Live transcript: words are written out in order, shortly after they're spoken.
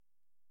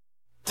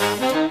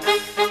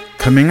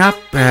Coming up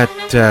at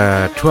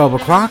 12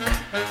 o'clock,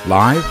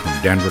 live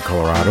from Denver,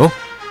 Colorado,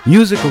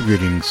 musical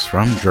greetings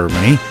from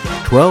Germany,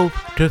 12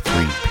 to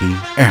 3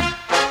 p.m.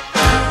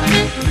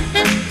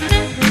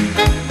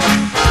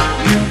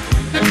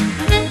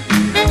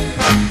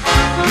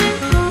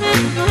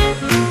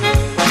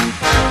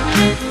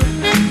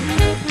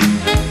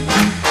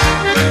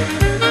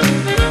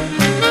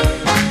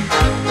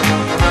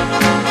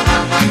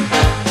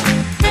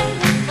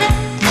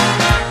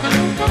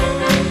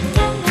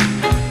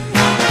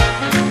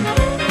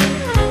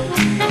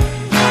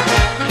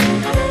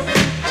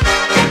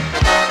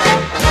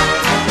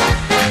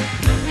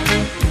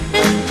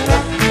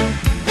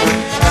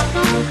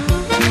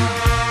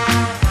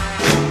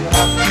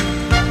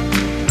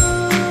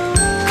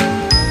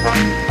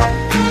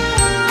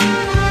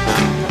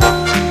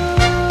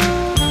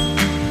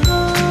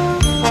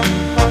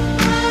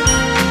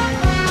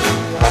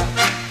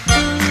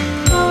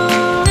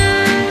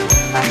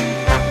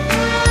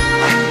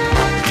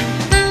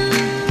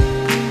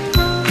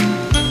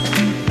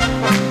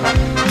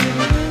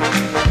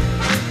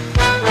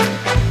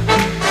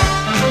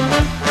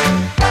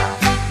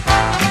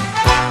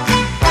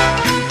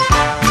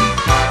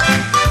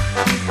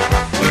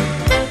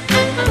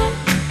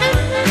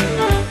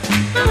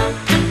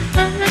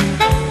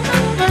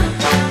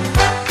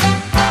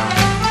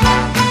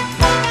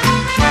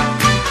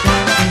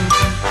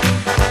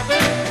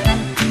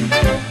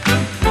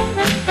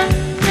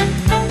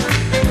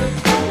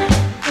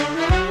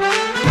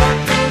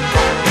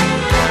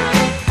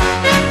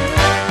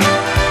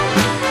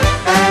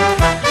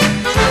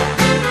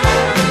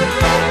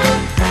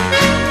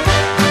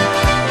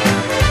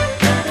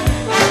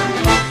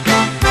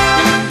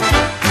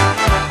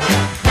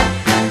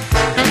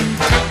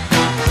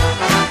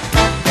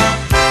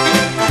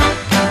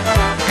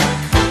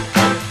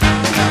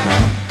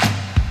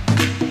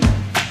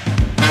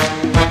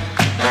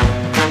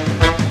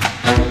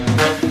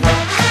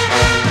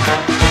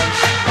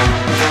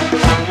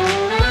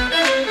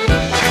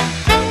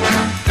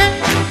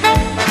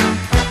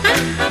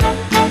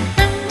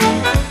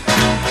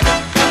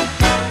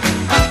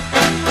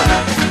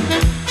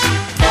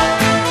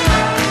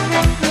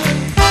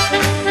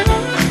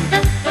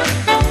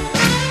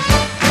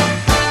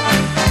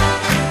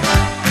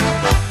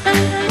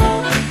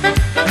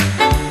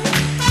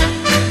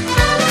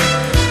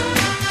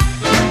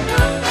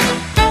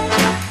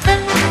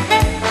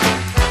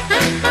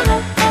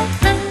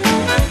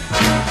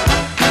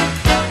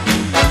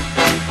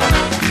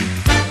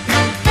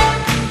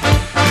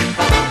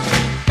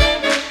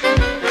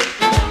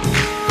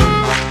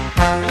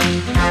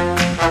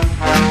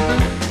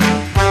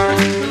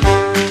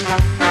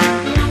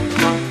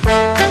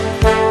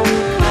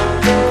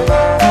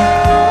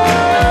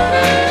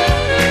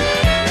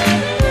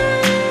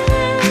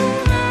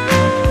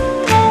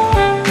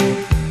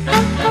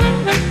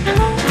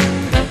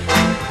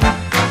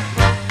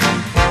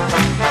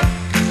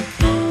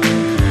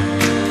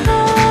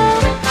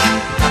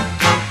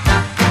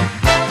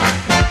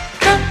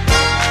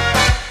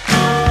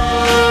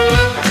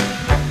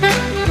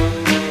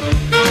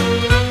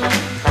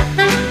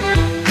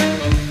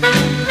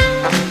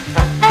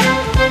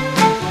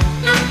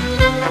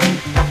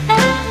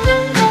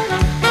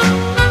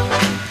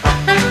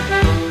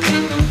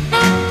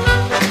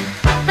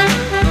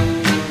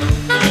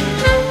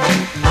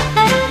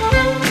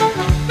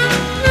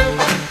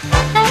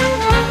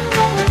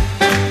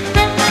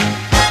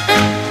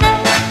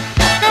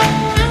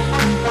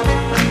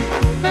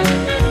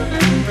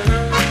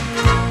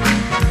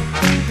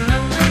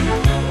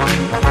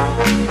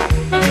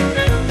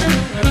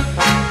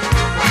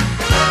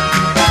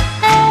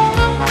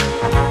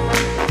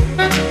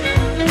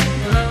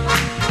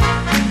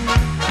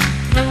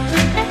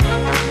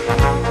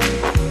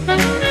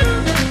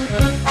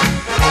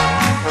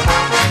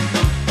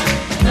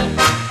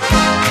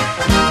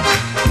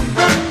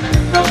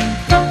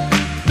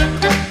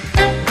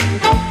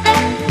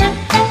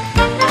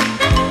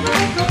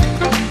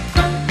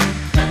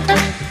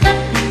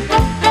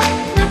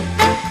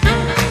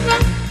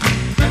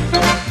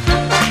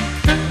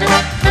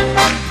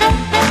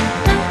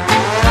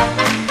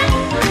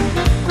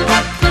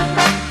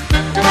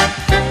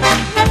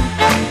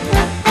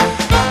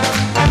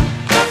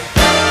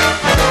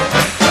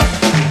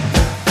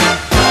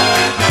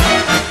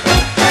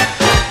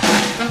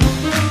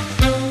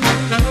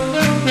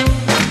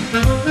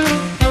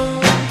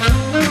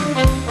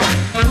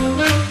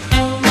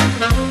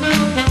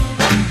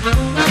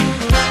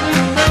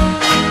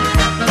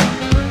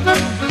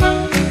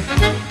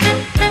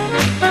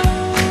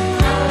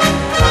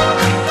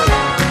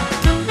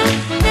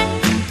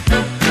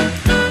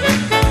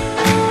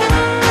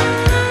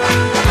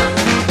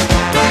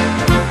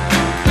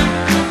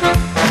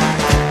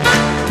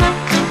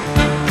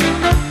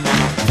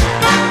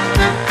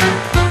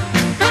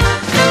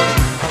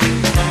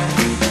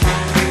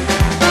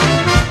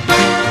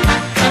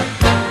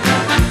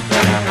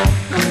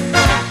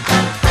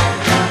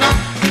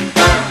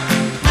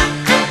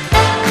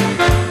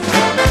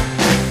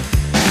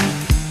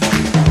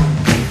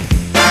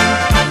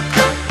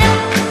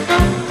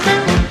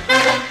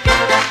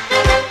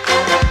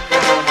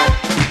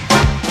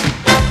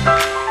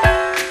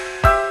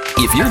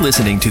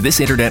 listening to this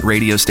internet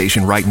radio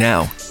station right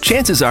now,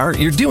 chances are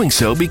you're doing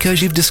so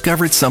because you've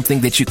discovered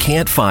something that you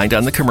can't find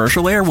on the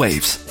commercial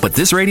airwaves. But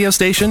this radio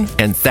station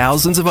and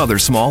thousands of other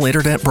small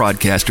internet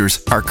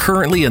broadcasters are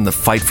currently in the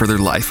fight for their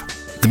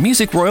life. The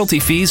music royalty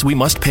fees we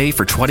must pay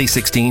for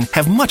 2016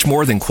 have much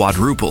more than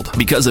quadrupled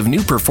because of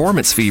new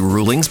performance fee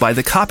rulings by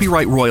the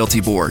Copyright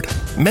Royalty Board.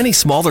 Many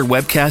smaller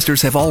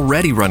webcasters have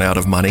already run out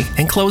of money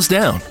and closed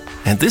down,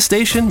 and this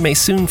station may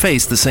soon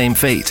face the same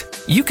fate.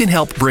 You can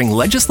help bring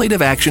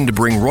legislative action to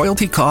bring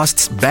royalty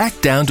costs back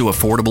down to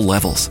affordable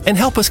levels and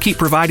help us keep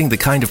providing the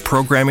kind of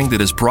programming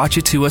that has brought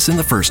you to us in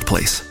the first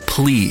place.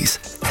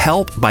 Please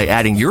help by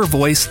adding your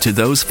voice to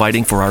those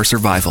fighting for our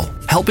survival.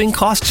 Helping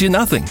costs you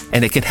nothing,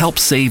 and it can help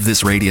save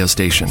this radio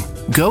station.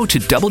 Go to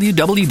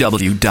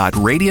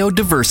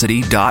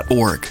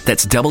www.radiodiversity.org.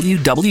 That's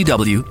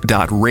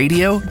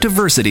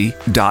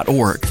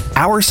www.radiodiversity.org.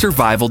 Our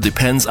survival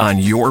depends on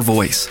your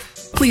voice.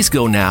 Please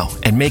go now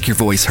and make your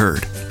voice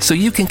heard so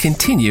you can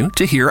continue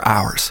to hear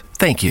ours.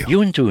 Thank you.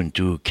 You're tuned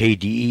to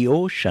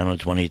KDEO Channel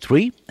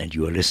 23, and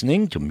you are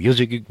listening to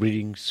Music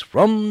Greetings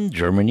from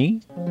Germany.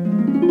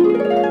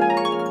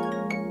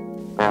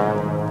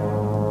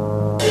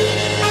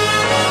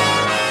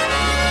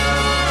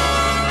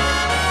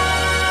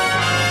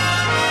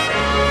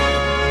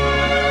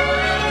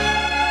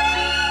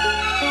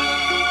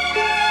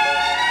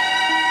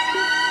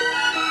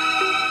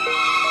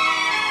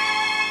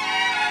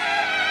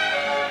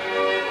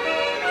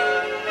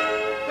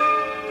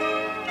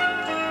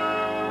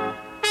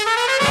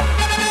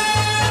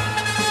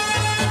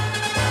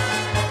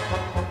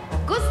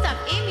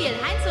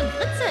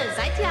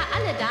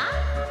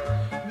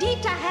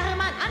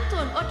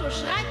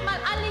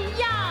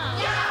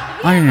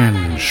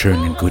 Einen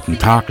schönen guten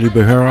Tag,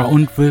 liebe Hörer,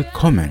 und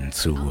willkommen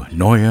zu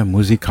Neue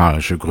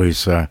Musikalische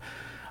Grüße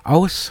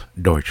aus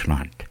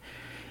Deutschland.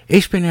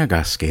 Ich bin Ihr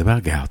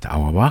Gastgeber Gerd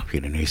Auerbach für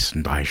die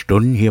nächsten 3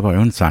 Stunden hier bei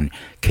uns an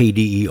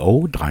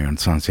KDEO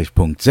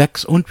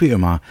 23.6 und wie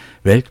immer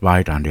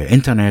weltweit an der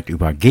Internet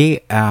über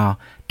grtvd.com.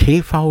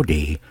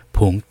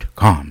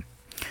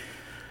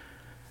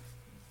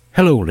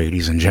 Hello,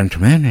 ladies and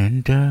gentlemen,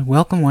 and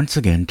welcome once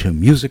again to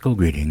Musical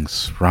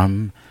Greetings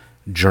from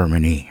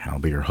Germany. I'll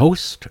be your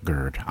host,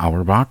 Gerd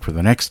Auerbach, for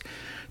the next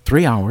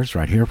 3 hours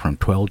right here from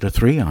 12 to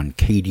 3 on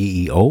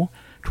KDEO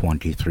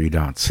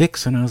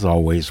 23.6 and as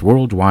always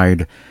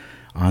worldwide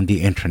on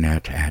the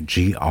internet at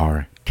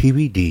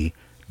grtvd.com.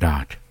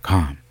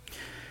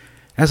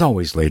 As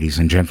always, ladies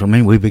and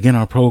gentlemen, we begin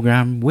our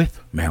program with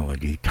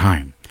Melody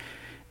Time.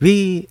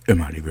 Wie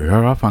immer, liebe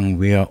Hörer, fangen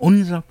wir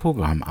unser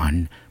Programm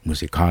an,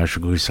 musikalische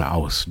Grüße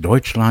aus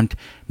Deutschland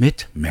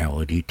mit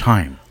Melody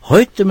Time.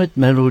 Heute mit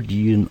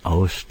Melodien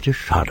aus der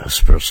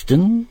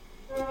Schadasfürstin.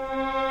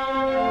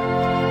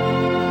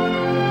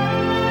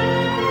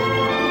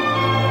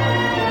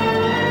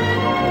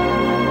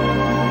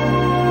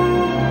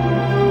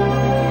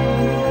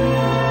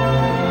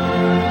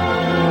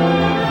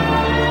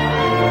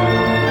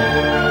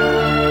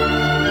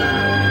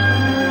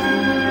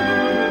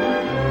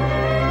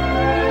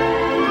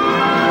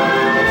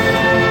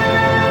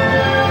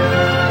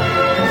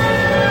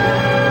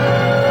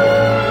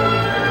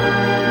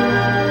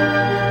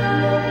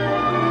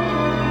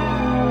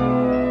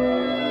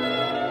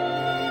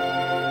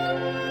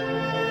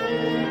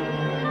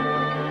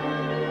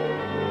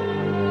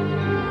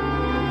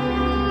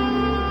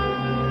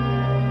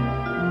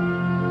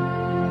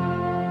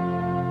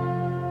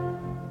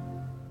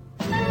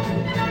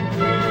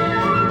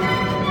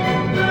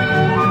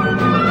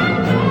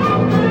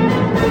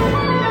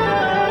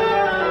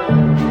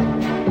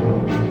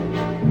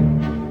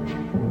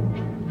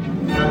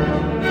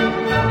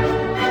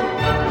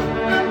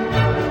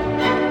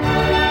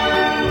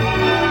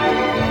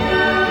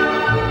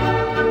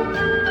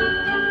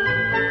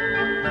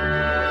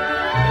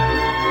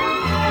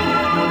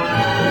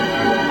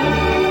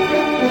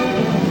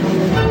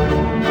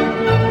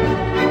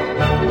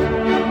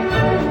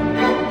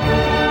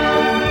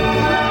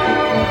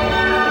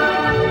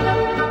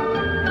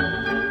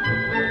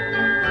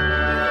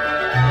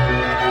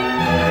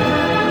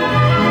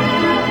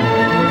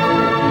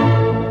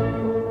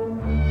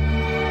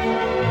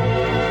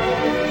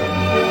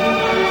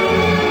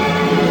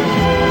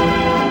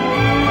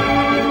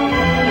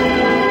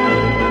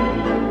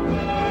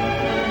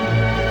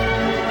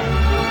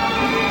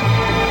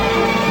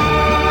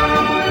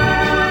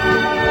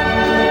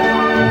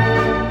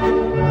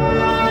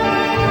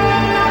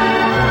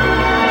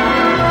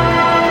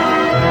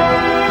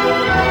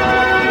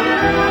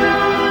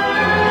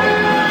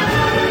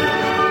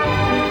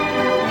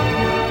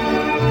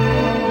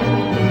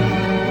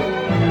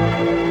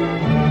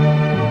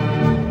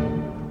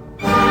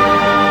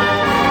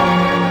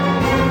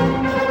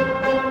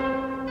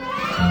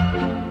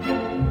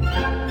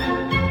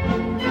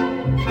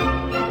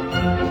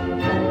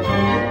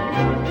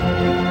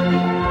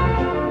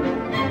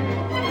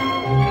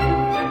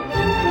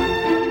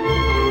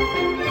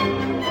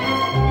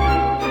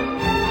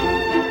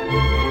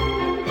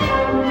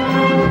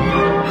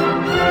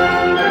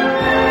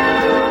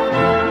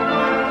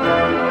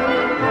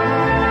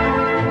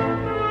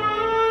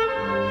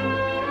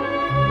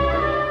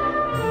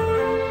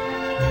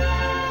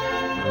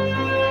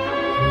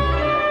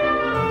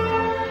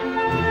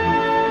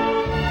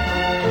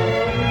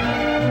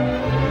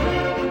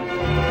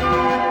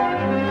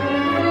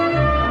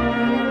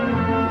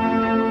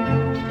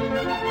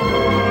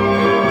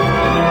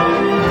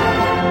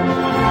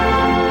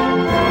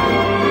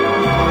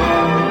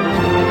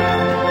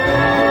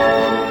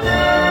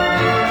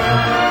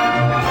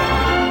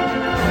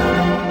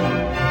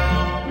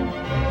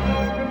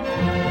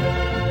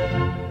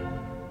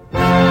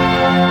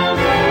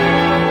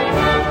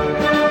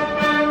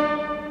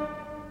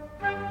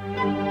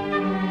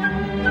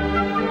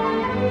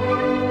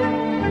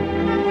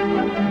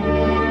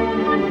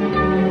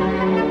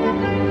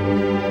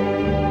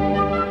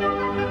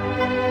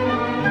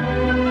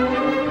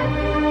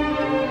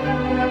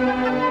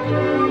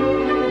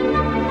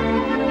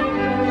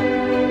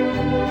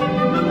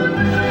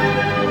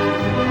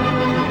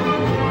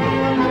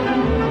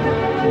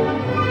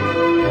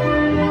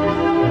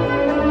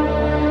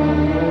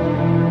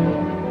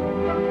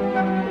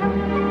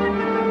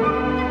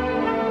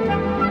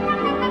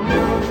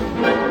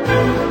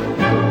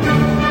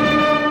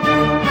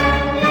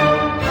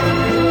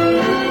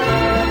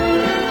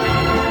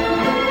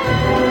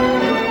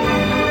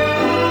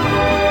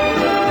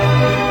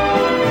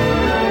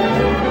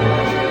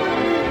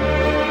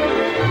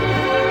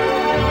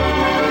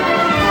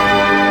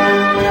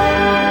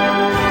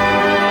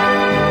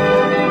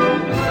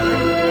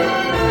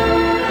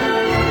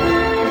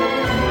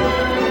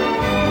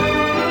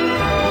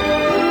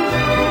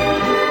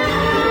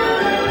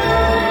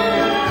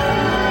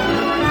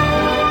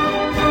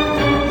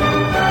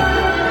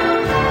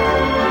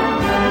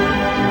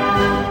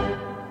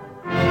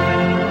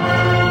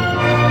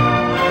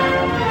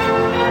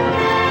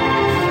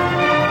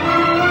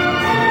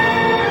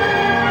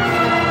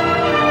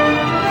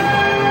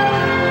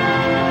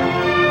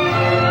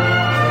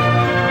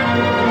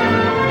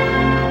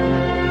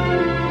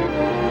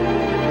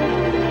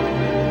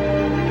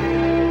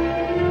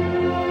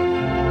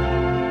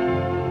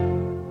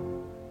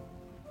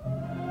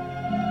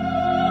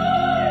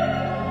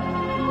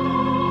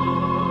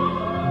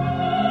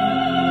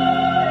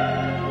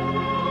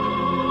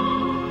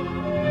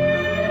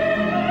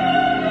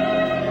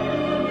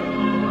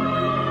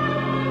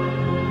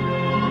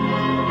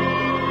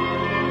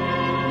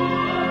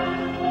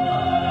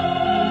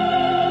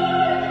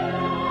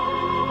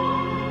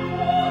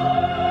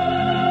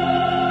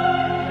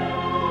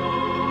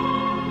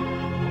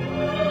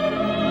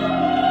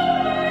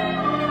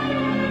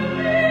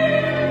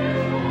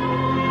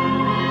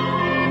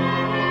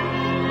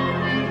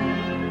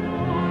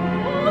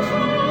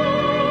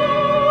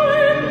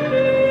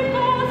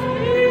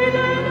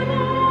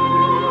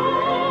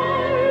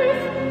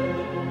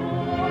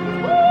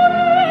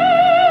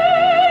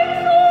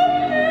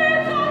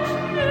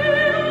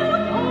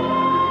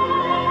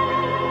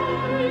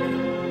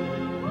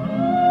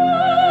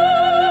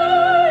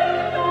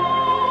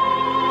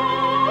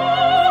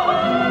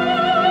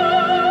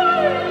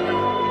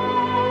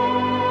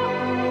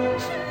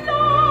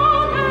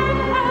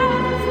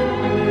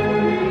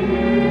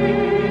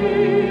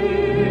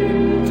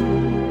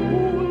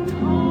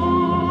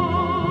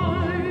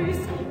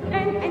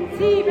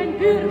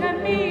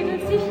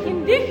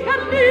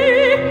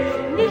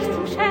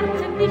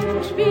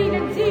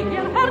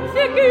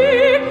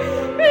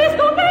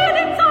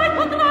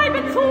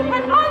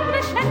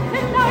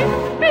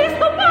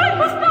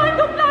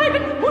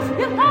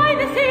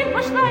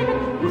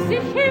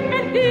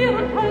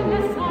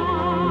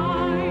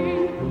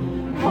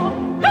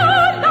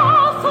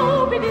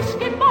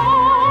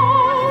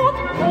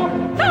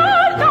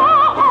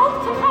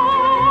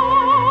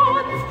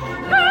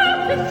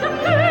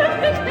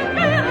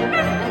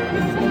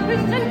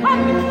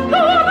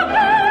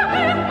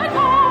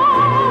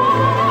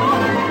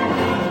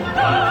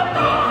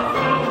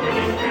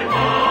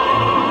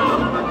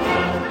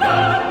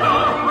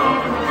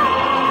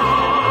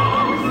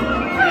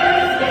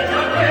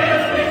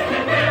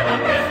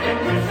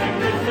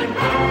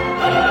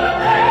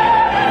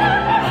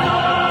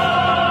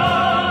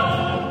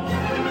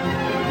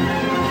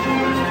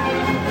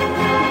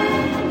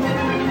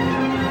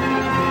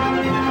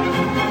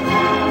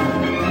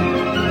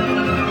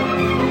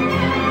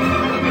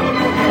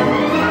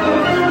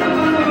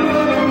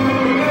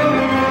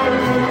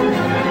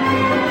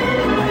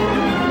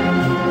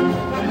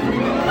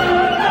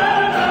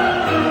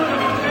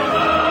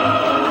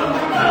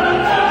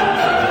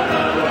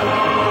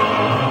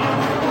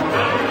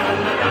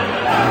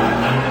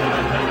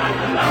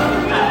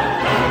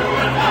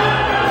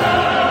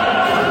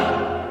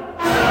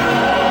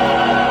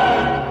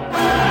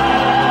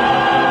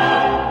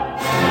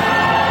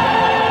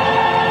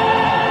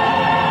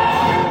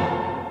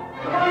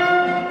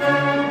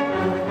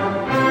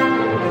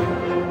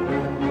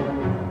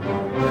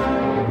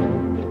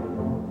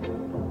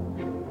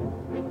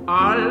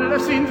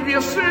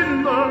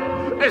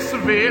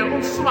 es wär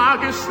uns zwar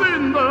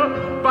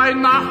Gesünde, bei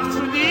Nacht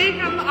zu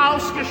liegen,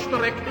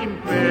 ausgestreckt im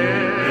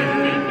Bett.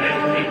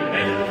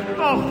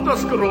 Doch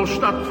das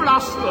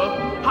Großstadtpflaster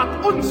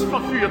hat uns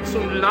verführt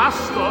zum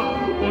Laster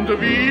und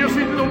wir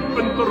sind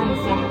Lumpen drum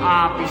von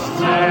A bis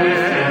Z.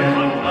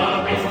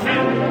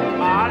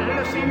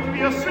 Alle sind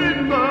wir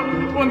Sünder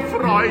und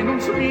freuen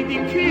uns wie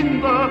die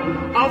Kinder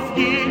auf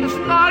jedes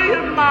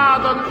neue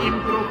Madern im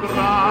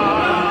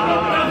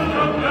Programm.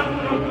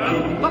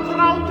 Der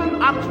trauten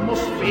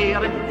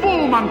Atmosphäre,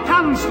 wo man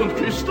tanzt und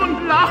küsst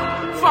und lacht,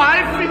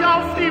 pfeif ich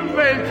auf die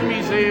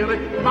Weltmisere,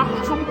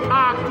 macht zum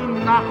Tag die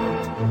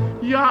Nacht.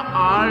 Ja,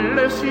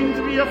 alle sind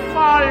wir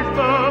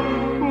Falter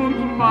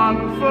und man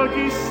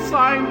vergisst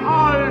sein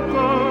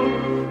Alter,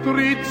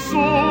 tritt so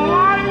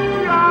ein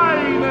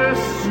kleines,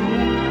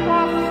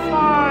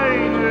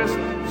 superfeines,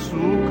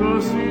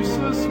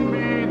 zuckersüßes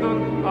Mädel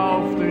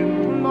auf den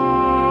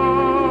Plan.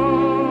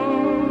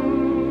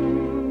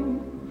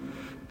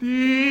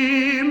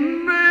 Die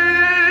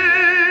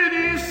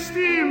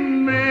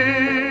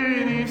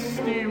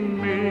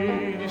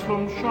Mädis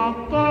vom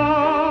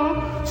Chantal,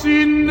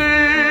 sie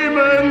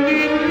nehmen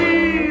die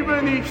Liebe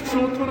nicht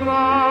so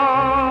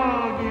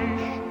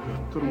tragisch,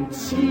 drum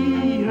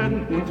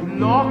ziehen und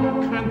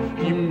locken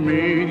die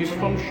Mädis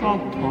vom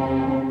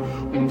Chantal.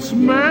 Uns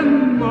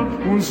Männer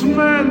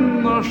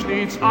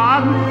stets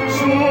an,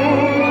 so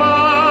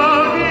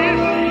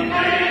magisch.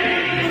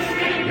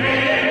 Die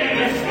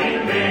Mädis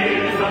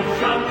vom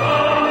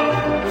Chantal,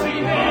 sie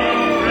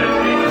nehmen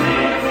die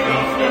Liebe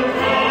auf der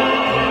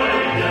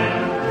Treue.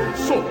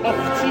 So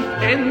oft sich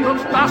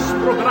ändert das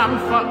Programm,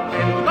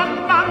 verändert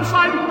man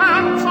sein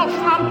Herz auf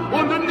Schlamm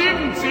und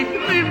nimmt sich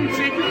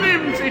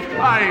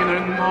eine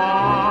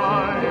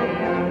neue.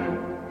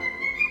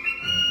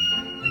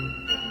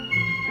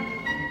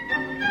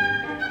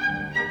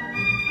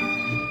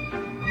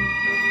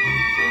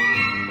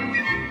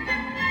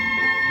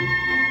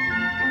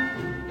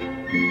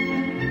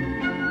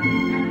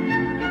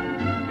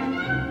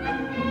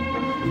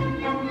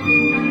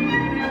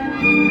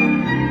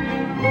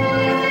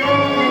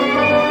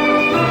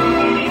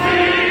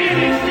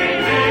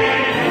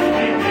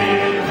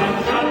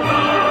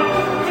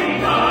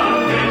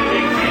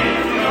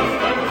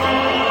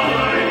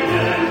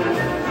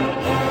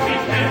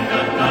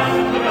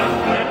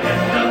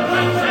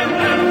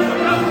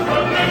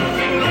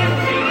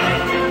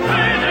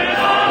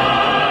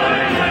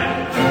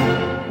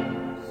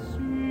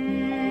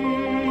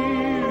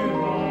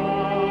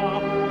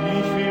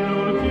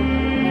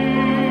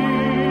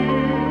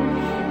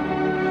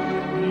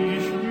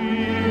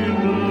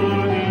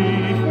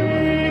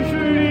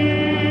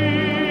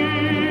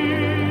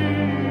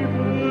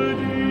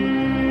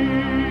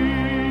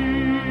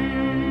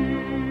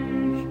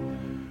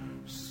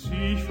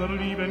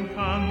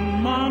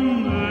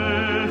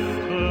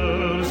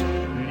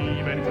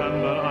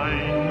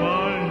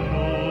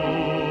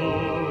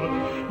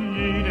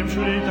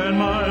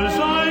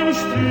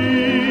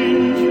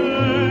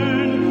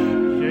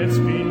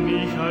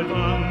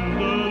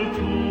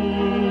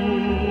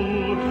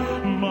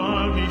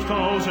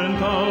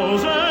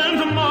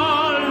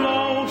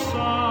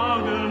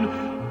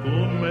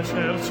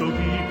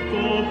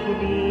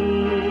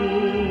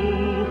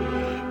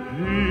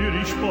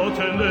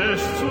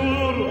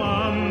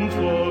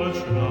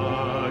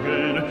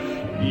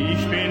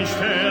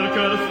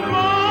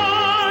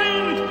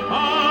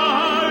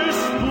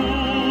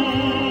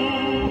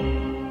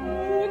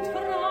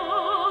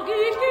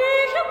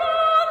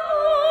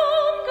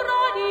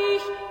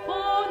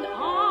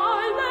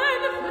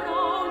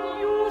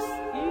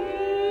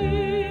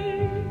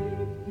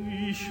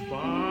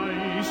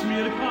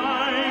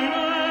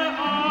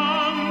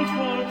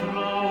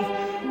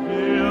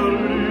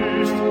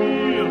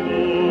 Mir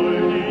wohl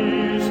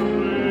dies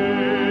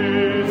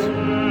Rätsel.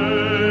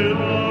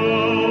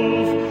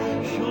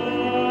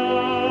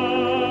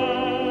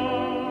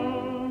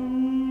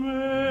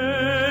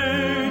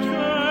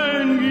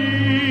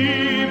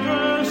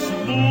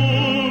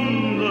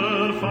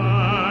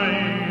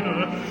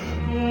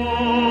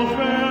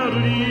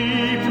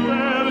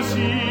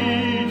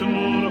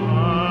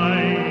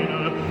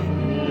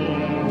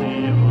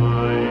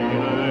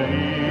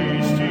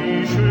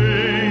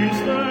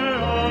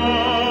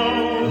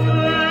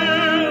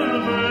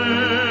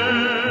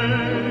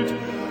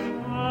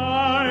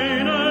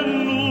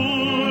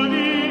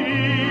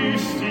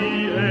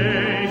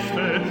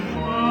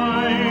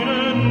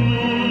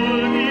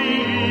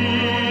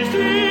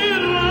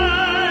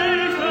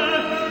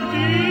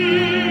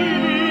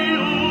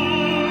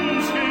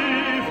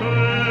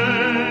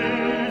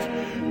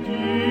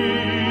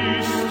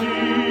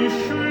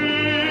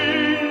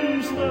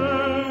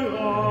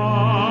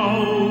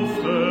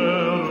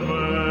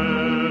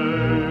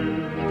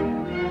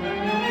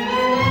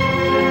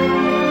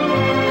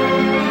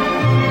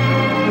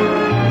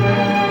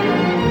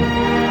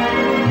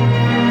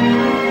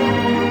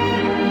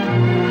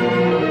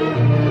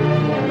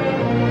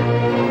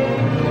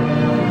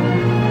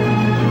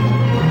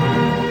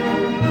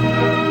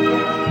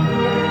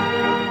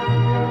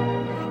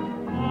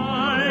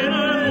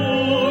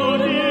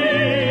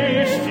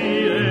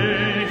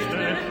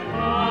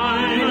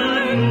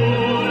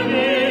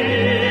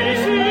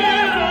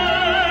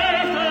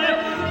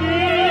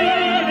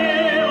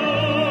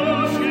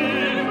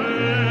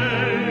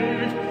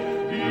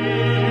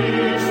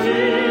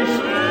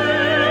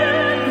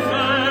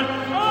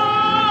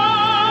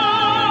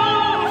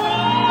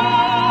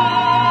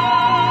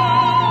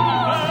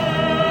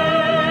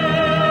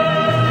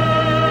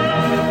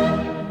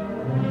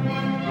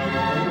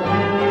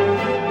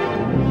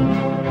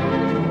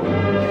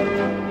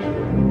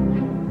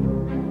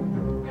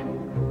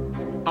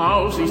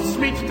 aus ist's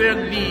mit der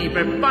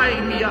Liebe bei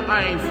mir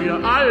ein für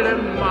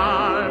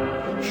allemal.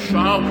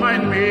 Schau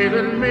kein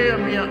Mädel mehr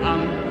mir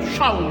an,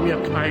 schau mir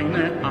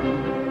keine an.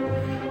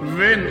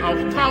 Wenn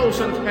auch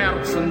 1000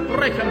 Herzen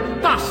brechen,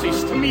 das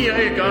ist mir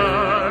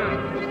egal.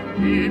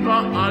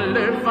 Über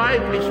alle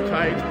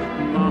Weiblichkeit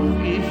mach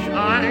ich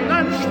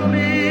einen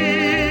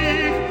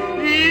Strich.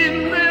 In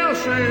der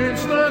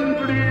schönsten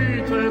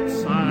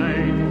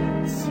Blütezeit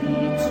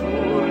zieh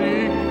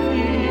zurück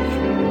ich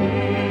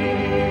mich.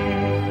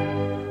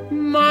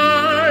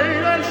 Mein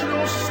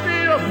Entschluss,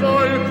 der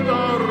folgt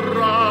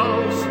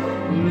daraus,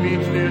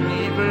 mit der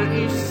Liebe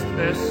ist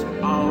es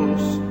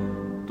aus.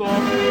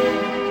 Doch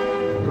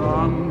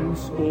ganz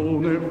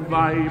ohne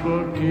Weiber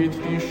geht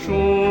die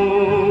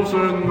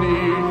Chose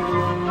nicht,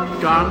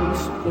 ganz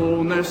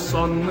ohne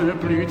Sonne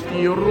blüht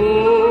die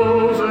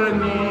Rose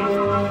nicht.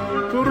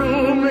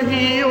 Drum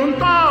hier und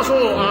da so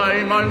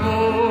einmal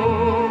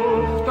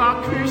noch, da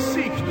küss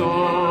ich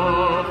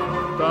doch,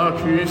 da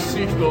küss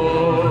ich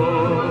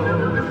doch.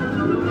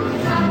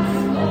 Ganz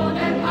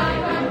ohne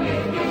Weiber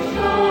geht die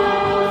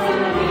Chose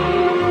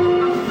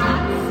nicht,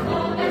 ganz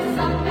ohne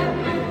Sonne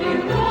blüht die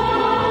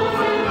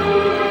Rose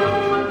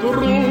nicht.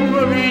 Drum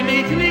will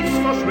ich nichts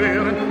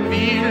verschwören,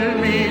 will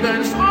mir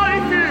ins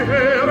Eiche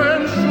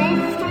hören,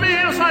 schuft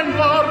mir sein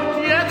Wort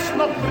jetzt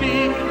noch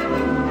nicht.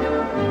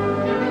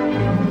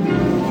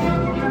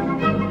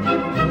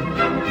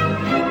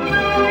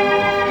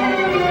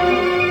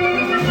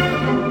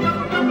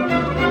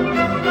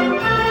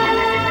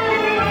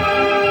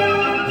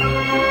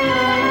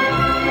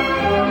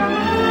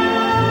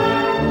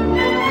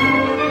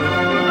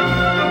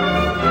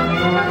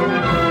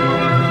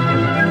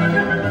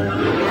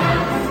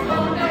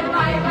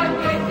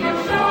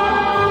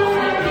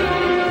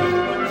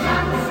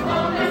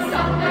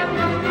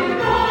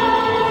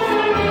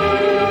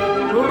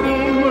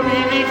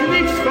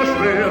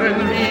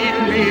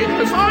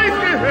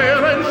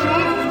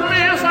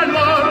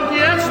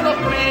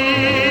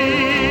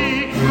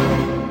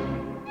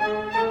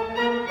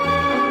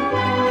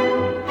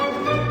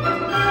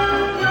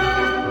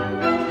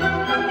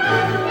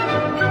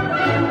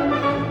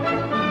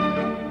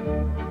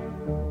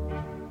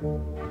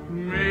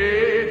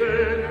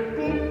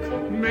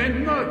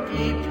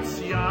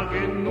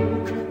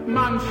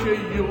 Manche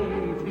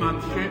jung,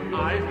 manche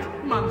alt,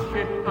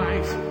 manche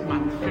heiß,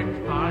 manche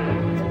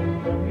kalt.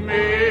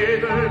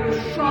 Mädel,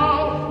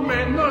 schau,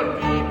 Männer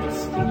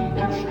gibt's dumm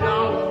und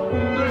schlau,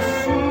 und es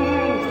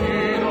sucht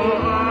jeder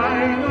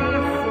eine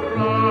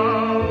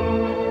Frau.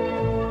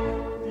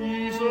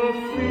 Dieser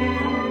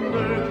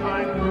findet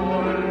ein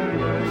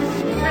goldenes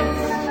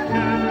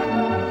Kätzchen,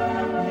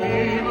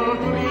 jener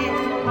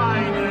kriegt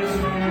eine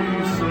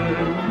süße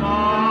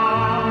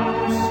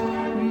Maus.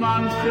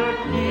 Manche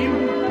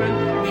Impen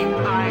in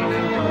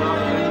einen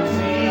Drachen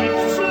sich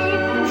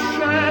zum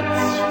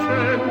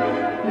Schätzchen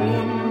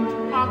und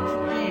hat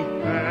die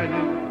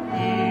Hölle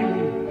im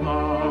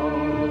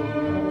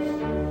Haus.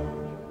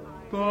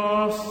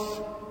 Das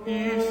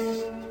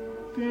ist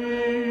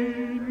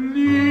die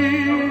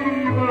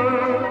Liebe,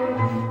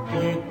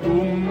 die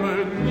dumme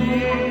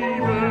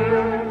Liebe,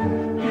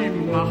 die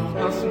macht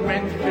das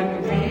Männchen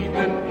wie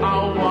den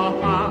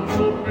Auerhahn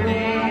so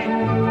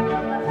blind.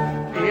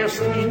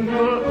 Erst in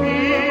der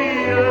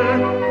Ehe,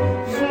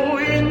 so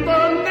in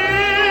der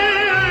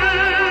Nähe,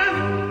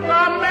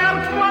 da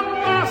merkt man,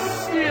 dass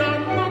die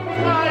anderen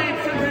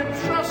Weibchen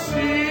hübscher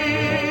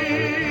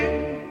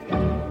sind.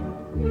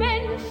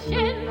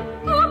 Männchen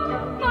und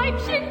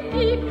Weibchen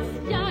gibt's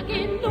ja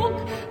genug,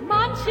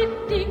 manche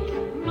dick,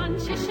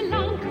 manche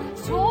schlank,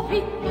 so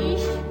wie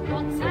ich,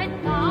 Gott sei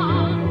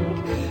Dank.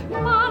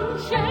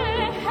 Manche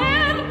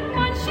hell,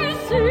 manche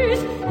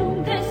süß,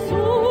 und es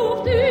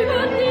sucht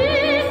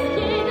überdies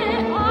jede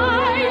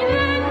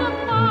einen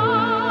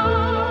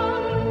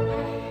Mann.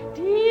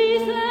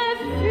 Diese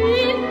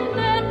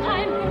findet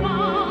ein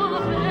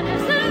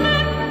braves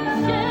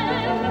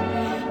Männchen,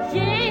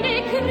 jede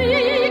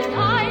kriegt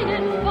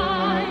einen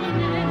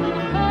feinen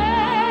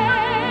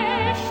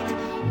Hecht.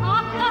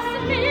 Ob das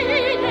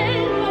Mädel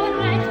nur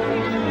recht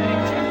viel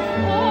Mädchen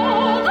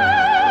oder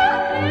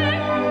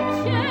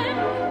Männchen,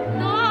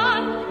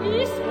 dann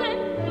ist ein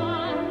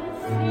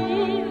ganz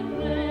ihr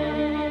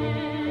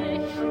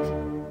Recht.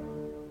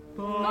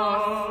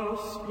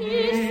 Das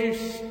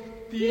ist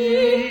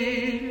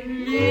die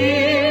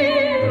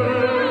Liebe,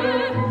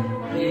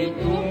 Die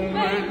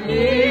dumme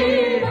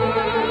Liebe,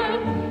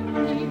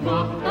 die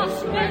macht das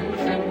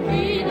Männchen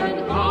wie den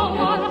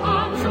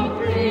Auerhahn so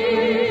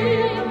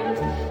blind.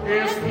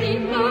 erst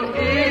in der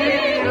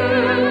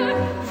Ehe,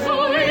 so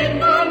in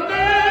der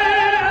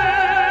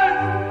Nähe,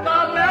 da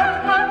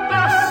merkt man,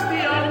 dass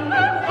die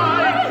anderen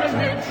Weibchen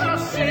hübscher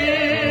sind.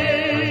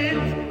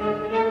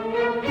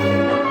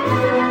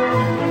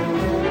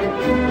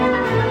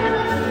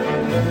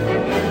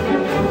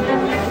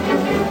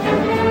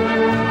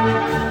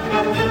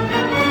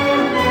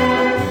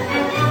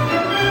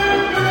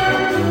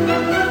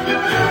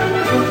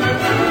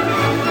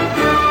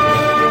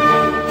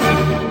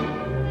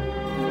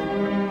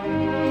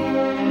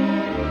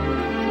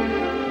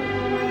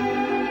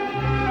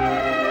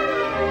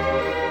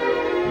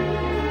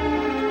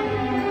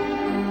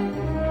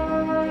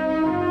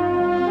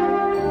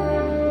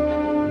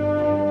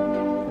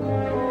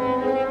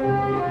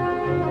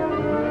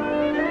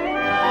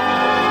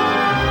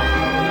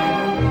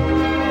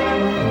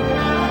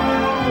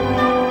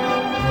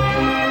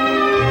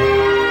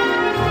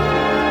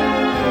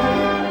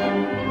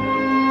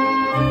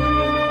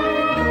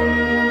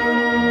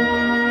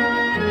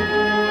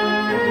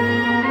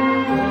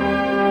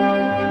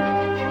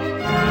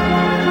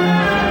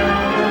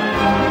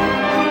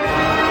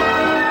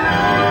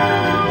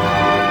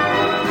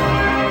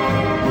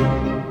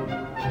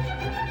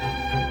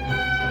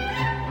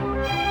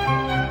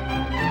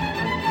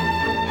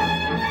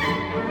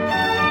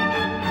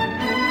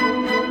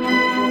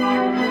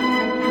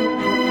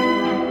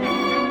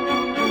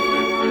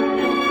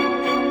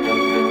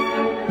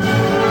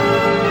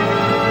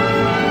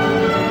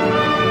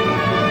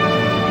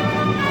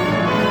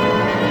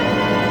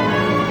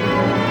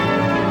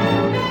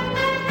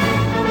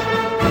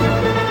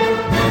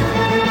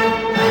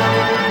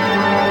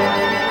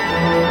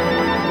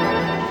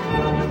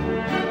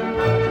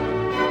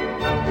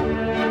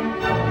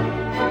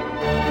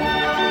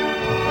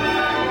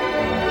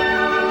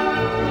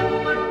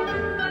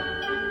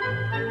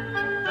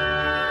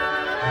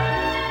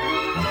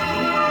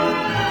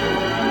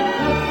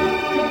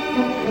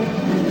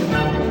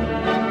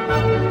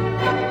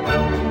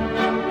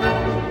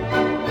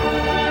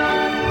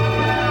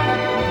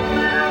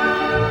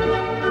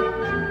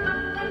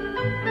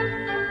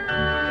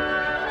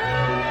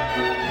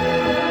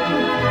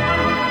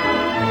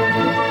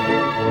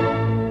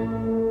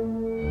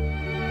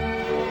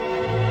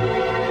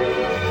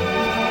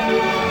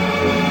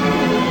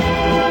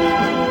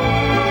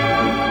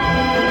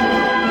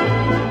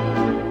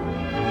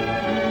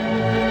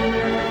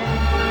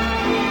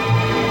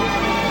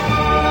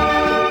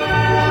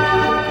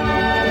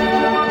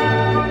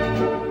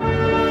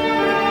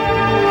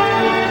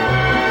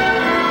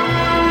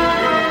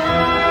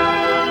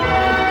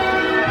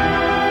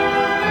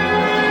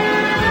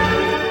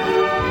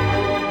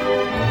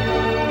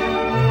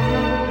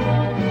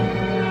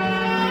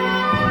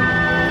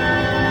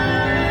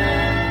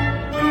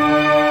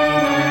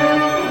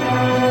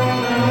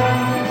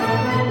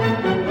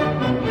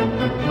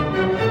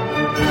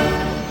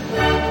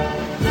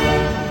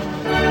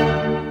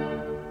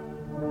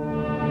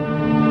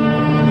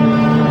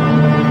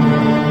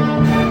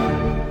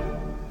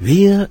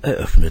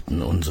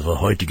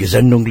 heutige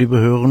Sendung, liebe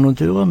Hörerinnen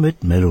und Hörer,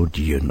 mit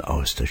Melodien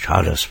aus der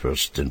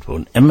Schalersfürstin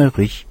von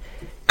Emmerich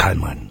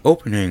Kallmann.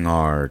 Opening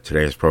our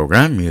today's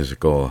program,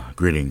 musical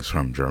greetings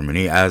from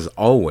Germany, as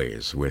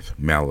always with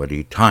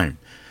Melody Time.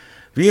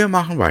 Wir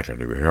machen weiter,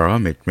 liebe Hörer,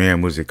 mit mehr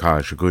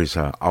musikalische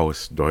Grüße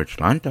aus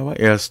Deutschland, aber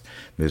erst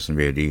müssen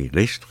wir die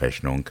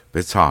Lichtrechnung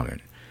bezahlen.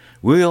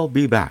 We'll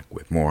be back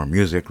with more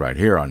music right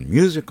here on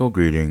Musical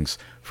Greetings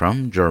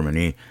from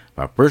Germany,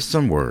 but first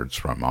some words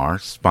from our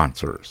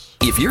sponsors.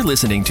 If you're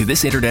listening to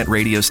this internet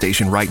radio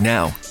station right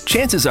now,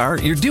 chances are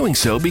you're doing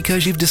so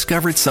because you've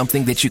discovered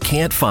something that you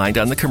can't find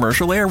on the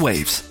commercial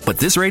airwaves. But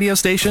this radio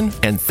station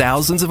and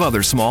thousands of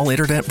other small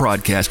internet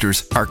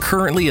broadcasters are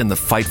currently in the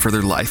fight for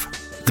their life.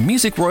 The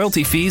music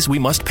royalty fees we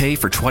must pay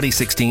for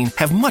 2016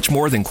 have much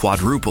more than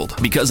quadrupled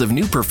because of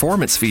new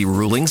performance fee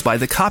rulings by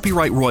the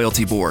Copyright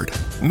Royalty Board.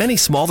 Many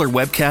smaller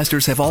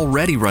webcasters have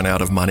already run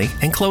out of money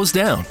and closed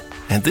down,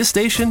 and this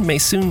station may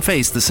soon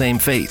face the same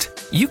fate.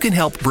 You can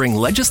help bring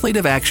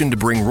legislative action to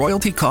bring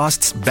royalty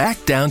costs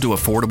back down to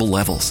affordable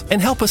levels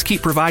and help us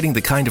keep providing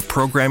the kind of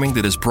programming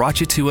that has brought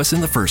you to us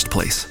in the first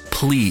place.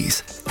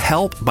 Please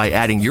help by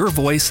adding your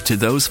voice to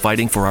those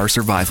fighting for our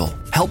survival.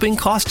 Helping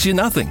costs you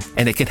nothing,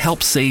 and it can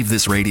help save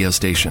this radio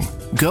station.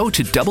 Go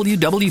to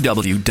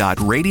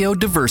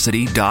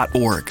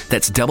www.radiodiversity.org.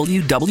 That's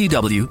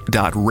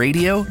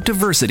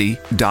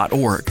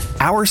www.radiodiversity.org.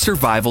 Our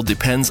survival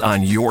depends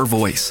on your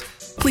voice.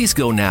 Please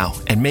go now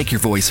and make your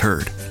voice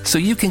heard so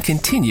you can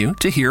continue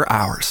to hear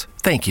ours.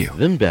 Thank you.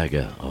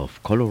 Wimberger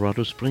of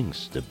Colorado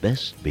Springs, the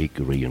best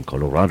bakery in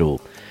Colorado.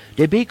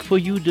 They bake for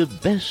you the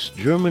best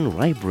German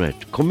rye bread,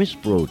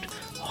 Kommissbrot,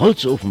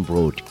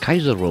 Holzofenbrot,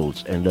 Kaiser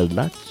rolls, and a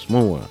lot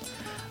more.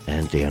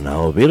 And they are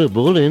now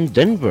available in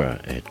Denver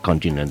at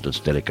Continental's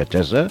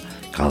Delicatessen,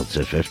 Carl's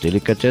FF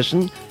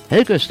Delicatessen,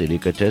 Helga's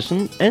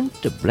Delicatessen, and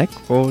the Black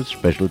Forest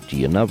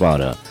Specialty in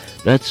Nevada.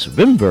 That's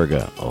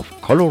Wimberger of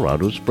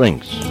Colorado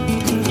Springs.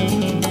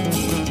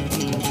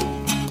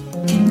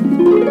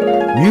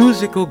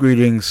 Musical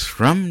greetings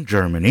from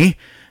Germany,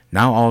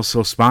 now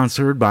also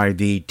sponsored by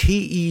the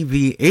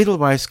TEV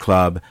Edelweiss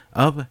Club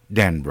of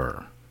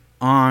Denver.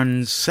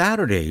 On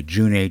Saturday,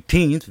 June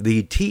 18th,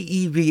 the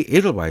TEV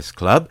Edelweiss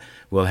Club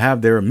will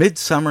have their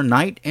Midsummer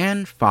Night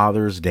and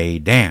Father's Day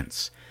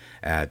Dance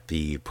at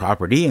the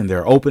property in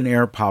their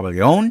open-air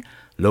pavilion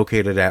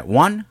located at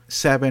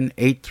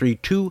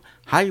 17832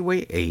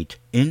 Highway 8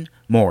 in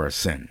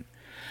Morrison.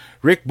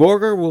 Rick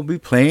Borger will be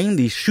playing.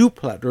 The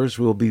Shoeplatters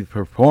will be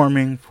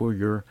performing for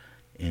your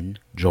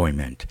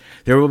enjoyment.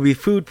 There will be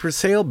food for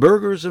sale,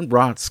 burgers and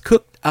brats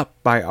cooked up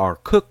by our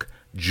cook,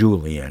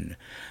 Julian.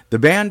 The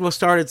band will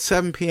start at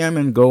 7 p.m.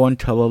 and go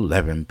until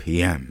 11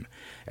 p.m.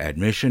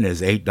 Admission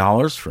is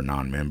 $8 for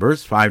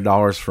non-members,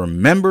 $5 for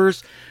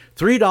members,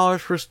 $3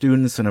 for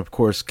students, and of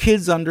course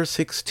kids under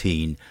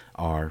 16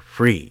 are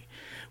free.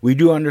 We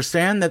do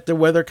understand that the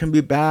weather can be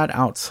bad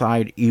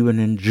outside even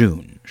in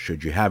June.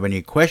 Should you have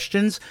any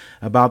questions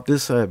about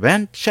this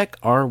event, check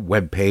our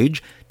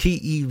webpage,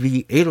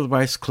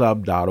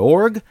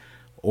 tevedelweissclub.org,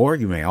 or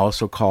you may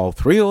also call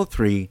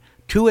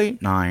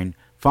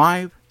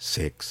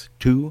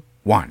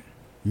 303-289-5621.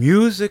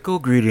 Musical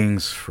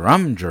greetings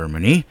from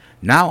Germany,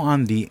 now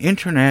on the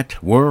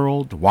internet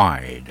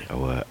worldwide.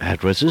 Our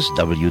address is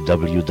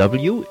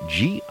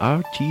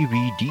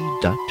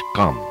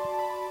www.grtvd.com.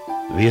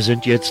 Wir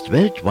sind jetzt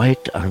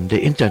weltweit an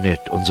der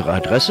Internet. Unsere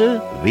Adresse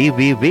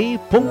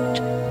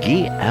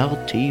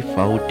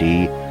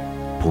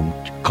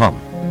www.grtvd.com.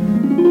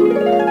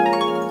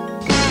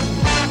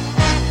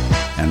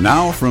 And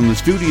now from the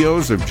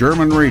studios of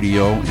German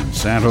Radio in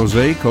San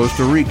Jose,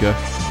 Costa Rica,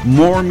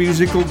 more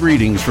musical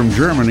greetings from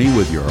Germany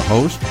with your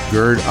host,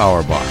 Gerd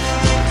Auerbach.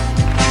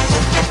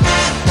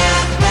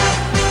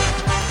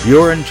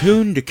 You're in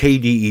tune to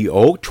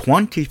KDEO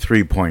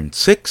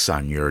 23.6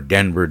 on your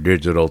Denver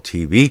Digital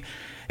TV,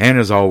 and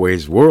as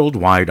always,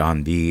 worldwide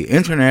on the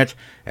internet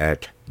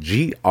at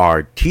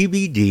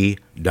grtvd.com.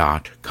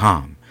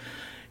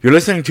 You're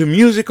listening to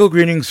Musical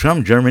Greetings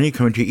from Germany,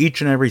 coming to you each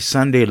and every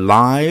Sunday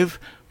live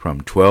from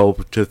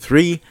 12 to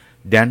 3,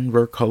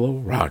 Denver,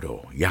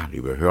 Colorado. Ja,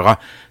 liebe Hörer,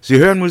 Sie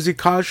hören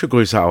musikalische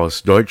Grüße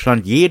aus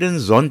Deutschland jeden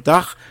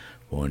Sonntag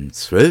von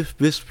 12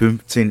 bis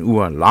 15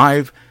 Uhr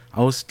live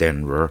aus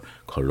Denver,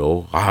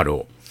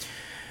 Colorado.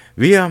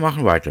 Wir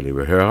machen weiter,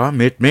 liebe Hörer,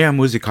 mit mehr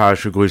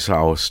musikalische Grüße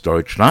aus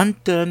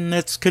Deutschland. And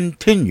let's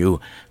continue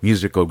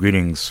musical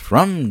greetings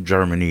from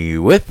Germany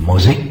with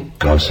Musik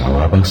aus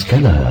Auerbachs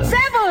Keller.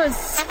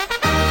 Servus!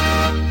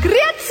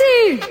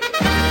 Grüezi!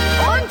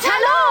 Und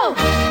hallo!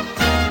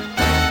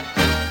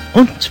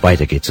 Und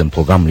weiter geht's im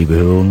Programm, liebe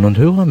Hörerinnen und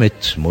Hörer,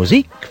 mit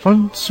Musik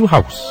von zu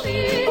Haus.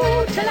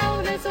 Gute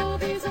Laune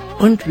sowieso.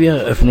 Und wir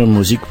eröffnen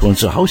Musik von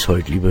zu Haus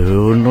heute, liebe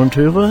Hörerinnen und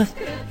Hörer,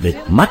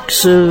 mit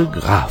Maxe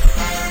Graf.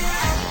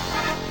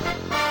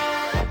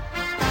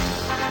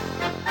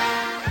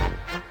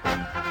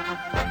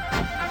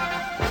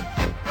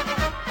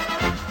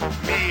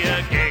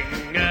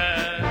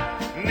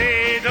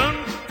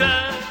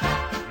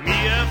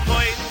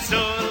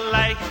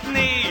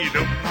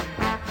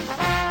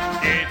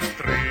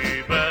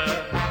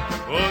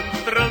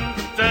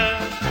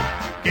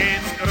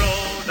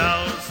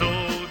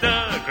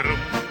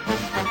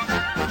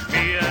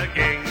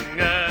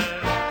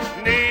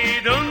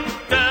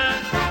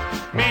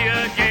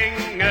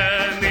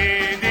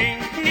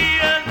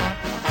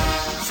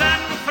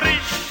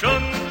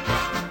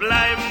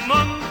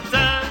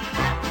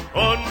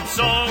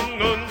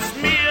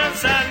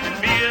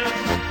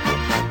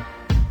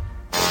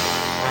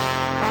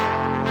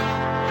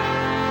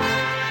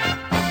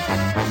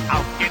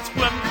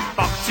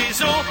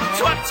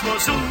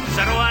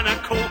 unser einer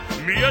Co.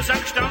 Wir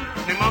sind gestanden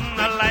im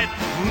Mannerleid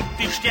und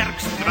die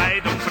stärksten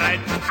weit und breit.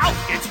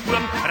 Auf geht's,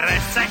 Burm,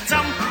 reißt euch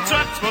zusammen,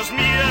 sagt, was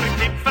wir im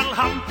Gipfel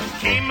haben.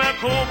 Kämmer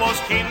Co, was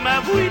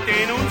kämmer will,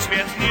 denn uns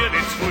wird's nie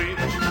nicht zu viel.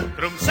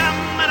 Drum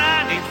sind wir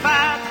auch nicht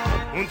fad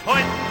und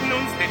halten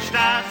uns den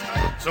Staat,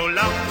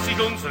 solange sich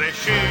unsere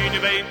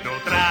schöne Welt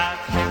noch draht.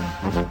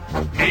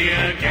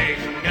 Wir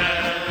gängen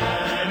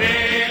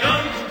nicht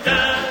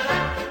unter,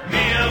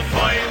 wir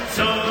fallen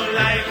so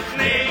leicht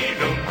nicht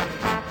um.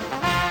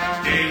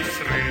 Geht's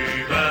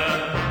rüber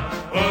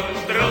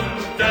und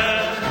runter,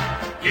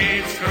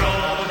 geht's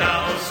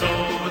geradeaus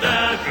oder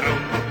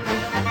krumm.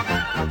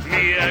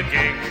 Wir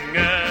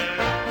gängen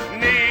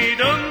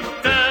nicht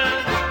unter,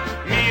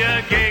 wir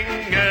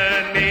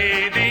gängen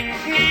nicht in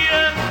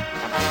Knie,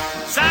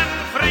 sind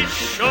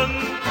frisch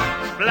und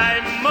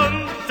bleiben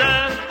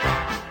munter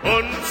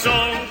und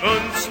sagen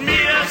uns,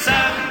 wir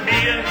sind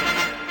wir.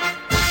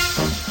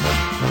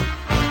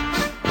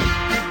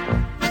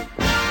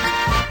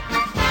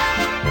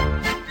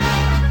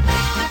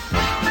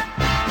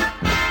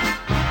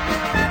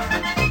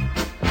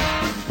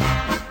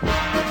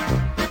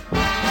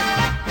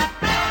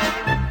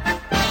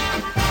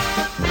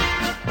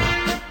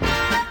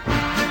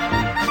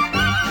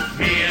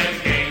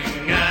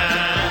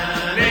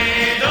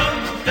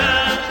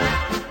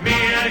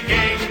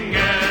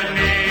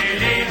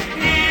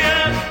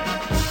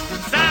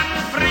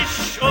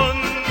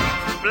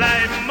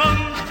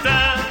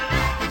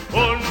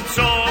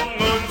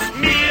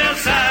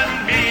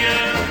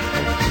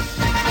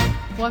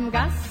 Vom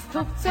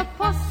Gasthof zur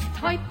Post,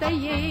 heute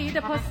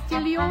jeder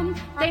Postillion,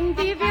 denn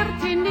die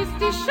Wirtin ist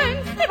die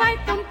schönste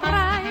weit und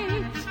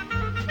breit.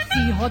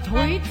 Sie hat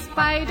Holz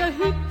bei der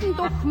Hütten,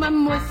 doch man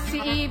muss sie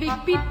ewig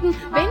bitten,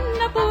 wenn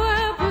der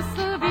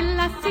Burbussel will,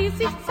 lass sie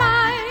sich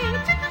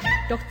Zeit.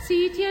 Doch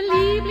zieht ihr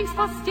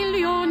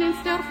Lieblingspostillon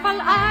ins Dörferl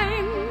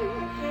ein,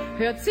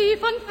 hört sie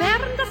von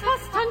fern das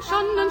Posthorn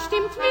schon und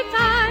stimmt mit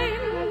ein.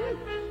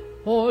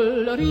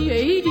 Holleri,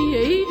 eidi,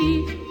 eidi,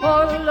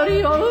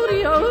 holleri,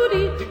 odi,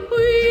 odi,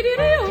 uidi,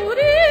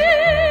 odi,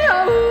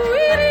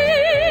 uidi.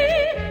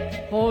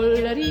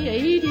 Holleri,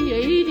 eidi,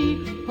 eidi,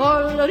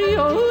 holleri,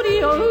 odi,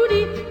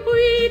 odi,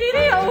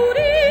 uidi,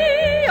 odi,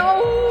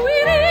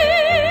 uidi.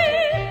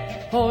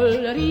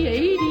 Holleri,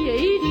 eidi,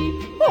 eidi,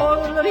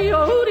 holleri,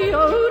 odi,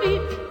 odi,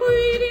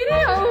 uidi,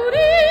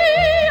 odi,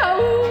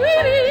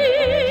 uidi.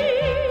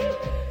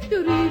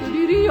 Duri,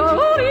 duri,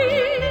 odi,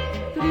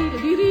 duri,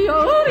 duri,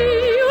 odi.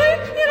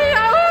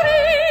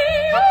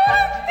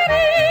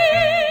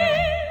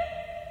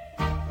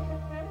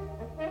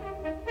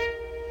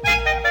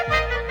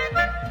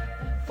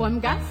 Vom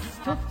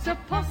Gasthof zur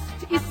Post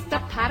ist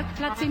der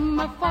Parkplatz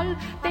immer voll,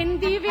 denn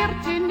die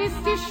Wirtin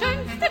ist die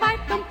schönste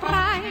weit und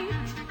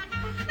breit.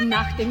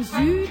 Nach dem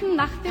Süden,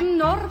 nach dem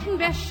Norden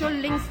wär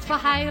schon längst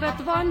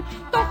verheiratet worden,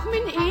 doch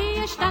min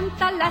Ehestand,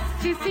 da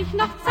lasst sie sich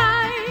noch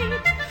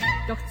Zeit.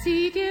 Doch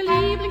zieht ihr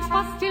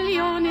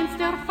Lieblingspostillon ins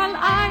Dörferl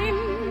ein,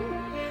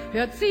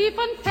 hört sie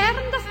von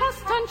fern das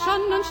Posthorn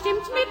schon und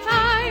stimmt mit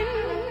ein.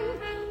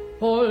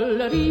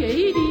 Holleri,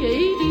 eidi,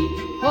 eidi,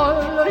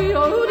 holleri,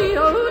 odi,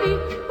 odi,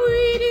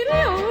 uidi,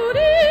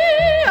 odi,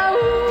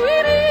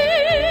 uidi.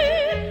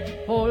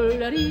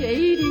 Holleri,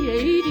 eidi,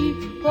 eidi,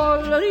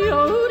 holleri,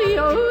 odi,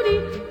 odi,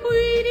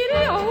 uidi,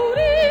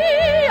 odi,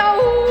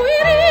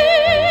 uidi.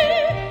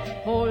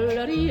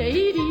 Holleri,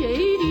 eidi,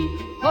 eidi,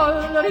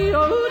 holleri,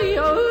 odi,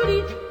 odi,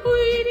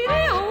 uidi,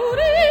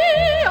 odi,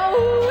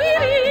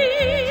 uidi.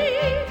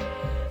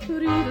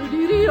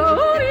 Rididi,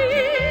 odi,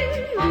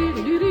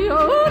 rididi,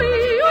 odi.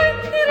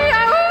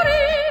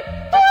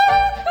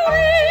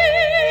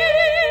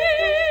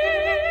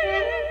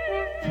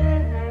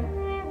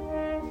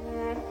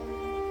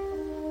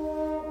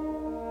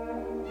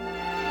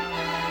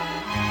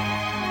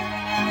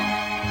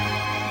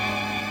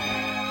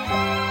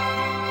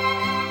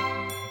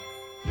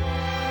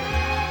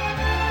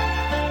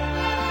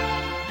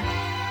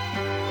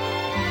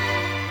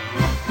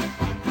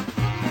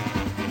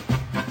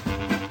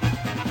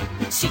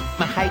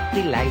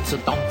 Die Leid so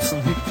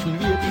tanzen, hüpfen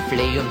wir die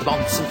Fleh und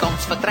wanzen,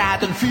 ganz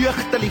verdraht und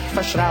fürchterlich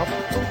verschraubt.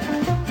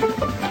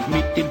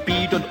 Mit dem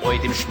Beat und all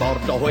dem Sport,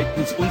 da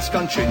halten's uns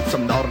ganz schön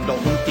zum Narren, da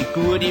und die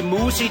gute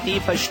Musik, die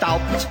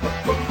verstaubt.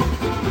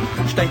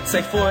 Stellt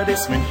euch vor,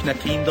 das Münchner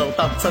Kindl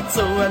tanzt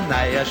so ein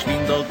neuer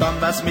Schwindel,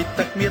 dann war's mit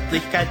der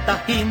Gemütlichkeit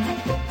dahin.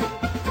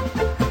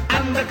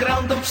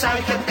 Underground und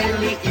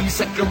Psychedelli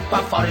ist ein Klump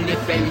auf alle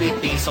Fälle,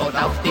 das hat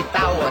auf die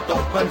Dauer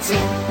doch keinen Sinn.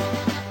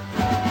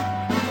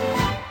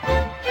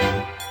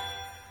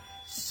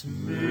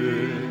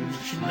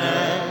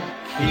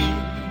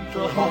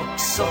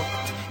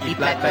 Ich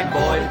bleib beim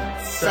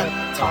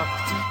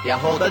Walzertakt,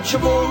 der hat einen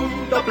Schwung,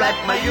 da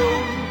bleibt man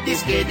jung,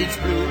 das geht ins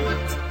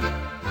Blut.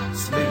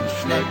 Das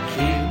Münchner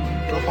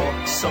Kindl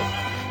hat gesagt,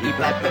 ich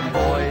bleib beim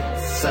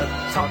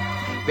Walzertakt,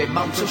 wenn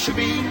man so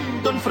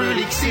schwingt und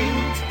fröhlich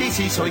singt, das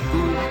ist halt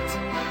gut.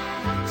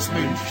 Das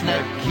Münchner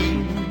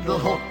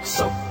Kindl hat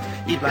gesagt,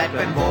 ich bleib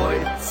beim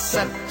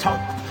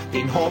Walzertakt,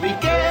 den hab ich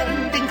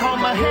gern, den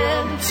kann man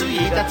hören zu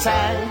jeder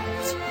Zeit.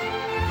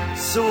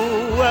 Das So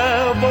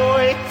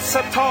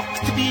Witzer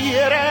takt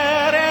wir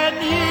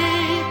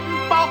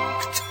jeden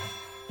bockt.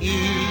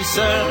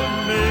 Isen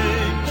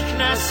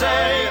Münchner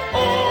sei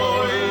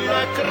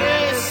alle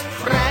Christ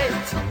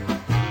freit.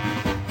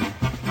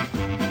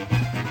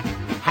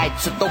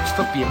 Heutzutage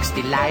verbirgst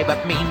die Leiber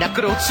Männer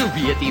grad so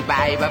wie die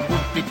Weiber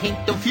und mit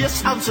Händ und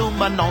Fürs hauen sie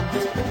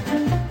umeinander.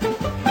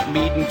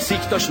 Mit dem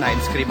Gesicht da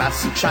schneiden's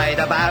Grimassen,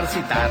 gescheiter war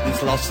sie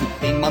taten's lassen,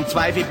 denn man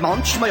zweifelt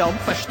manchmal am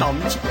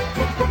Verstand.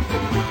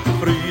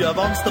 Früher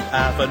war's doch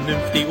auch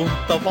vernünftig und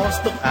da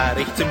war's doch auch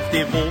recht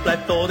zünftig, wo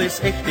bleibt da das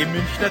echte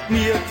Münchner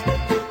Gmiert?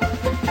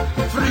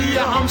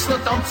 Früher haben's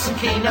noch tanzen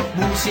können,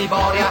 Musik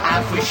war ja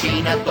auch viel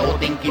schöner, da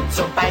den gibt's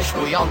zum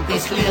Beispiel an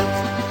das Lied.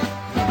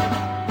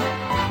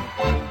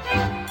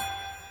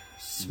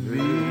 Das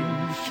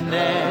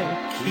Münchner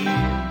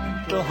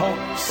Kindl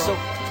hat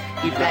gesagt,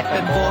 ich bleib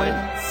beim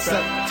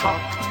Walzer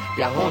Takt.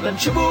 Der hat einen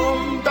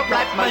Schwung, da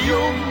bleibt man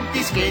jung,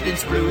 das geht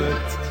ins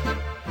Blut.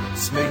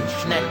 Das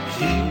Münchner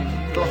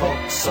Kindl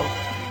hat gesagt,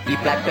 ich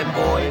bleib beim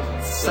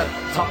Walzer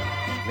Takt.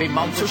 Wenn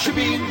man so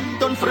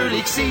schwingt und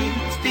fröhlich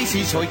singt, das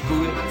ist halt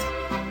gut.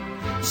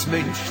 Das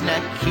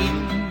Münchner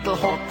Kindl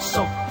hat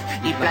gesagt,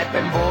 ich bleib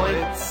beim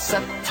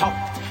Walzer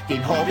Takt.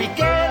 Den hab ich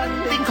gern,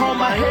 den kann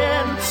man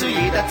hören zu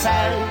jeder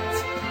Zeit.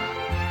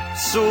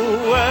 So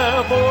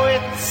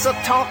Walzer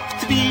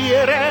Takt, wie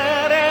jeden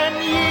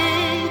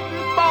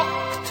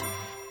bockt.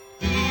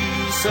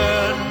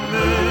 Dieser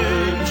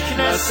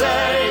Münchner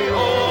sei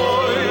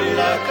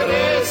aller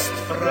Christ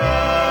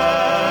frei.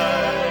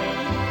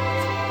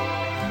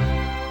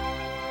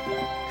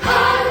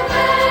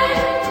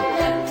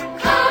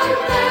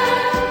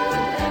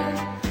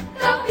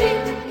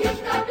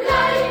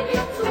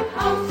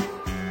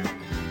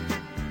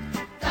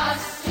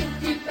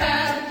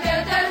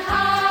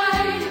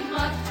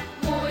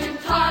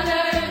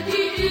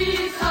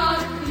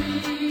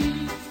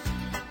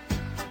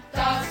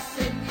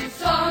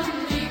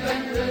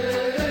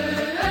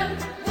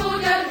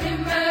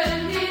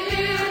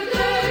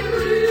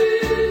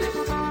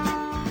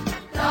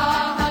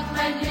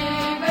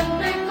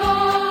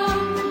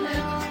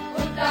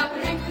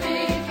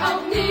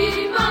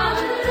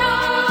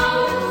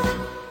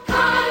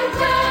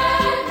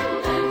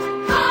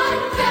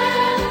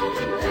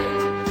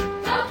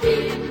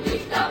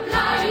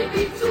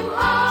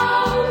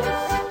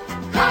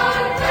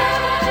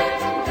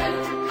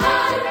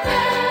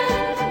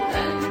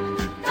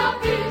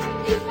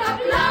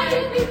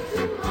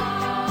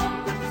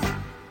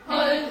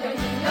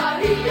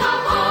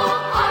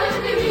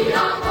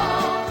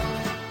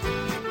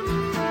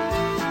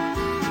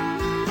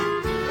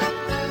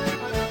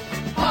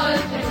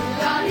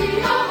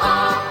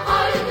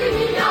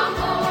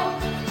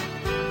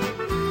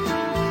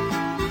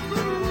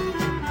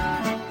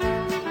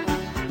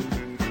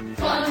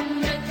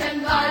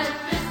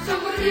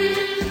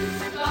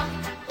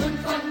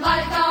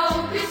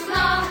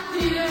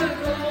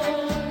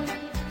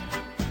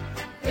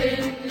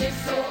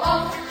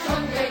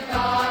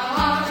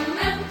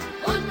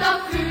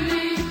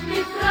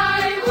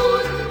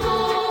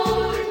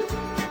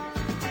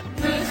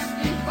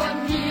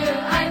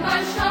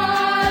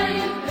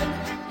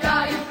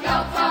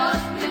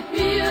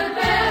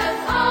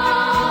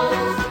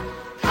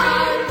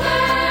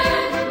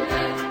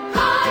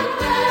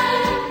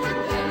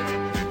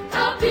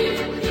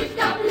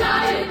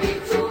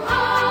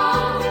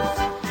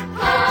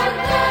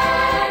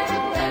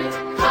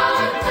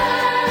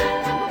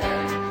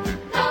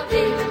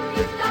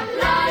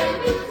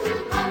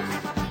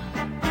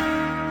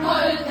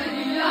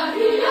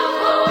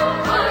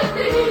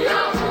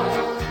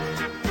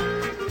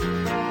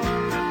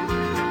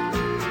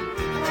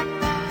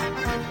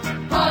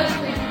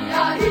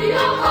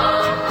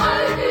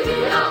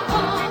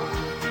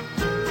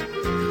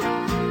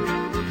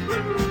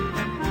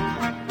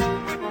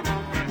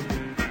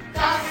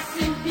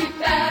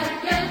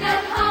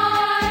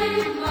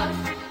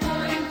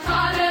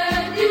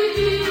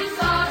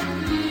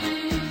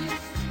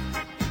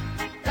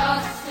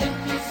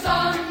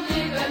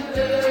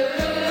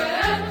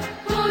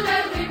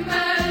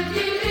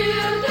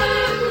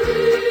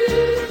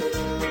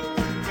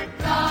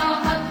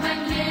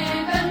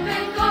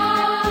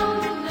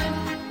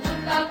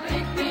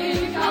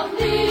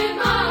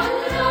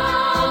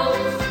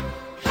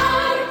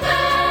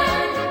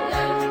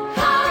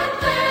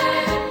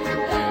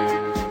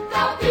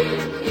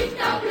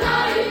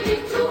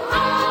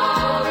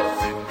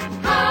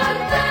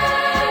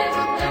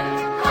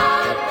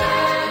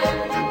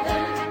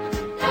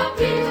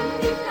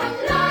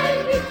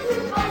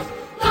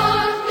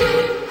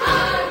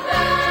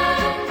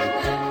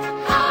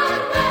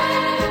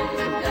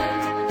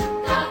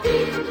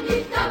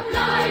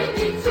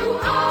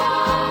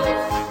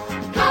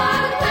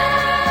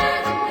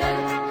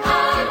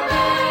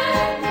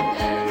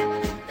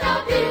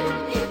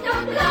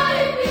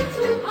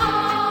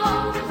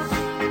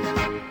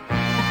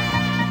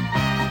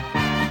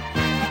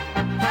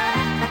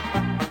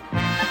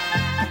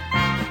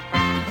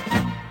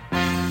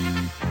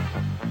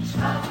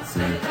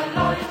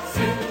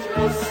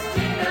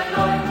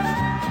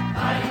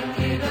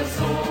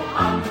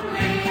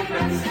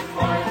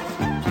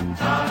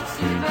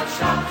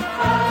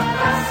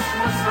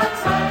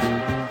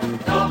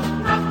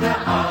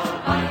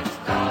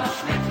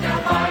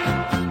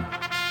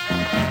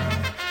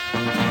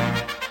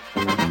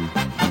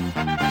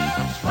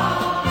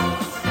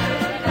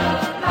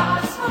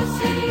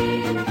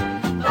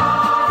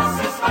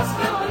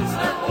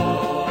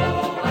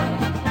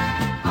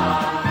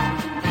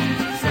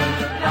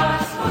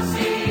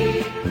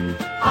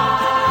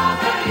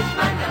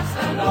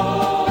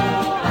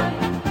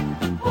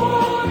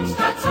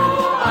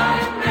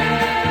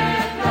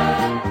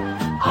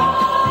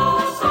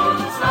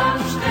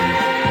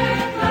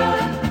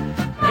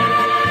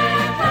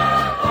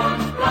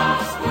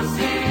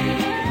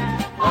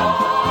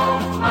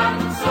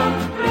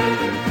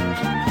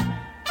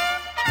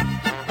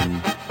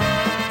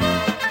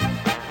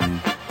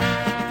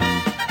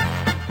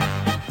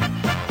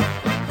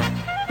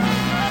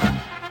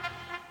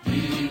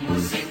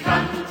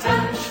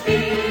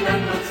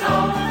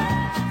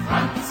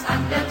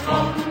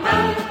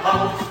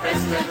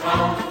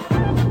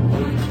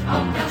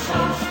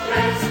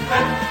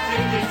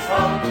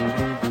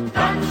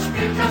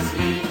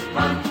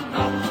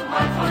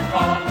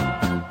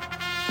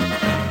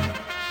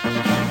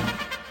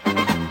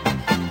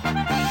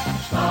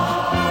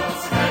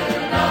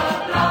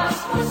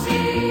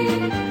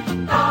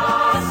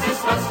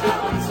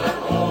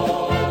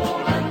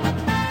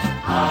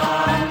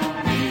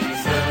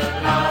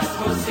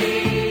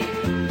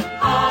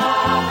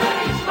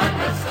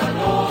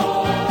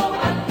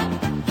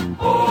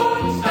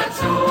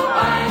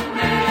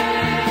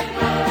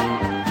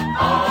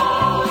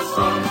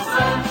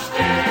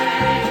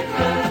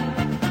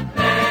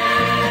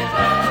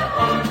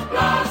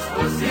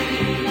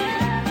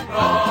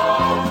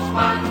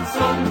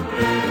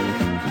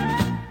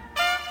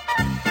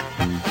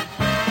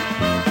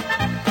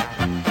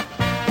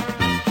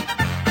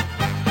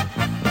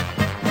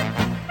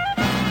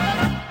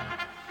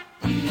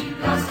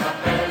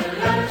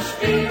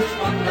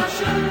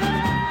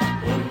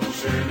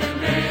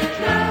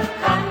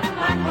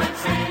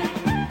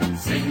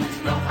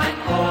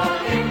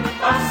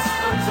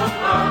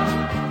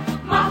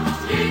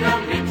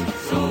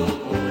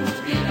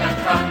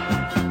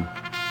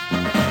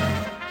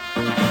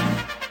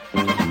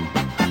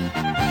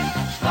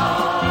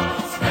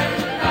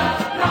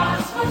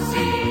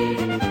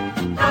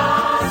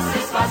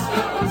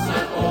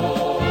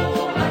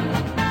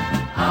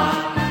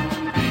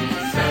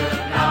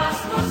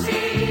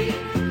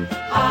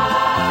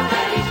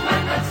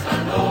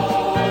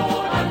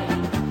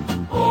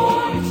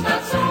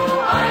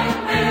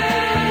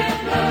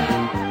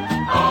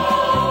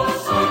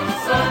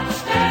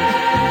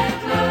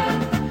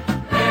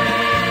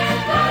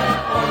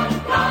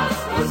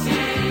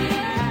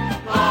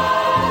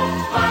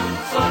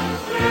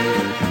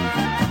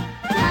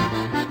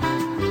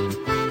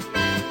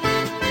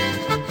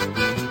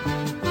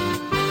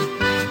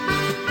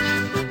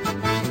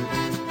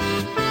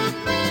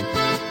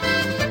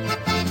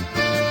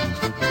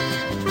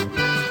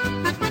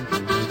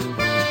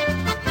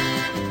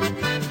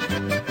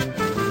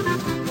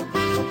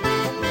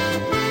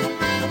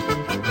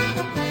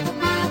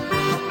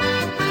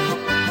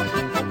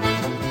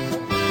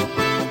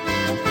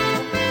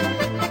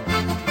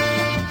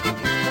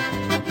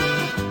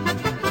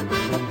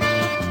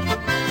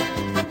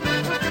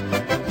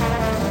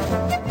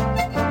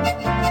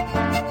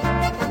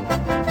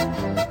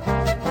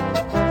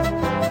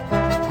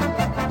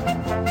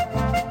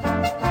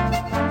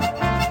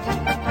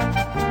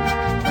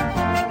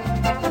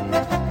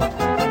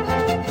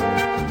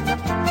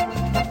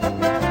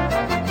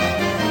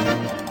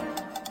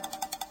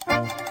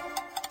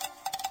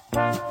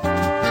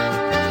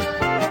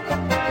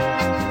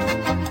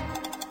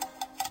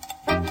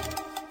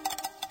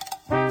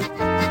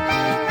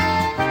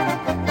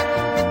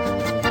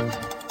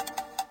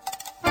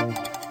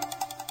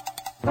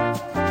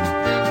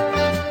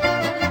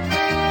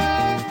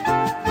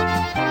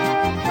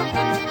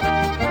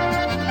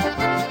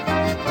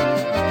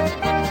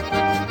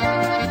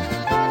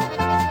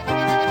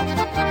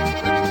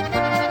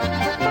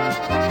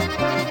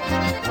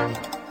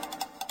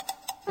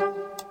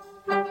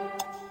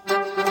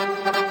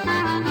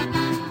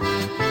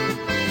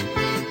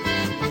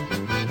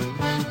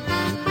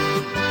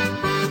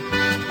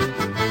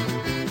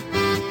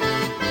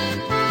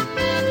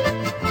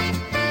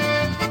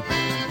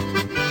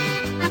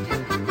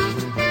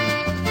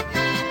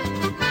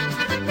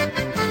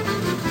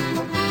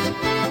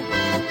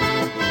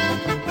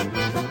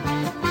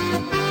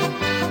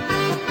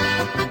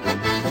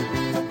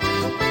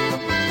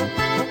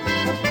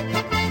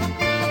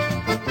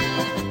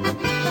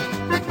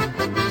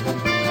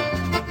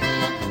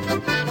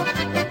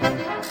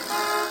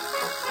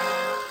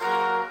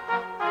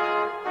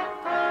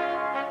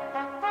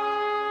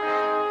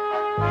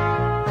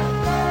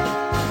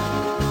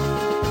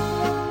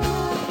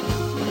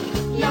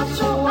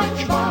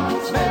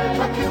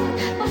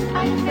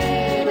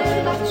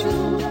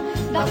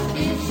 das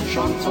ist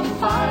schon zum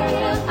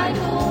Feiern ein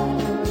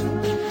Grund.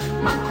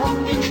 Man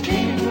kommt in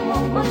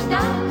Stimmung und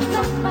dann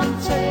sagt man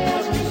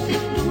zärtlich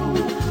sich du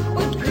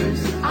und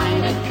küsst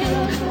einen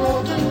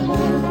kirschroten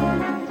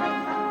Mund.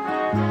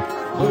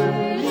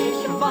 Fröhlich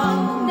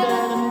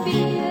wandern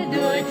wir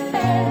durch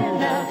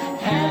Felder,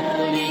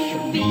 herrlich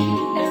wie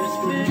es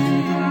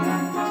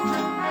blüht,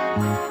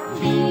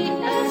 wie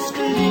es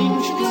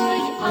klingt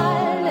durch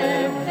alle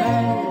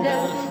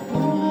Wälder,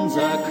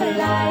 unser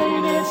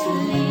kleines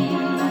Lied.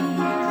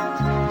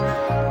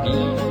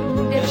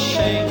 In der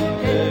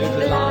Schenke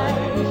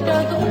gleich da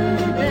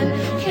drüben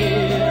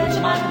kehrt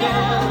man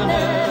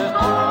gerne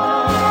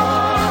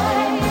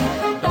ein.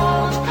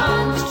 Dort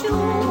kannst du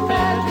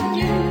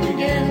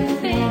Vergnügen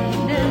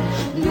finden,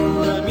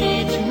 nur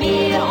mit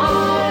mir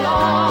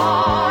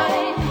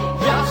allein.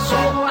 Ja,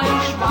 so ein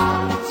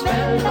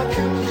Schwarzwälder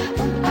Kind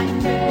und ein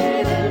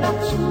Mädel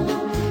dazu,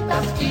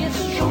 das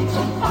ist schon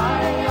zum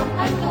Feiern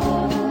ein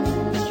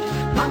Grund.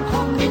 Man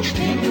kommt in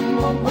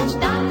Stimmung und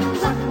dann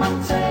sagt man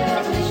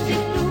zärtlich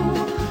sich du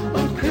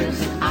und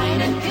küsst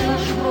einen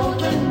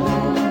kirschroten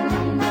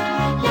Mund.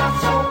 Ja,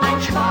 so ein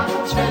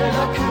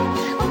Schwarzwälder Kind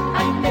und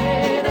ein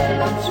Mädel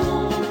dazu,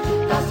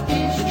 das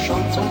ist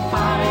schon zum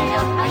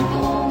Feiern ein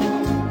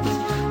Grund.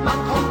 Man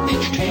kommt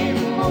in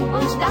Stimmung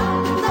und dann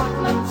sagt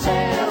man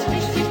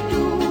zärtlich sich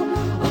du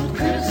und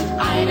küsst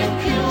einen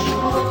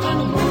kirschroten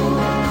Mund.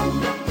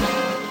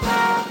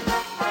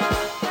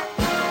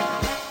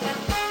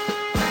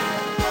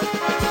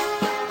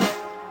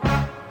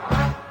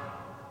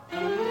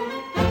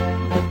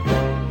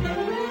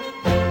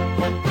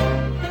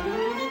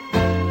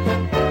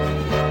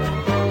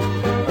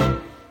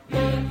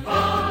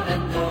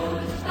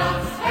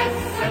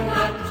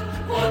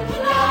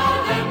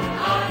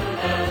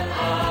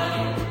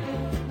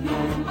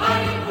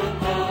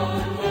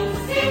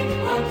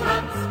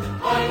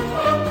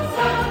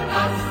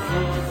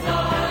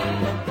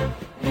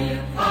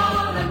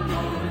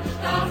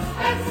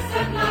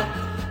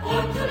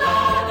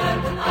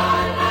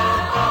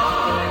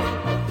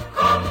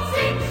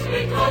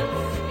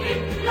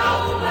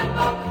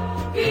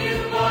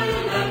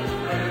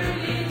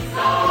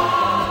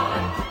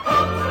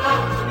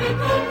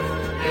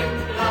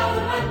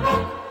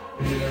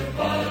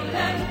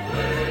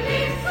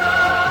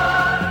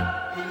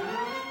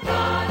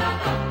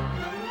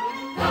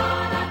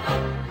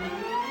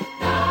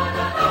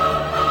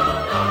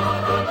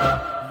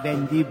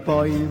 Wenn die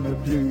Bäume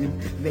blühen,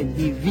 wenn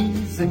die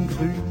Wiesen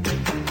grün,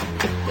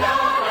 Ja,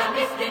 dann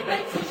ist die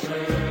Welt so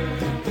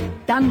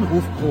schön. dann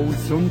ruft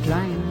groß und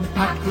klein,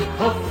 packt die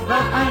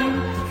Koffer ein,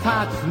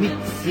 fahrt mit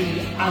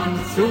sie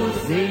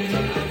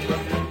anzusehen.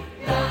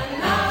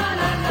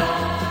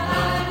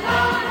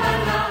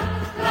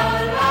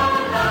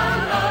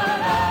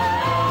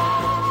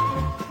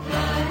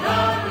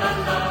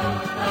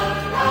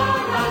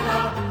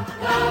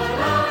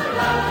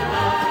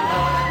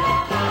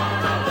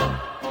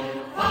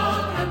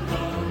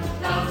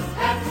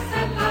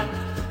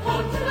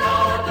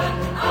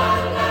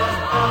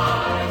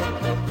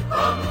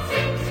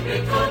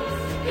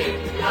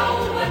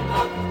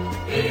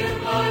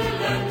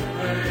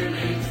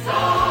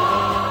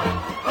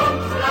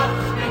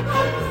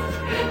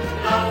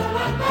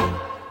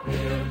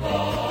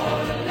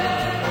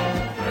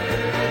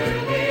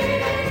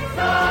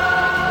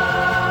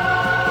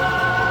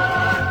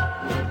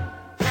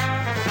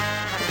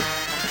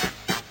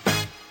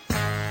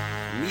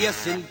 Wir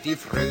sind die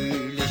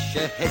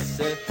fröhliche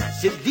Hesse,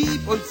 sind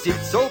lieb und sind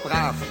so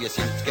brav. Wir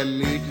sind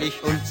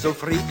gemütlich und so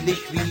friedlich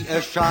wie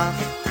ein Schaf.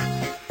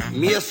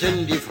 Wir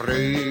sind die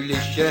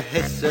fröhliche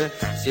Hesse,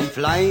 sind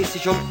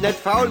fleißig und nicht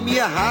faul.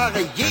 Wir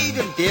haare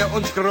jedem, der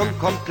uns krumm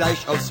kommt,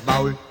 gleich aufs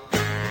Maul.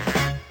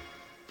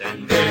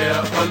 Denn wer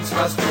uns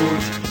was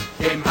tut,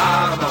 dem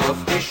Haaren auf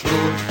die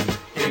Schnut,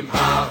 dem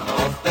Haaren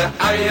auf der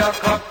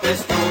Eierkopf, es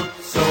tut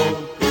so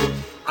gut.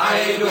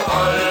 Ei du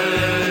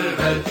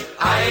Olwel,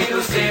 ei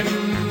du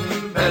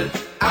Simbel,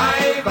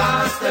 ei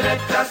war's denn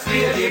nicht, dass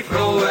wir die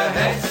frohe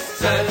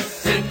Hesse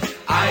sind.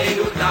 Ei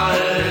du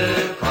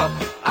Knallkopf,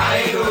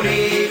 ei du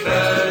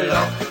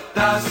Riebeloch,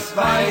 das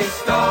weiß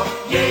doch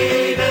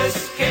jedes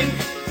Kind.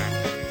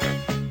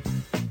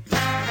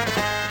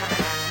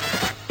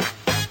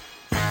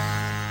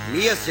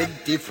 Wir sind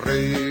die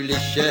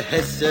fröhliche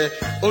Hesse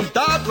und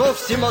darauf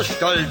sind wir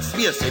stolz.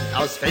 Wir sind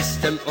aus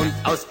festem und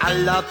aus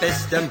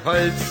allerbestem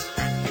Holz.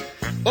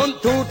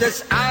 Und tut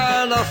es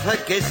einer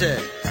vergesse,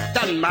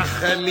 dann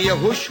mache mir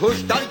husch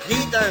husch, dann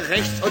kriegt er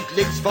rechts und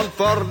links von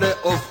vorne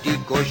auf die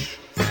Gusch.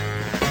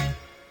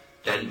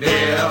 Denn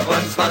wer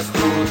uns was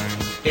tut,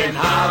 den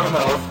Haaren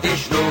auf die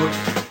Schnut,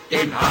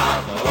 dem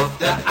Haaren auf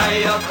der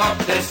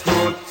Eierkopf, das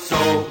tut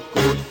so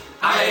gut.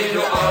 Ei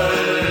du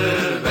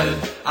Olwel,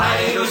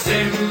 ei du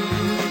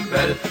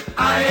Simbel,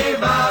 ei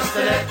war's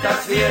denn nicht,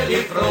 dass wir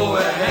die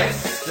frohe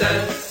Hesse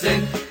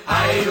sind.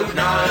 Ei du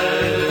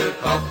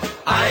Knallkopf,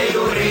 ei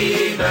du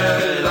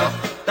Riebeloch,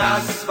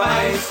 das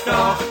weiß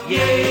doch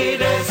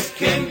jedes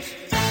Kind.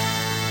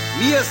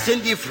 Wir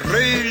sind die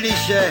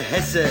fröhliche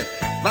Hesse,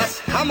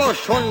 Was haben wir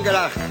schon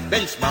gelacht,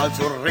 wenn's mal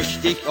so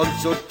richtig und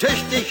so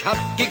tüchtig hat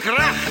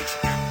gekracht.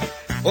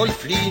 Und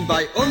fliehen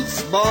bei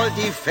uns mal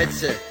die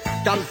Fetze,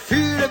 dann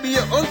fühlen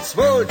wir uns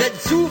wohl, denn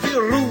zu viel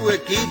Ruhe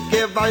geht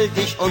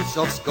gewaltig uns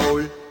aufs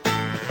Goal.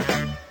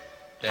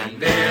 Denn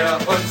wer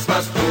uns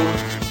was tut,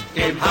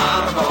 dem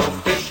Haar auf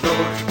die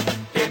Schnut,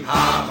 dem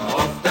Haar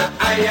auf der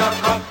Eier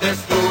kommt, es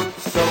tut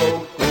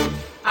so gut.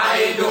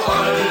 Ei du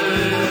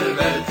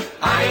Olwelt,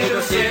 ei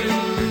du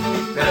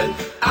Simpel,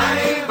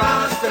 ei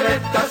was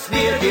redt, dass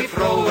wir die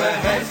frohe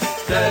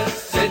Hesse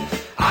sind.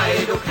 Ei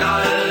du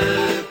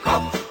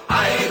Knallkopf,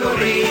 ei du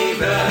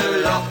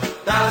Riebeloch,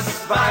 das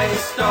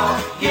weiß doch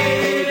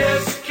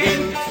jedes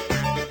Kind.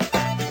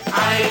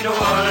 Ei du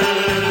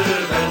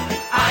Olwelt,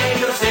 ei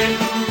du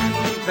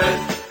Simpel,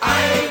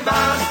 ei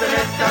was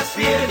redt, dass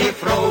wir die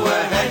frohe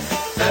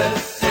Hesse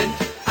sind.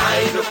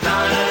 Ei du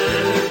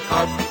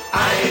Knallkopf,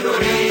 ei du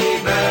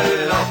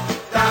Riebeloch,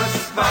 das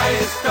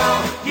weiß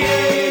doch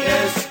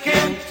jedes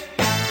Kind.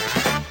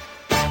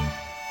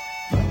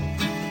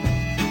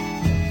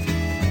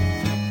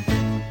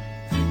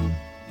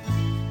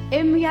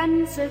 Im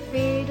ganze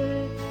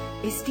Veedel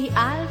ist die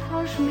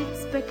Aalfrau Schmitz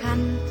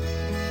bekannt.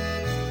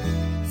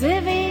 Sie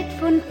wird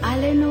von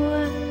alle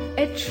nur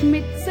et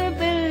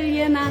Schmitzebill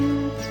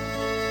genannt.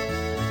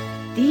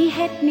 Die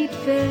het nit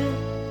viel,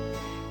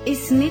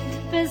 ist nit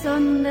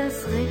besonders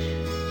risch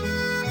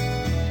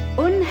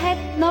und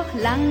het noch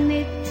lang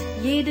nit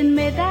jeden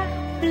Mittag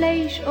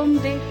Fleisch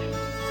dich.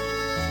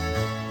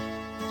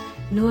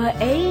 Nur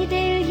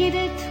Eidel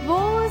jedet, wo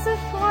se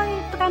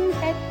Freud dran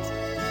het,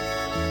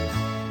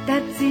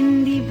 dat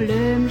sind die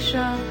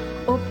Blümscher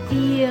ob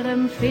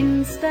ihrem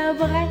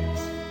Finsterbrett.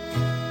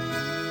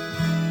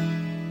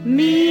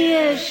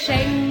 Mir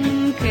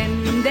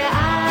schenken der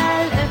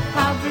Aal e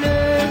paar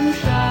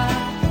Blümscher,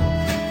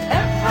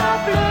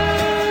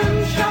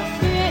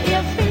 für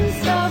ihr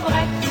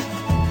Finsterbrett.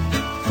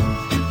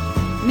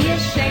 Mir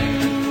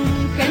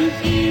schenken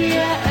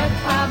ihr e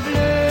paar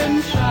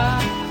Blümscher,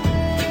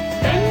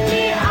 denn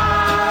die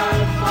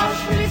Aalfrau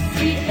Schmitz,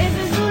 sie is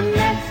so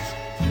nett.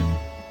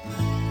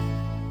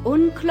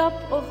 Und klopp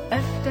auch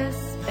öfters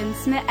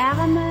ins ne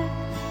Ärme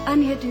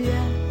an ihr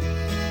Tür,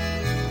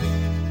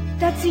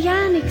 dat sie ja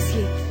nix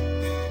hit,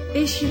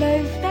 ich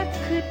läuf dat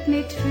kütt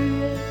nit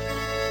für.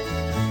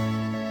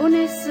 Und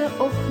is se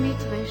auch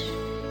nit risch,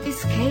 is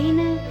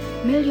keine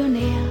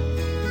Millionär.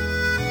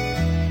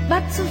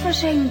 Wat zu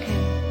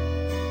verschenken,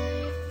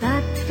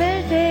 dat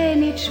fällt ihr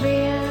nit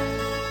schwer.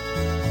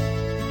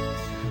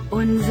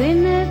 Und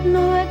sinnet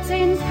nur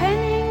 10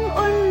 Pfennig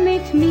und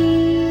mit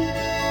mir,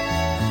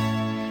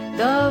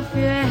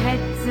 dafür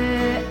hätt se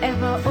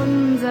ever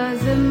unser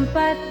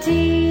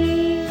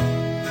Sympathie.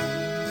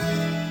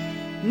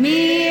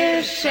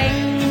 Mir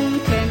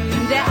schenken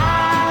der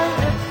Aal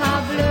e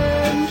paar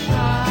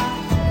Blümscher,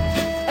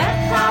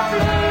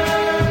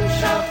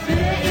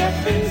 für ihr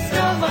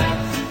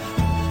Finsterbrett.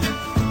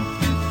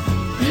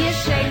 Mir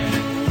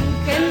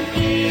schenken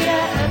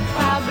ihr e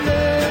paar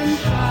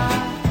Blümscher,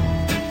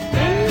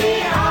 denn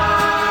die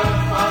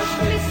Aalfrau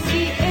Schmitz,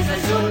 sie is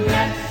so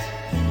nett.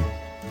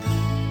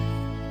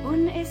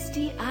 Und ist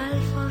die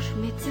Aalfrau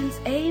Schmitz ins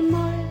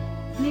einmal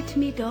mit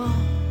mir da,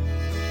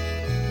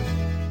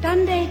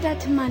 dann deit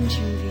dat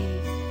manchen weh,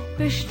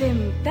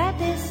 bestimmt, dat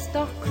ist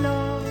doch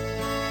klar.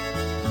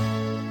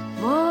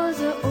 Wo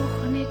se auch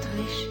nit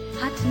risch,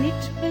 hat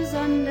nit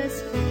besonders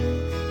viel,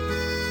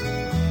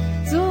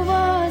 so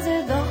war se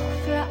doch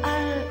für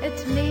all et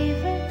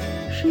Leben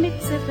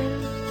Schmitze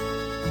will.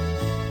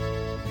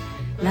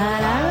 La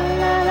la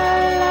la la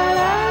la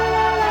la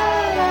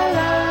la la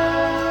la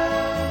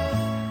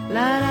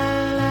la la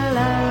la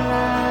la la.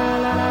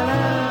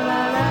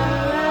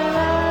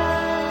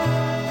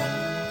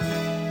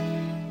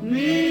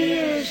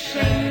 Mir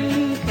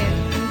schenken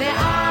der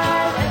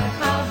Aal e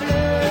paar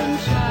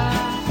Blümscher,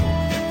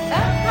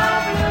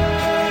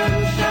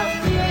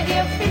 für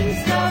ihr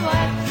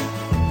Finsterbrett.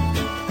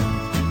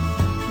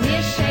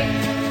 Mir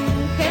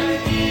schenken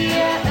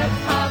ihr e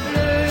paar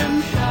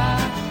Blümscher,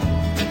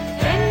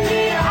 denn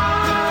die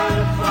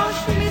Aalfrau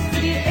Schmitz,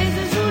 die is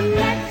so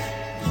nett.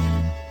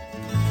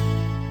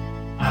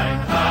 Ein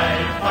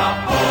Pfeifer,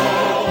 ho,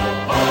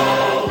 ho,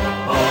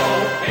 ho,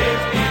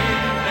 hebt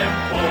ihn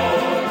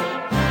empor.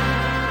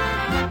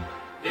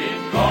 Den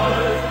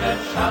goldenen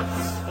Schatz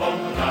vom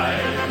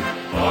Rhein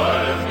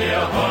wollen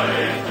wir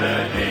heute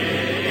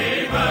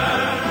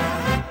leben.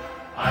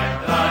 Ein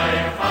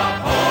Pfeifer,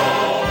 ho,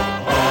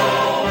 ho,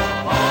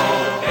 ho,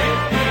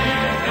 hebt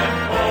ihn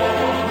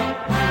empor.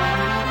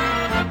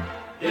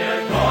 Der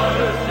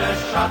goldene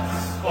Schatz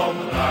vom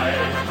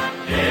Rhein,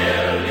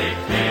 der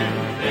liegt in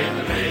den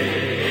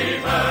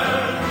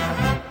Reben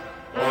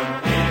und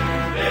in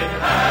den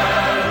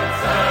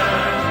Herzen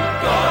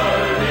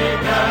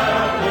goldiger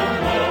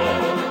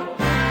Humor.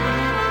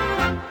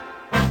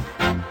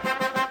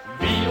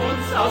 Wie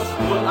uns aus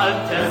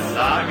uralter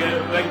Sage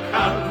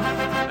bekannt,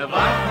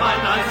 warf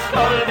man als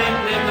Gold in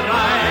den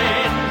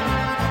Rhein.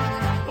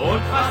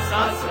 Und was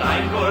als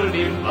Rheingold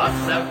im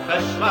Wasser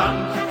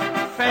verschwand,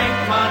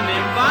 fängt man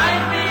im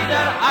Wein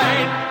wieder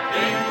ein.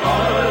 den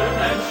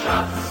goldenen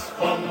Schatz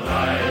vom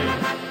Rhein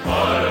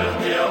wollen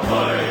wir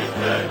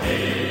heute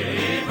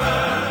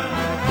nehmen.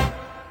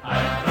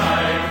 Ein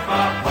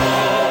dreifach Ho,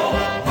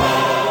 Ho,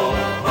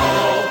 Ho,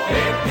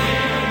 geht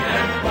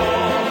ihnen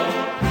hoch.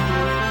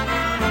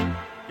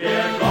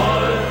 Der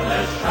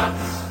goldene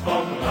Schatz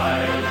vom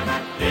Rhein,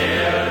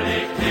 der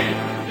liegt in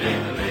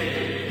den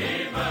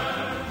Reben.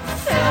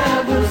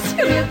 Servus,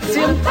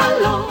 grüezi und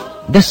hallo.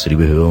 Das,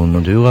 liebe Hörerinnen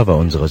und Hörer, war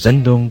unsere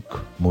Sendung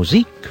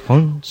Musik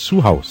von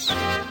zu Haus.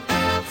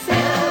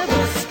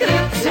 Servus,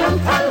 grüezi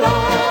und hallo.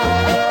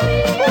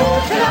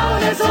 Gute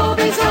Laune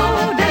sowieso,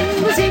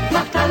 denn Musik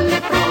macht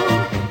alle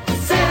froh.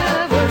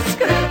 Servus,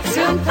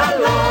 grüezi und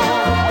hallo.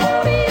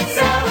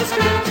 Servus,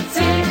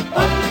 grüezi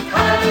und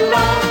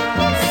hallo.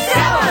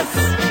 Servus,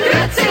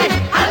 grüezi,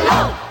 hallo.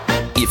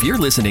 If you're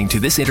listening to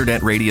this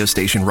internet radio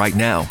station right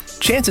now,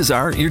 chances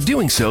are you're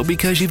doing so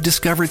because you've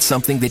discovered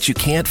something that you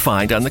can't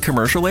find on the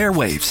commercial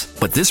airwaves.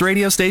 But this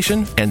radio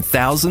station and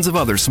thousands of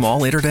other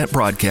small internet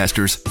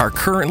broadcasters are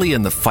currently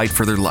in the fight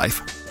for their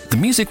life. The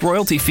music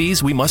royalty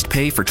fees we must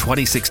pay for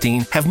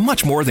 2016 have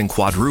much more than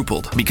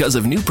quadrupled because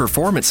of new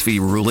performance fee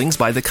rulings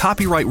by the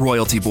Copyright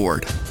Royalty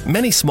Board.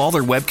 Many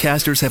smaller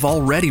webcasters have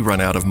already run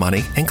out of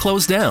money and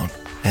closed down,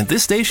 and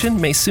this station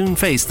may soon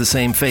face the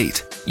same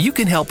fate. You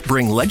can help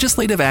bring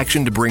legislative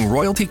action to bring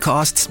royalty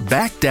costs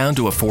back down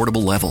to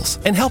affordable levels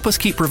and help us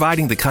keep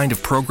providing the kind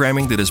of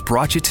programming that has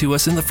brought you to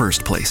us in the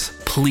first place.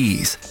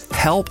 Please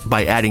help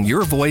by adding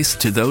your voice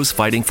to those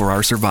fighting for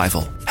our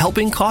survival.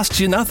 Helping costs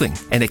you nothing,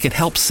 and it can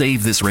help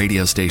save this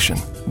radio station.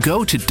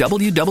 Go to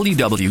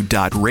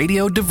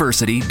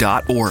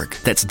www.radiodiversity.org.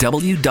 That's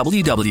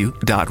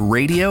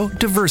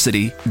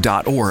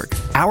www.radiodiversity.org.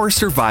 Our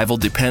survival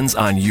depends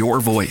on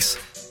your voice.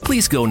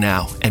 Please go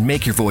now and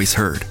make your voice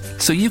heard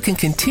so you can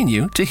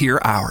continue to hear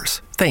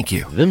ours. Thank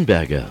you.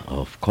 Wimberger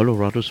of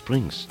Colorado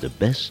Springs, the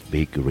best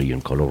bakery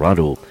in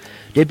Colorado.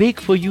 They bake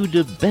for you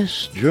the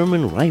best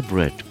German rye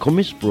bread,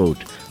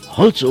 Kommissbrot,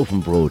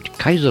 Holzofenbrot,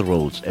 Kaiser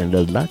rolls, and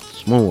a lot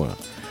more.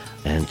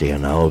 And they are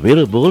now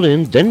available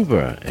in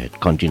Denver at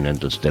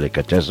Continental's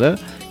Delicatessen,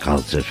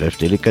 Carl's FF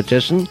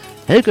Delicatessen,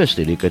 Helga's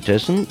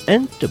Delicatessen,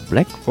 and the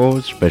Black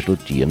Forest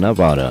Specialty in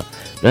Nevada.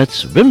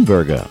 That's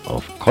Wimberger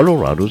of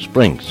Colorado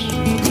Springs.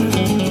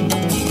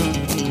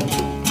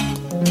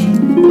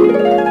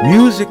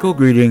 Musical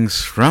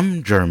greetings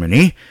from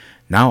Germany,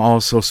 now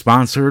also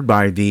sponsored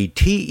by the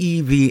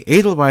TEV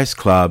Edelweiss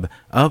Club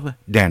of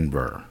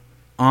Denver.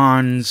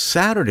 On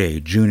Saturday,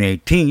 June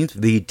 18th,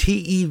 the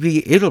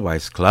TEV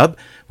Edelweiss Club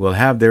will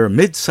have their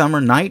Midsummer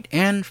Night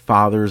and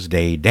Father's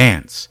Day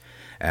Dance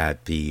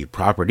at the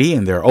property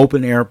in their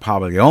open-air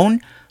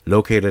pavilion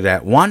located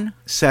at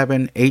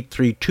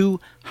 17832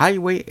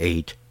 Highway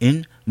 8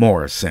 in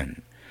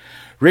Morrison.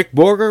 Rick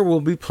Borger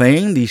will be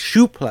playing. The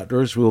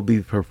Shoeplatters will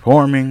be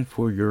performing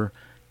for your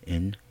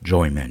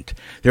enjoyment.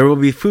 There will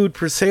be food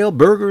for sale,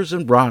 burgers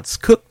and brats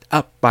cooked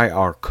up by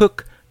our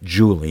cook,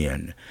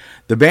 Julian.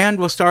 The band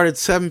will start at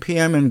 7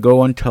 p.m. and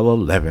go until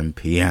 11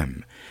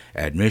 p.m.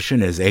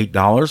 Admission is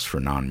 $8 for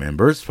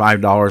non-members,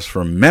 $5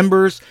 for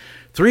members,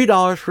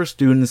 $3 for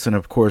students, and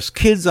of course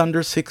kids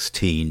under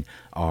 16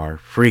 are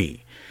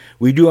free.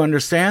 We do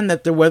understand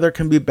that the weather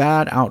can be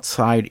bad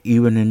outside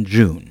even in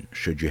June.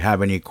 Should you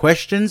have any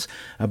questions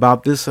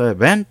about this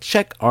event,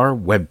 check our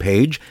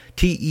webpage,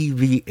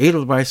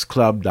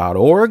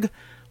 tevedelweissclub.org,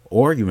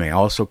 or you may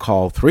also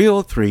call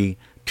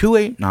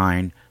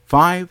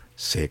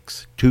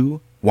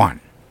 303-289-5621.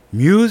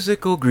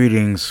 Musical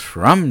greetings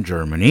from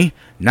Germany,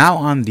 now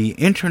on the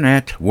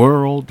internet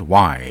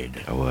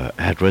worldwide. Our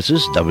address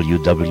is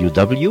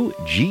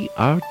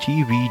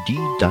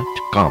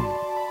www.grtvd.com.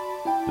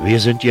 Wir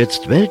sind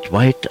jetzt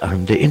weltweit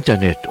an der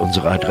Internet.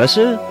 Unsere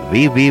Adresse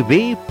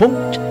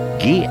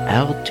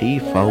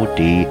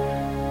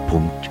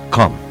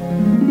www.grtvd.com.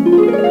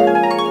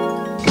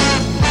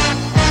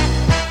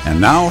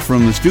 And now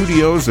from the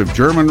studios of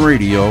German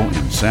Radio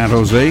in San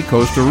Jose,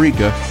 Costa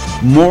Rica,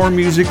 more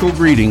musical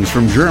greetings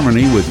from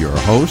Germany with your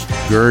host,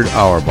 Gerd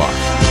Auerbach.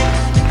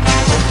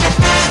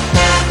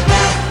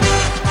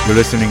 You're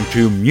listening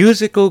to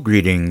Musical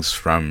Greetings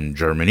from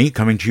Germany,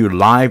 coming to you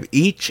live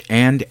each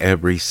and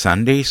every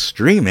Sunday,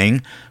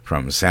 streaming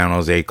from San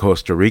Jose,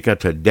 Costa Rica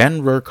to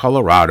Denver,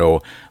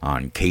 Colorado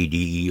on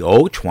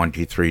KDEO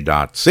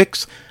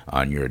 23.6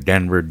 on your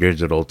Denver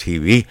Digital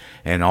TV,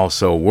 and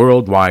also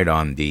worldwide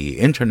on the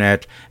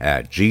Internet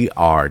at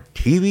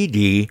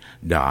grtvd.com.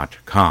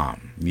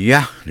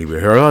 Ja,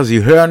 liebe Hörer,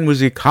 Sie hören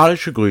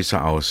musikalische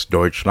Grüße aus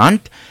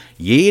Deutschland,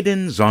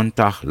 jeden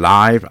Sonntag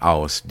live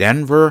aus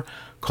Denver,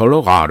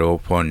 Colorado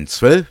von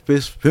 12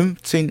 bis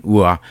 15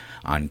 Uhr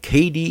an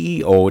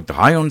KDEO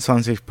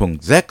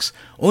 23.6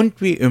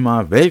 und wie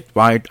immer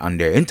weltweit an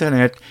der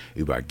Internet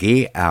über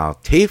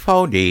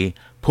grtvd.com.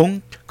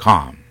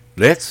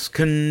 Let's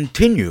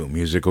continue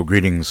musical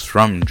greetings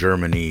from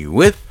Germany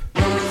with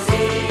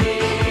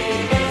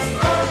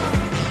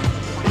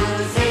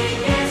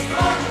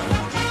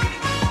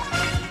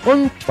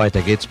Und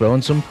weiter geht's bei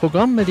uns im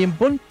Programm mit dem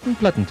bunten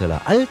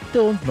Plattenteller.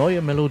 Alte und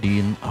neue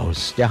Melodien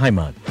aus der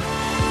Heimat.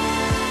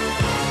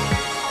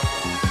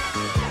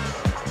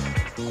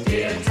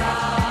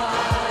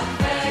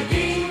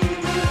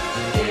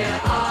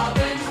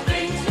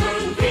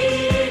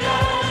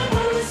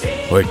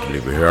 Heute,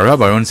 liebe Hörer,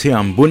 bei uns hier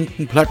am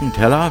bunten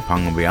Plattenteller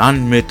fangen wir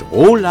an mit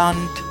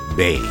Roland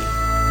B.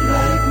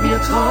 Bleib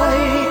mir treu,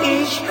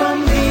 ich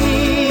komm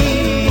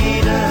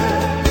wieder,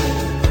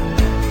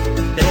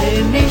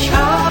 denn ich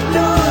hab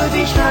nur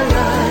dich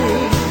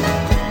allein.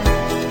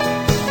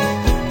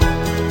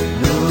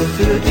 Nur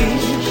für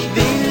dich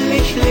will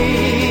ich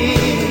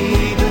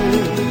leben,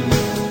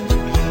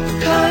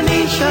 kann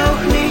ich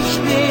auch nicht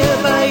mehr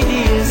bei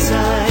dir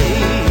sein.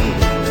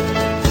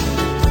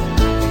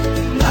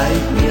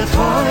 Bleib mir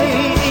treu,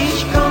 ich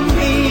komm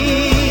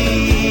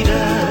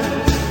wieder,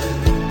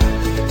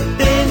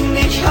 denn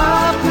ich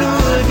hab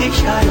nur dich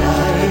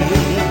allein.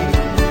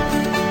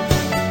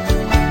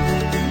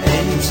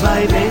 Wenn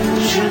zwei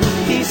Menschen,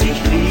 die sich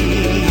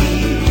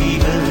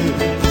lieben,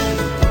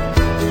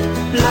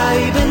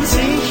 bleiben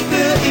sich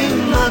für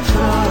immer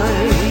treu.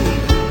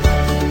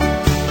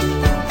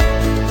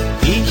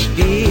 Ich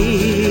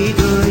geh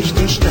durch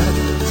die Stadt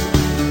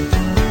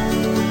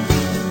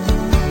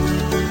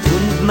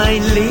und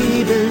mein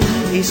Leben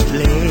ist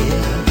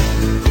leer.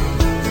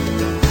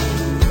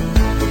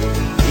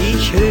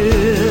 Ich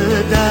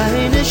höre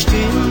deine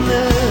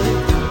Stimme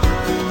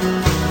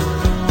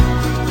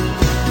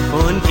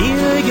von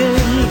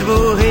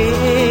irgendwoher.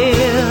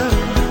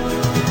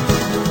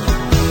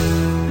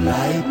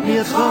 Bleib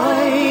mir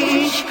treu,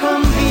 ich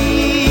komm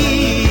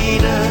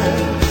wieder,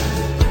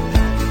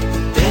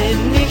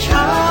 denn ich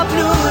hab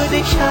nur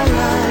dich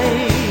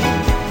allein.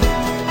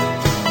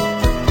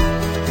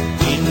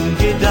 In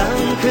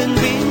Gedanken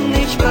bin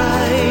ich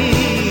bei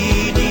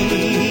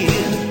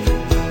dir,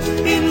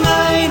 in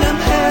meinem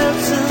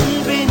Herzen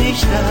bin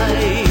ich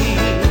dein.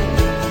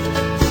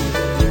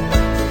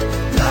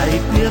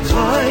 Bleib mir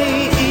treu,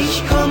 ich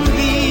komm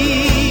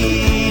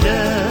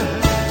wieder,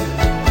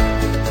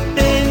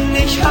 denn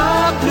ich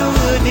hab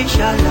nur dich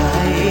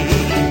allein.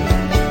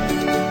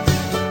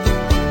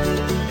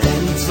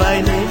 Denn zwei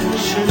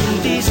Menschen,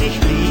 die sich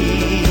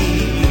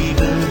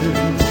lieben,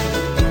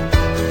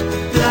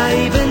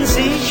 bleiben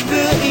sich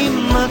für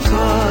immer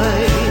treu.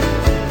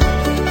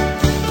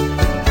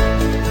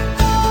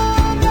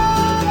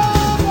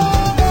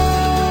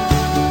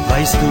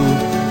 Weißt du,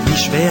 wie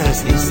schwer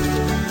es ist,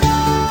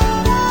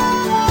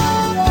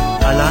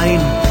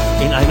 allein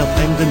in einer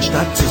fremden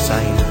Stadt zu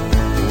sein,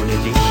 ohne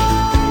dich.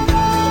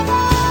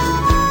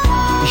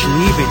 Ich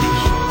liebe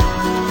dich,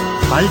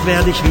 bald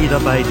werde ich wieder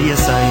bei dir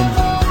sein,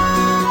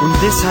 und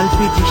deshalb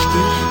bitte ich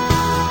dich,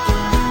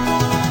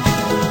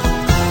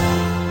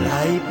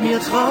 bleib mir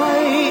treu,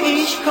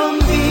 ich komm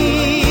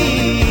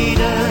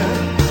wieder,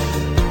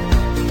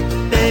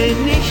 denn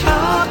ich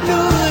hab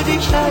nur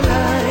dich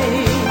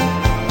allein.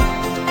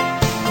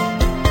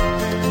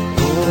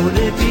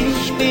 Ohne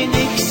dich bin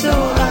ich so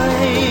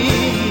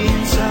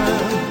einsam,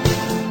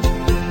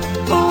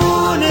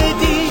 ohne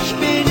dich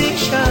bin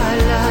ich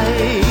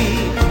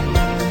allein.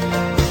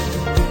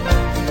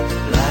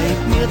 Bleib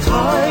mir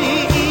treu,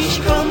 ich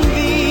komm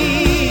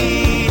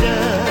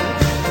wieder,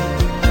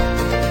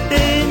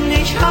 denn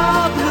ich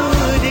hab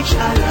nur dich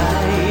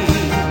allein.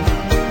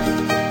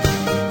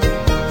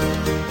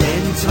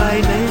 Denn zwei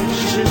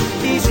Menschen,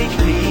 die sich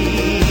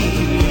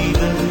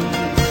lieben,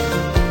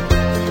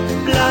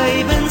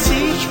 bleiben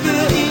sich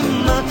für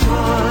immer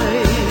treu.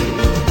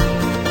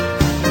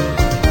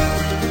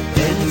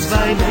 Denn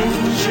zwei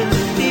Menschen,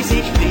 die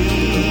sich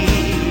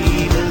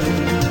lieben,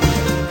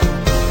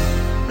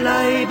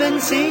 bleiben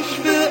sich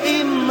für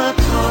immer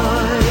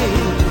treu.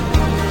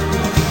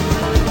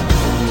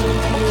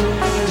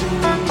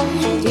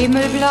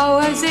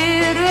 Himmelblaue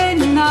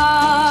Serenade,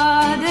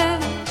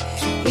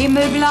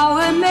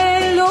 himmelblaue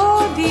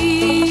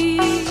Melodie.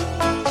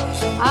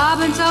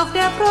 Abends auf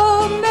der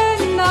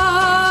Promenade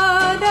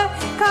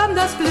kam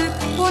das Glück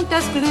und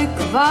das Glück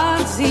war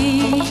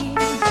sie.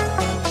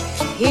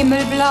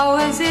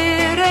 Himmelblaue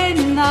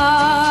Serenade,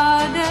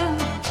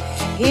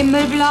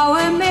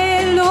 himmelblaue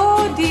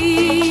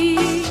Melodie.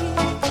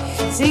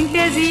 Singt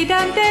er sie,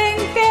 dann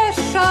denkt er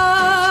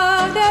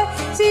schade,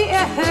 sie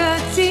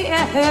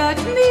erhört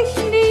mich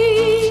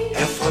nie.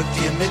 Er folgt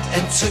ihr mit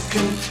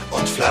Entzücken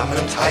und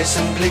flammend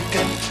heißen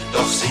Blicken,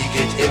 doch sie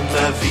geht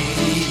immer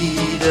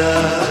wieder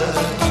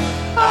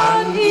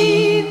an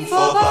ihm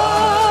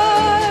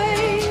vorbei.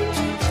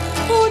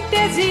 Und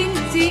er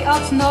singt sie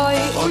aufs Neu,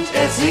 und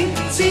er singt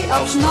sie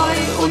aufs Neu,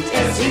 und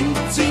er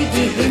singt sie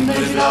die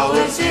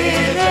himmelblaue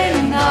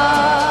Serenade,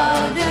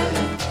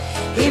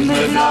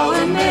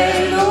 himmelblaue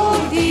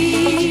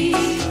Melodie.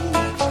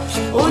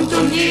 Und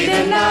um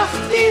jede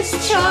Nacht ist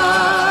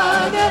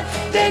schade,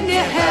 denn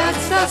ihr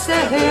Herz, das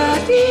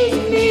erhört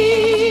ihn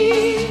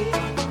nie.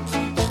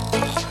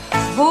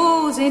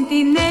 Wo sind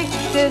die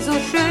Nächte so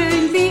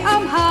schön wie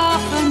am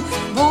Hafen,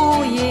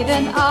 wo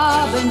jeden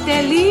Abend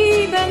der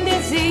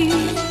Liebende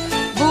singt?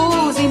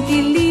 Wo sind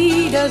die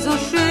Lieder so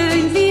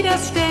schön wie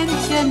das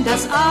Ständchen,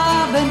 das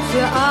Abend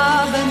für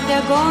Abend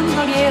der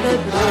Gondoliere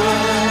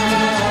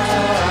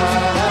bringt?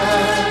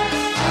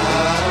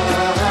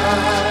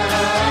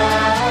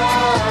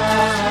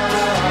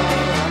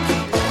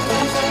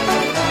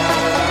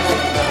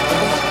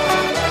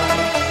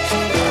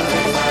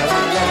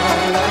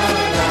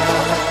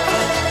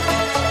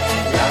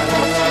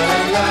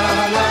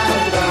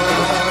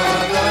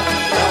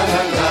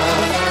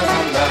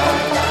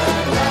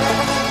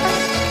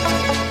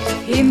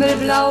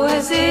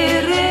 himmelblaue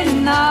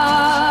Serenade,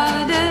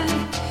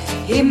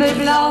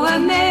 himmelblaue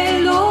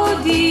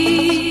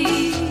Melodie.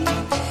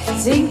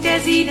 Singt er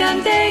sie,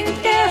 dann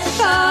denkt er,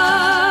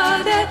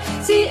 schade,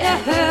 sie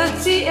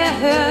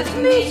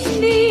erhört mich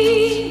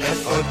nie. Er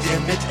folgt ihr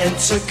mit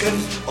Entzücken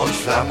und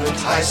flammend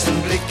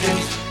heißen Blicken,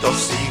 doch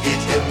sie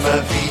geht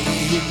immer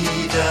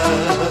wieder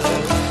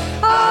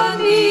an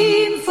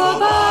ihm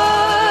vorbei.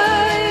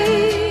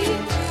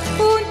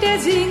 Und er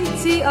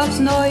singt sie aufs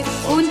Neu,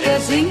 und er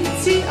singt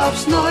sie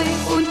aufs Neu,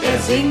 und er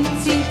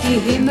singt sie die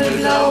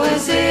himmelblaue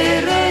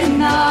Serenade,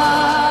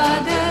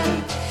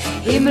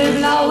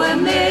 himmelblaue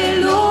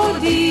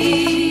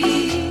Melodie.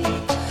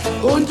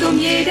 Und um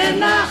jede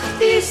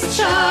Nacht ist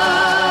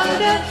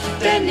schade,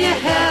 denn ihr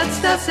Herz,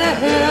 das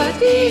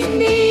erhört ihn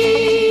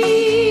nie.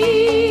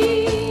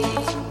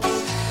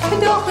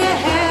 Doch ihr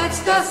Herz,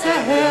 das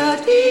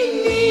erhört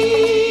ihn nie.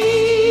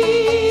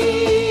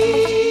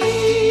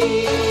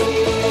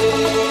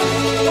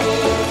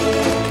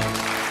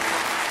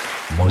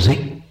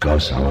 Musik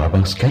aus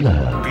Auerbachs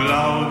Keller.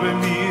 Glaube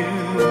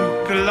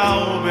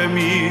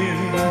mir,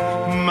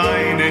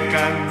 meine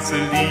ganze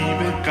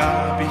Liebe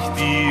gab ich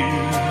dir.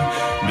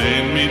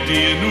 Denn mit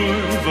dir nur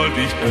wollte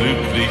ich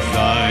glücklich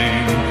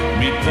sein,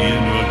 mit dir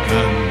nur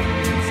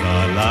ganz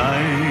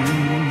allein.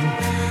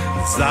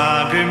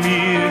 Sage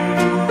mir,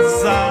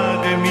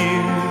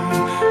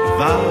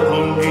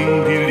 warum ging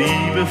die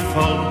Liebe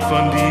fort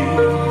von dir?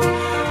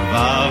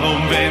 Warum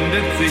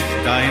wendet sich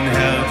dein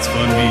Herz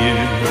von mir?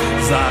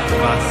 Sag,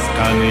 was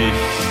kann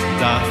ich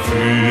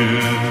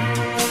dafür?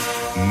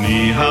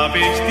 Nie hab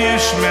ich dir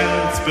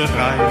Schmerz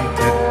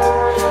bereitet,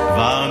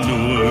 war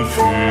nur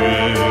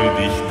für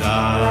dich da.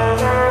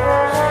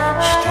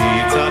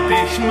 Stets hat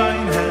dich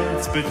mein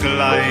Herz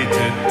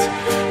begleitet,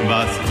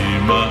 was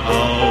immer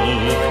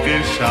auch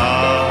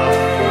geschah.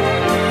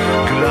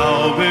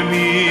 Glaube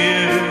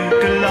mir,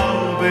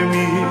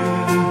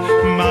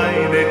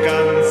 meine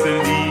ganze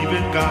Liebe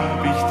gab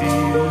ich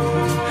dir.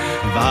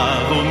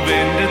 Warum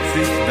wendet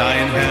sich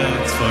dein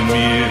Herz von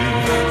mir?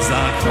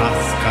 Sag,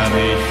 was kann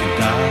ich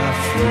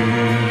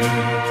dafür?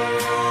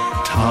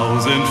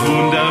 1000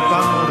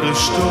 wunderbare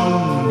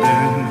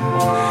Stunden,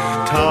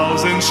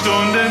 1000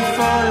 Stunden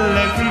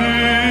voller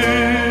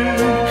Glück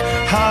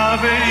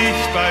habe ich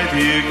bei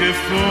dir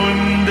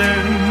gefunden.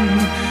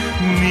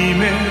 Nie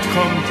mehr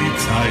kommt die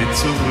Zeit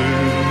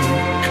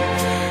zurück.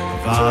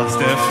 Warst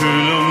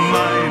Erfüllung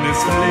meines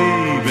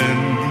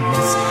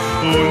Lebens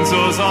und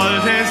so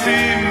sollte es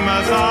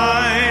immer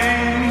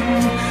sein.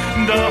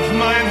 Doch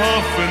mein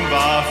Hoffen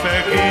war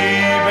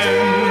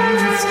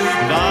vergebens.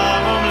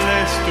 Warum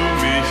lässt du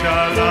mich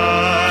allein?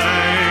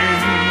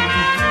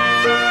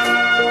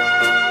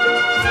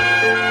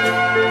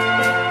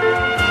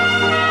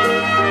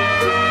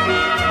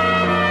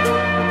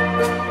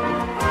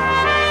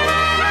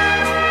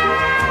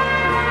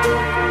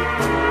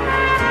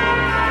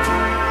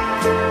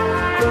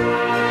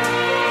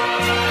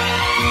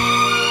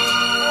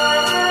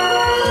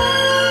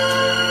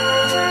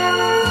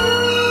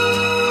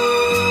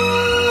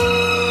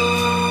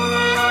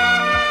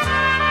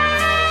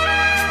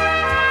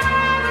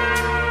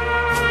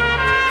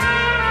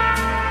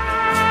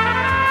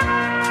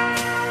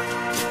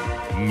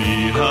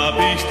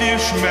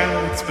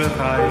 Schmerz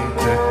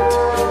bereitet,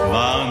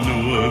 war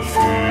nur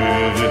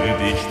für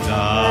dich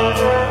da.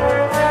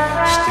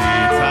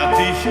 Stets hat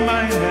dich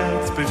mein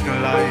Herz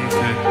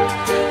begleitet,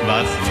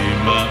 was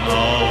immer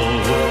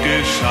auch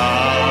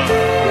geschah.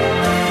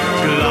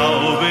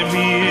 Glaube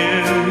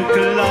mir,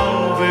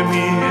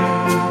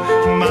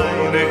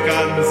 meine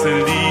ganze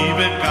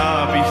Liebe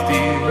gab ich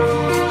dir.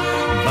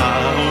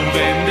 Warum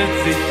wendet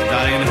sich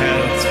dein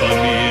Herz von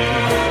mir?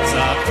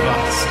 Sag,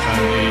 was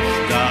kann ich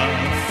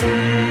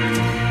dafür?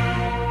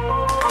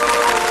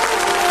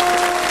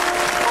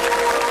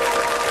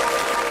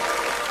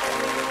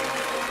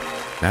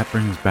 That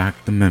brings back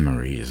the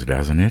memories,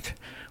 doesn't it?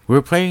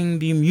 We're playing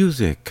the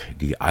music,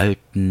 die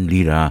alten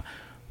Lieder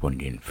von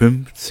den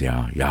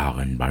 50er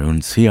Jahren bei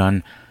uns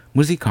hier.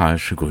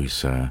 Musikalische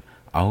Grüße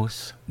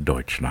aus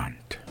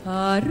Deutschland.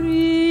 Arrivederci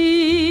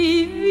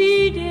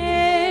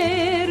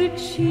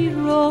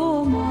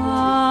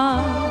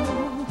Roma,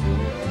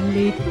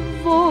 leb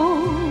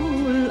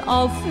wohl,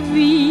 auf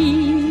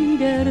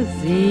Wiedersehen.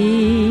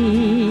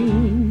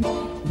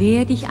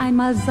 Wer dich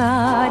einmal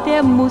sah,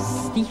 der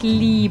muss dich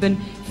lieben.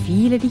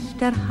 Viele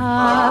Dichter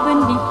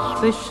haben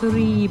dich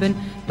beschrieben,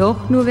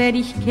 doch nur wer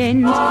dich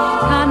kennt,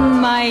 kann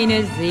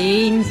meine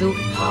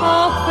Sehnsucht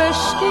auch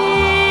verstehen.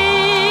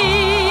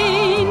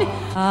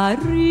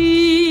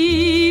 Arrivederci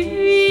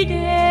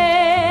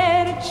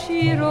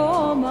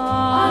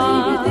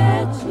Roma,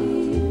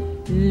 arrivederci.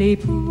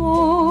 Leb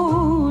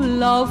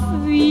wohl, auf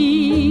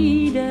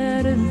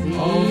Wiedersehen.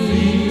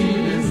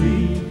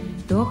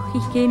 Doch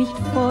ich geh nicht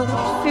fort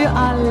für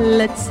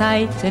alle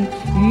Zeiten,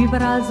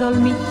 überall soll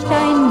mich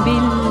dein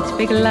Bild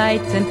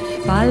begleiten.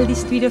 Bald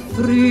ist wieder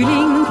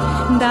Frühling,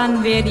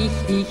 dann werd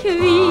ich dich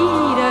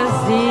wiedersehen.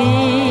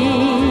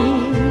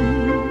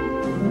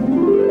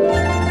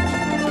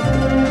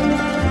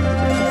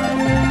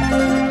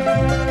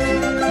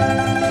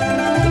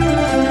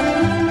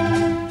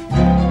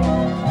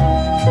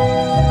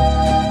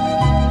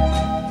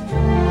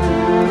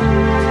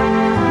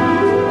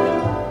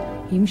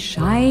 Im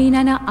Schein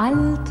einer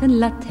alten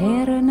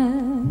Laterne,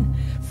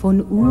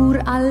 von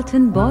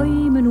uralten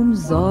Bäumen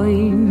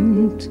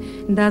umsäumt,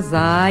 da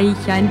sah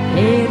ich ein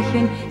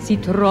Pärchen, sie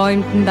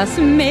träumten das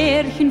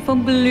Märchen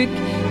vom Glück,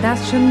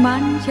 das schon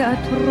mancher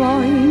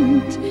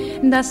träumt.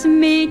 Das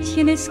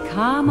Mädchen, es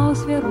kam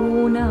aus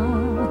Verona,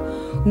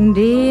 und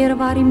er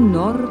war im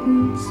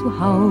Norden zu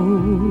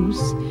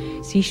Haus.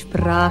 Sie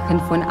sprachen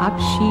von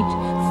Abschied,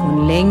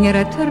 von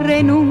längerer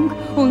Trennung,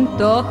 und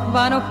doch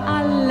war noch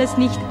alles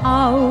nicht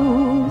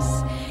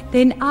aus.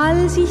 Denn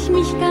als ich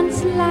mich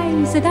ganz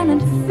leise dann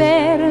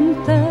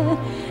entfernte,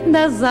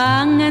 da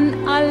sangen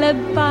alle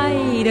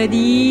beide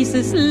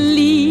dieses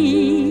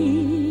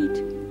Lied.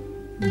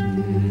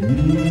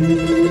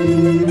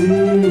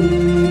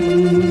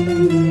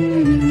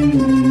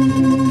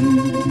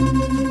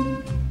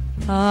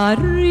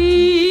 Arrivederci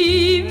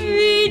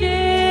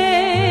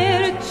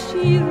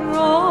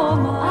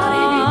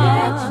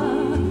Roma,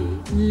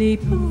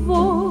 leb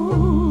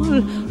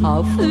wohl,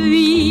 auf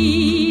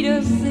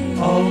Wiedersehen.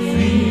 Auf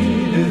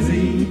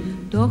Wiedersehen.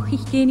 Doch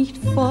ich geh nicht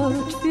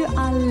fort für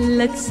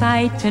alle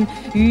Zeiten,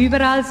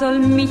 überall soll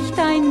mich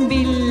dein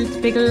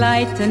Bild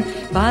begleiten.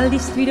 Bald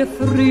ist wieder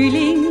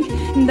Frühling,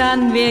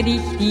 dann werd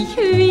ich dich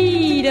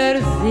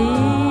wiedersehen.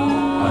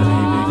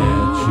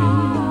 Arrivederci,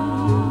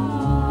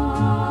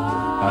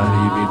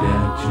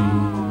 arrivederci.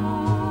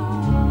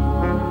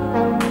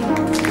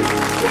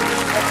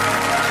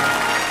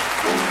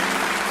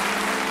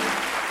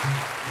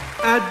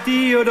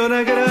 Addio,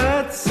 donna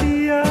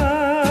Grazia,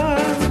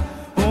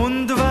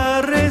 und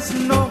war es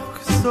noch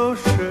so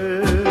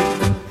schön.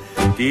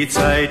 Die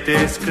Zeit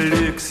des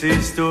Glücks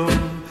ist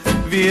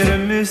wir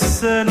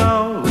müssen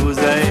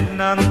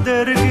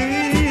auseinander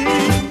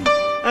gehen.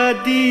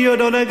 Addio,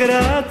 donna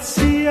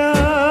Grazia,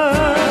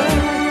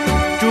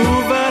 du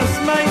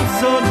warst mein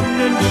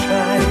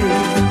Sonnenschein.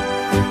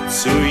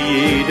 Zu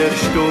jeder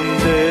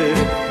Stunde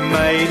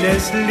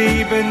meines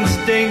Lebens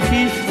denk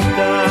ich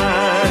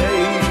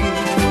dein.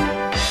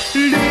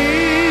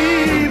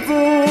 Leb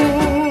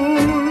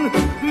wohl,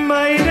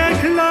 meine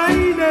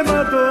kleine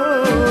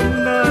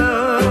Madonna,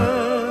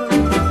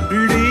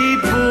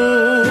 leb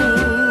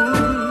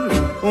wohl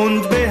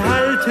und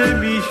behalte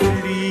mich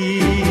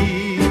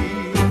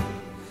lieb.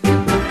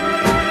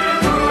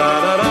 La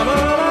la la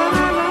la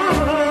la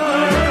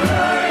la,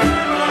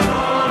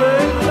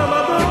 bella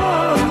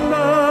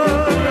Madonna,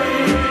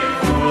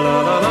 la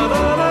la la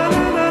la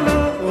la la,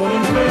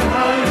 und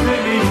behalte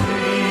mich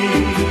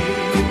lieb.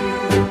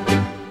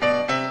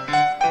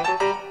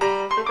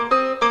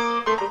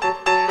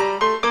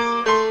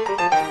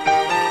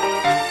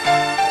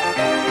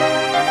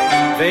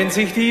 Wenn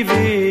sich die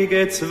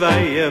Wege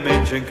zweier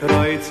Menschen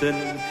kreuzen,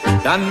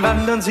 dann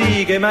wandern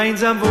sie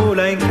gemeinsam wohl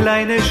ein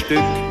kleines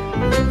Stück.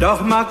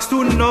 Doch magst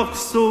du noch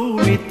so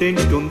mit den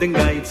Stunden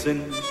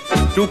geizen,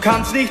 du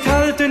kannst nicht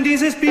halten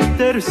dieses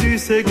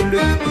bittersüße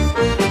Glück.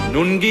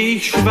 Nun geh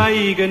ich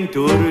schweigend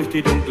durch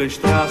die dunklen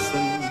Straßen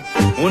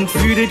und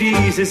fühle,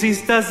 dieses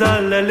ist das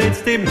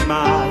allerletzte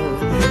Mal.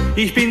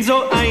 Ich bin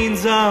so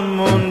einsam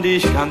und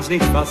ich kann's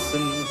nicht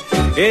fassen,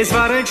 es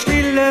war ein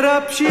stiller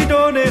Abschied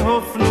ohne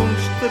Hoffnungsstrahl.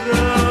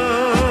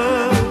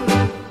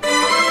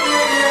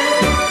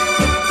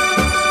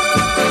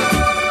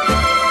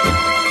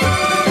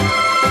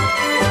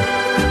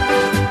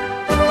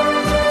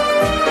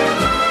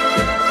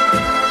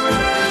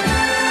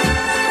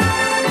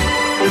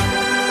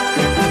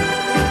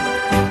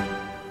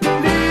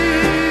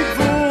 Leb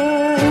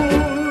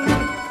wohl,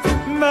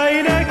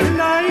 meine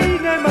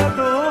kleine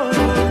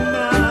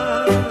Madonna,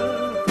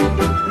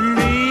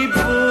 leb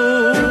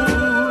wohl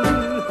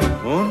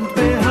und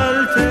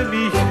behalte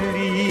mich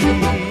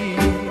lieb.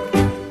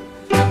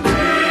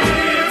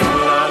 Leb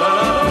wohl, la la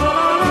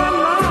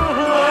la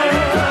la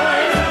la,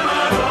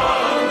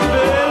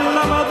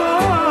 bella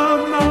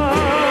Madonna,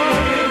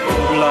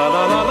 la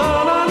la la la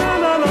la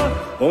la la,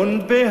 und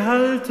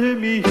behalte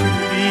mich lieb.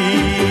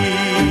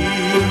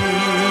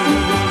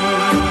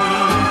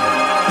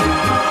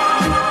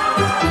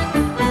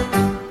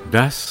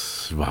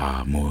 Das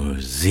war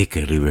Musik,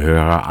 liebe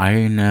Hörer,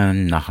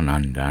 einen nach dem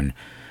anderen.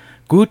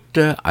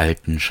 Gute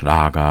alten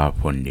Schlager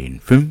von den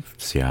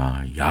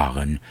 50er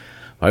Jahren.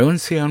 Bei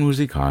uns hier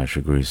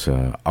musikalische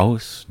Grüße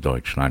aus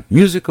Deutschland.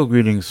 Musical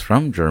greetings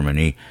from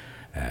Germany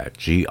at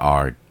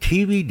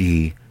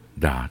grtvd.com.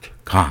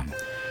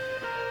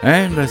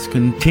 And let's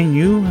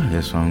continue.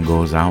 This one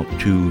goes out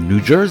to New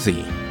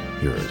Jersey.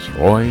 Here's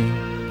Roy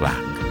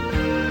Black.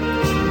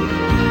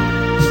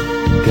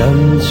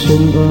 Ganz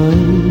in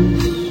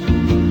Weiß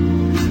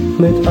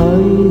mit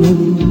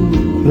einem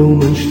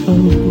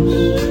Blumenstrauß,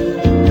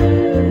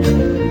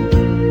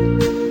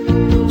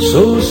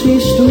 so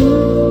siehst du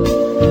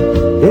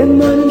in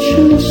meinen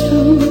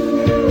schönsten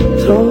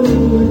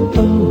Träumen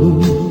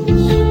aus.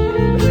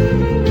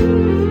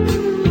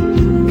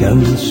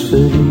 Ganz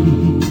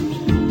verliebt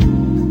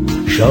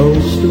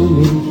schaust du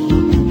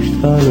mich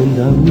strahlend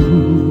an.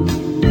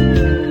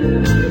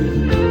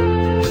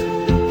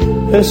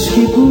 Es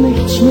gibt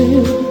nichts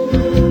mehr,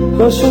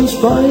 was uns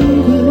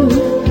beide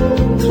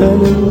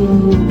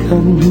trennen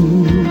kann.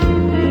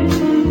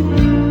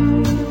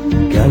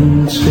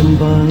 ganz in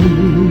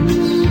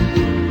Weiß,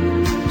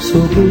 so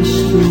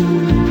bist du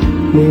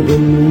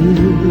neben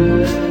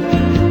mir.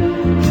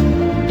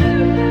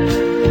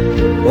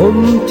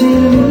 Und die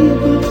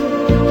Liebe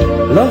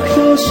lacht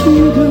aus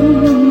jedem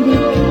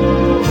Blick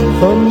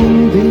von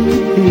dir.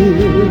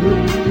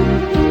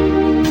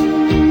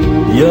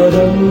 Ja,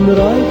 dann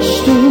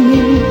reichst du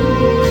mir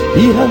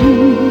die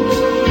Hand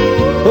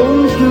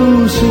und du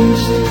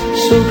siehst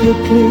so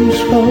glücklich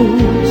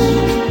aus,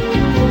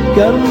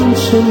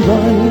 ganz in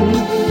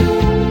Weiß,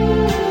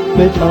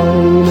 mit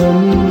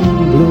einem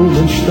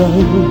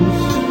Blumenstrauß.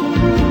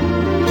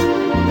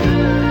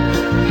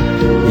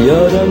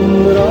 Ja, dann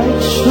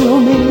reichst du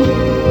mir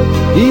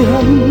die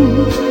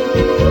Hand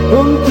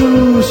und du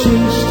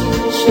siehst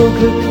so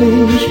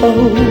glücklich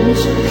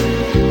aus,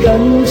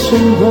 ganz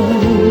in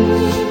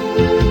Weiß,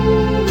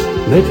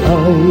 mit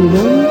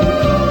einem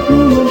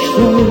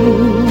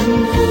Blumenstrauß.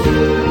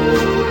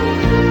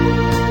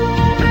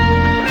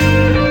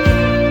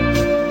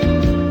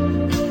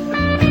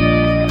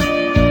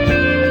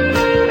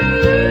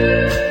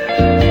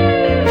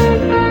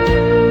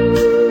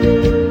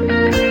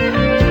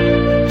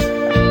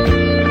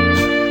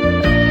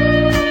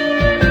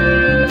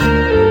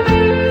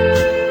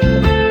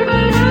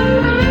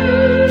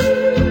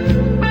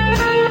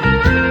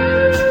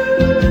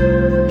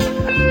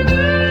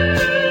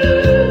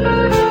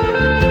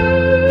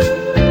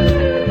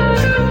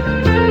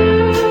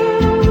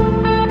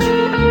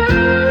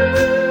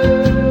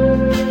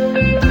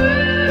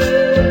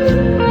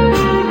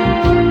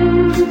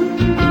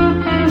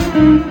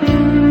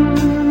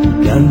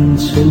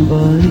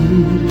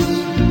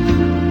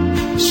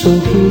 So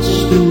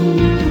gehst du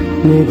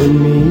neben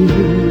mir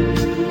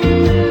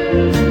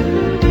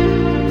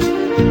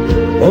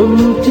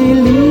und die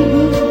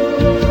Liebe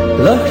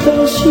lacht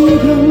aus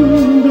jedem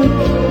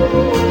Blick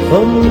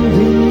von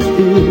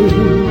dir.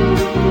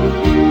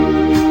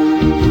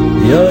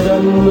 Ja,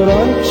 dann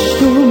reichst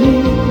du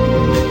mir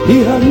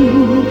die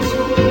Hand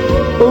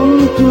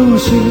und du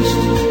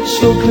siehst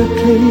so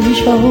glücklich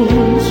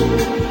aus,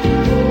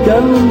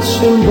 ganz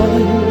in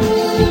Weiß,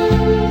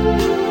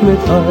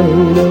 mit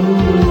einem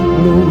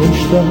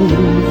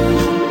Blumenstrauß.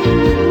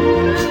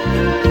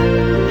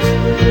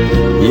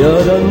 Ja,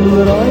 dann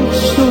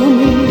reichst du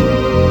mir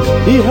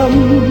die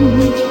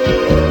Hand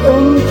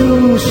und du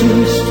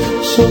siehst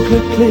so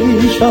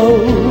glücklich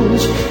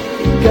aus,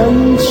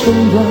 ganz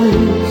in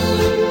Weiß,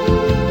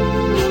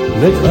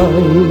 mit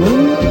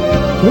einem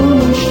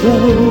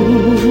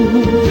Blumenstrauß.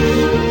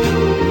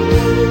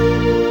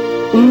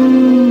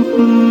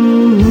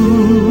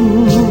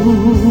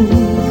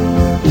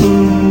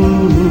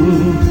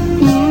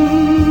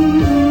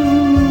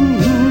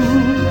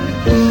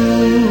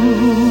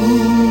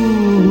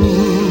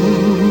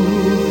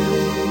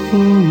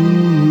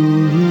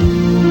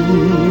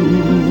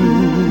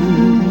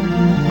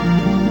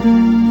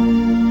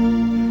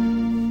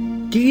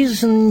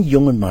 Diesen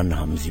jungen Mann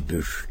haben Sie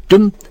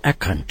bestimmt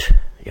erkannt.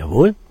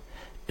 Jawohl,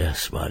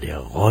 es war der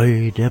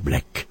Roy der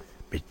Black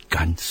mit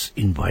Ganz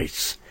in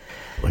Weiß.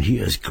 Und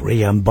hier ist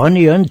Graham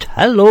Bunny und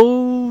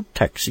Hello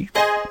Taxi.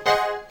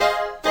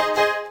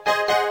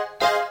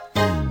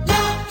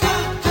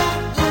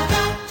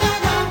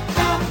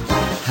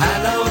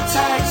 Hello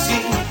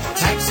Taxi,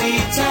 Taxi,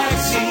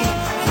 Taxi,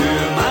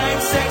 für mein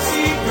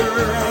sexy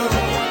Girl.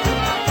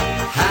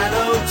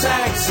 Hello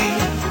Taxi,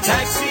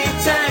 Taxi,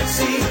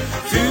 Taxi,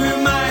 für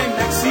mein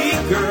Maxi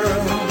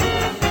Girl.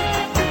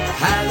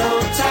 Hello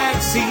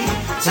Taxi,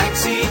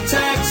 Taxi,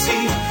 Taxi,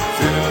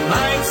 für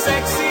mein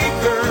sexy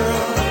Girl.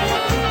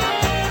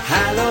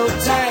 Hello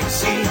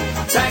Taxi,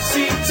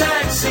 Taxi,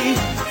 Taxi,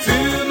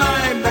 für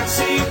mein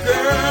Maxi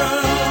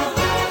Girl.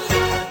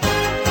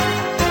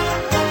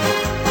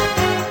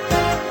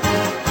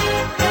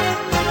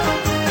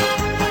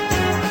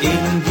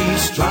 In die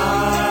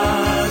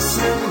Straßenbahn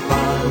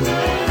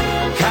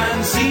kann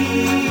sie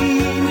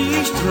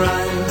nicht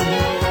rein.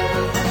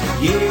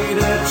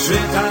 Jeder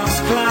tritt aufs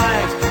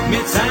Kleid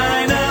mit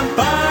seinem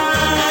Bein.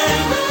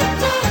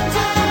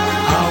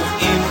 Auch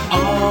im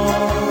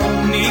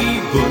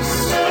Omnibus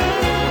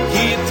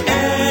gibt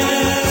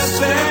es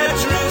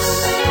Verdruss,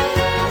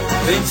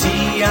 wenn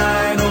sie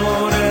ein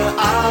oder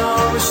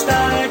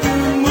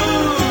aussteigen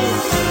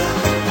muss.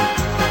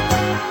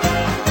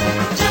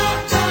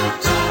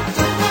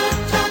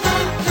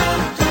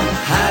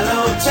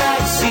 Hello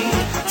Taxi,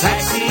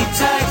 Taxi,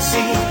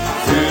 Taxi,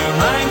 für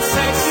mein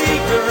sexy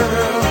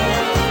Girl.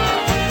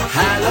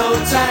 Hello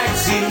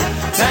Taxi,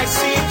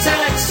 Taxi,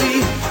 Taxi,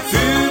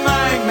 für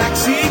mein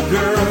Maxi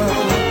Girl.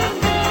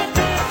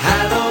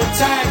 Hello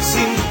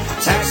Taxi,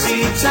 Taxi,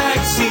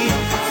 Taxi,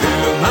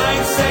 für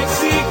mein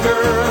sexy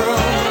Girl.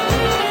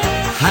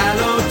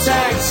 Hello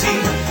Taxi,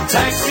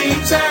 Taxi,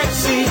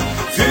 Taxi,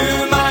 für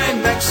mein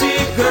Maxi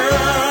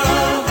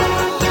Girl.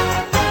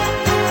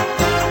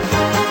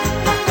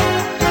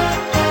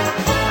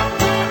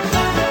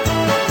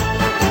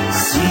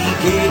 Sie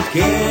geht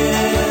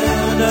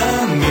gerne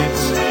mit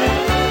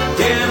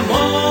der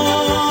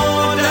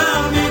Mode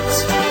mit.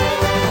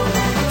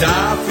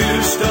 Dafür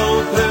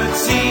stolpert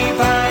sie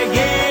bei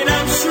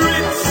jedem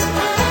Schritt.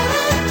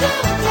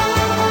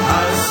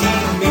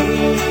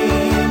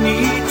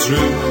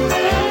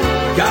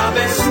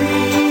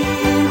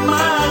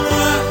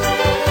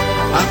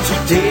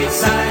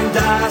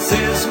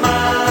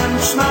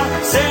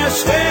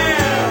 schwer.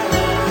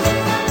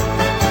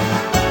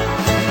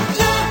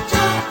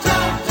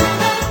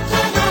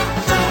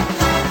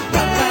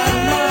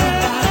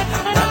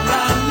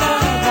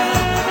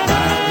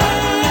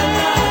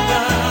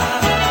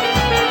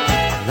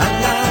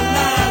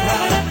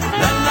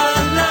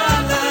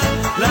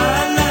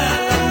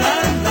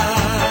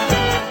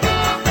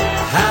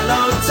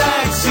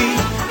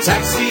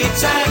 Taxi,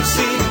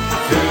 Taxi,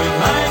 für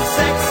mein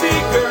sexy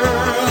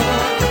Girl.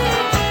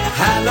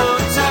 Hallo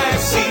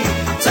Taxi,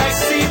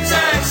 Taxi,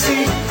 Taxi,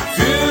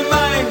 für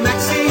mein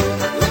Maxi.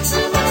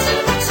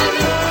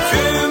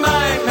 Für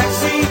mein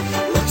Maxi.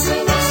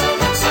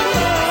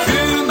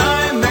 Für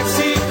mein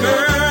Maxi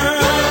Girl.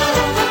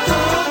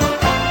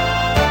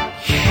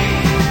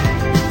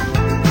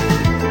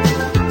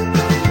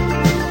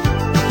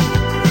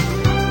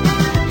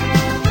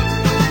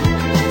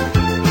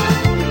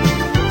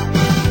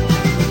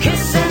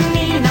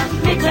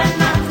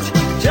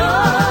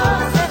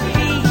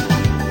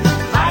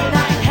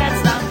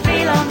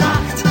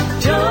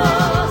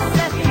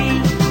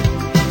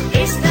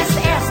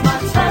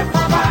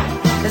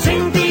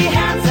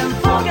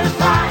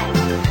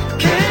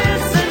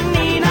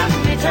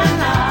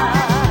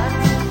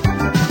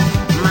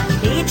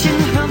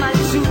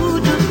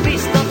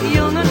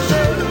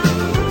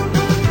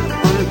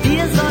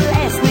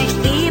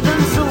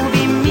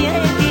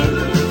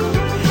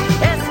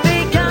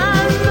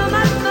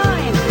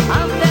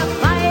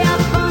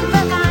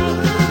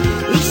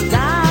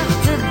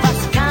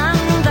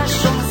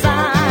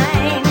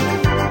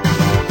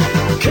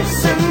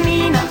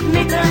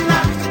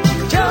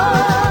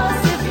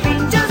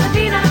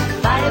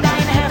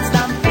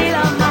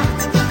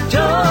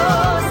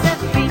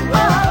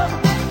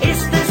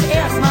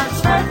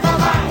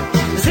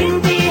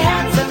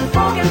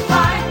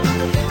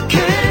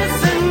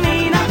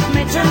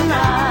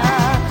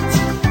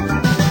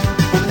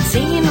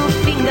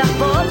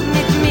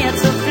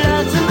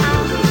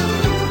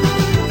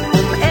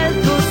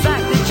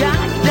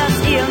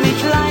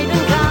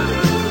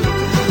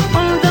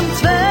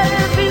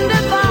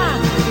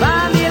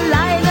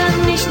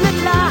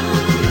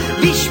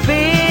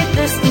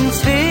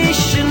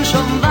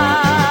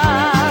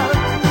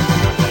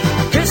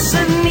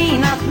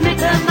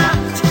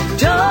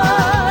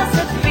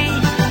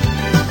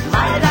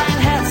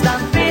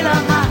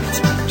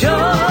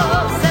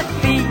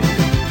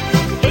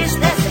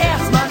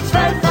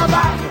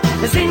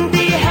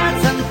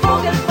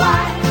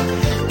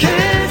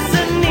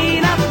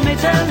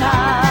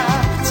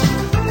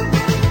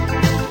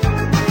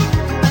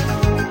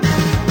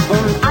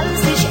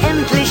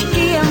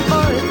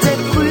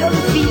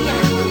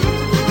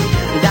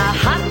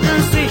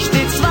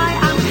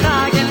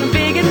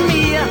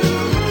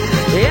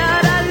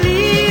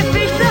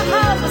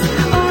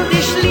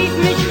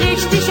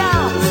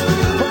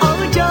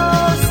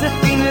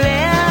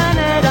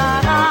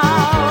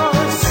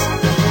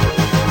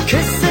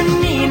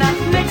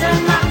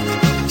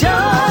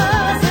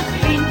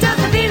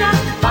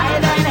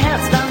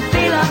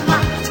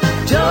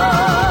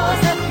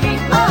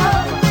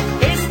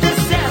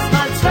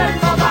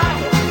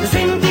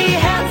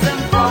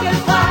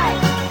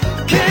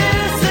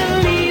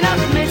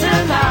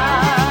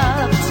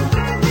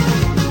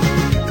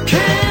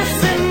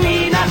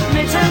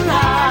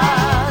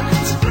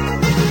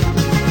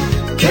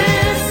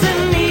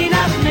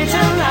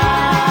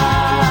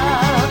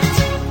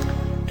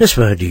 Das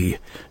war die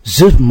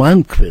Siv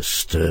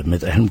Malmquist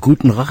mit einem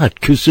guten Rat.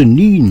 Küsse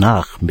nie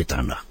nach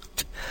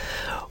Mitternacht.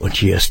 Und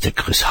hier ist der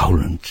Chris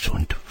Howland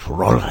und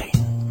Fräulein.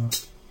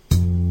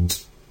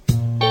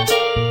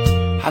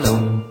 Hallo,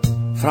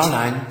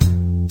 Fräulein.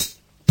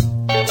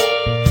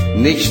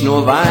 Nicht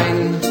nur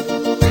Wein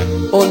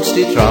und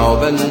die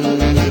Trauben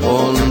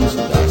und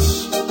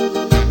das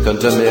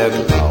könnte mir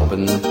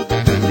glauben,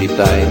 liebt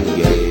ein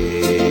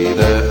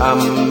jede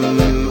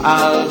am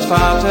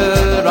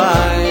Altvater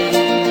Rhein.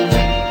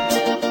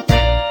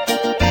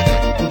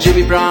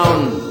 Jimmy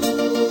Brown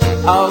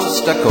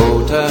aus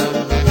Dakota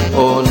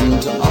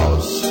und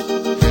aus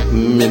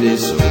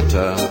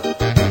Minnesota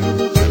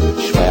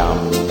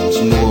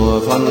schwärmt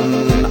nur von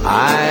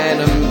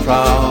einem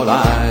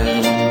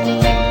Fräulein.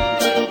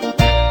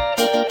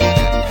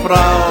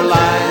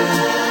 Fräulein,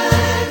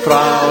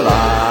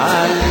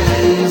 Fräulein,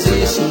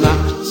 siehst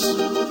nachts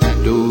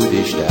du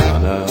die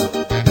Sterne,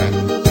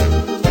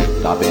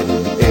 da bin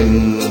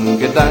in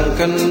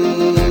Gedanken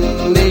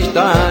nicht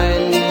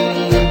ein.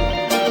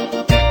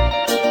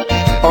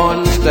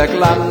 Und der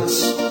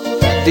Glanz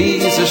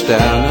dieser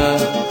Sterne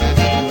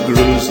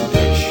grüßt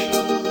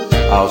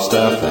dich aus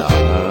der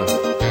Ferne.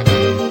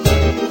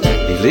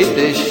 Ich lieb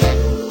dich,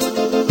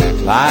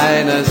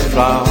 kleines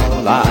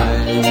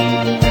Fräulein.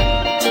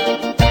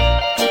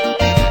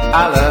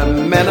 Alle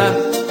Männer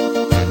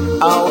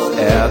auf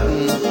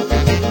Erden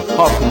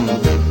hoffen,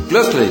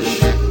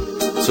 glücklich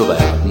zu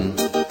werden,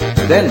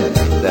 denn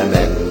der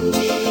Mensch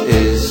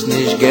ist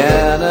nicht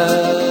gerne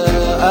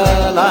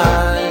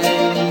allein.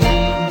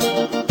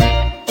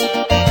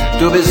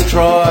 Du bist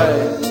treu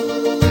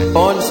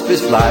und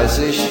bist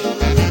fleißig,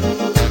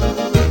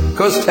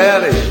 kusst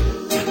herrlich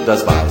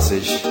das weiß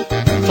ich,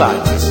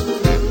 kleines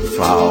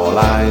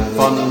Fräulein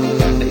von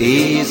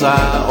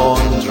Isar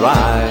und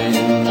Rhein.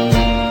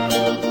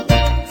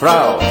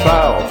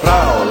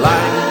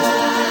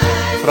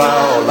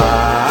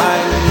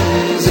 Fräulein,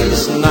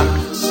 siehst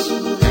nachts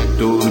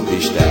du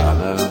die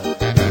Sterne,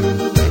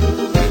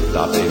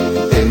 da bin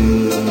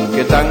in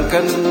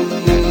Gedanken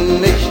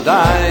nicht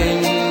ein.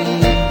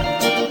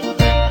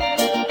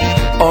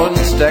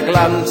 Und der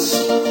Glanz,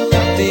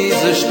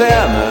 diese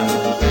Sterne,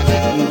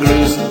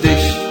 grüßen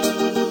dich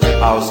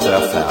aus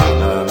der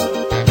Ferne.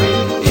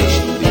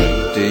 Ich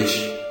lieb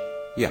dich,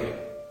 ja,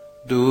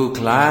 du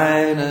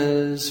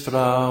kleines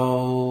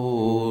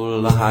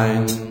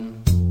Fraulein.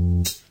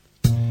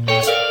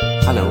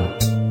 Hallo,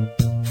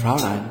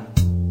 Fräulein.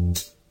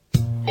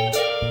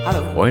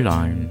 Hallo.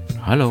 Fräulein,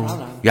 hallo.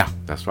 Ja,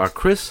 das war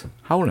Chris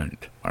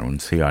Howland bei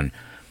uns hier an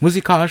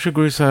musikalische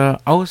Grüße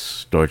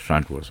aus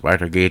Deutschland, wo es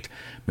weitergeht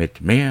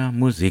mit mehr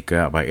Musik.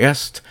 Aber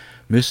erst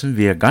müssen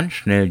wir ganz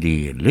schnell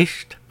die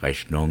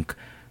Lichtrechnung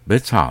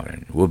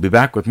bezahlen. We'll be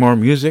back with more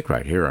music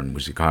right here on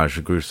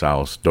musikalische Grüße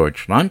aus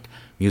Deutschland,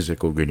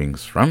 musical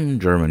greetings from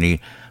Germany.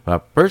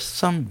 But first,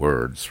 some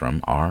words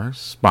from our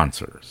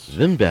sponsors.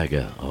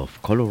 Wimberger of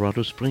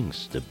Colorado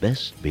Springs, the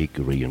best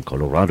bakery in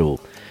Colorado.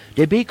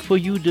 They bake for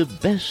you the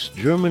best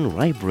German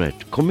rye bread,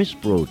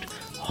 Kommissbrot,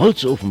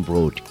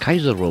 Holzofenbrot,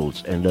 Kaiser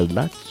rolls, and a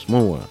lot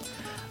more.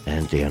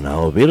 And they are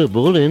now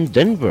available in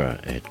Denver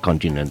at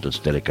Continental's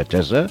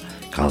Delicatessen,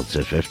 Carl's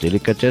FF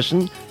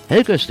Delicatessen,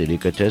 Helga's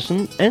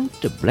Delicatessen, and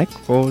the Black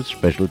Forest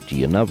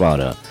Specialty in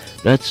Nevada.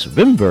 That's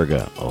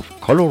Wimberger of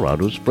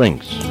Colorado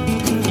Springs.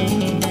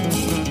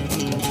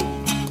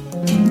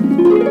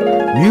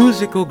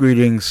 Musical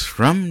greetings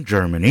from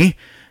Germany,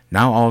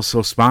 now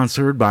also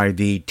sponsored by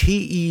the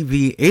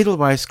TEV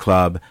Edelweiss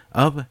Club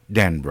of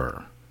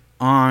Denver.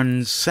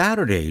 On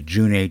Saturday,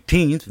 June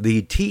 18th,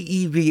 the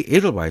TEV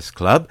Edelweiss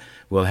Club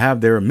will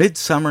have their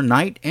Midsummer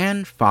Night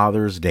and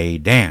Father's Day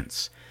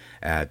Dance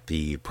at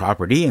the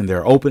property in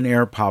their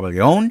open-air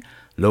pavilion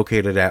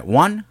located at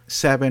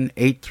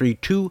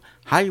 17832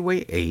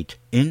 Highway 8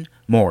 in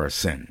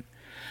Morrison.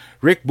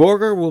 Rick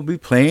Borger will be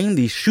playing.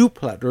 The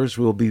Shoeplatters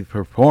will be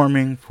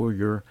performing for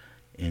your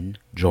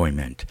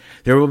enjoyment.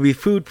 There will be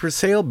food for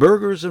sale,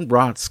 burgers and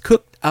brats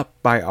cooked up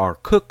by our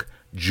cook,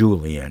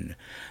 Julian.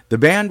 The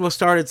band will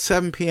start at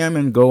 7 p.m.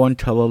 and go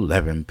until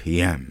 11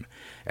 p.m.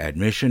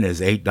 Admission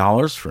is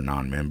 $8 for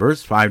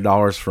non-members,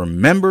 $5 for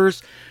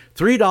members,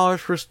 $3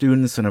 for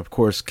students, and of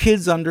course,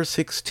 kids under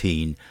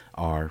 16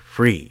 are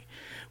free.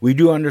 We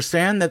do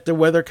understand that the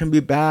weather can be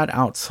bad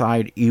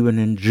outside even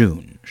in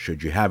June.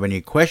 Should you have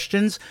any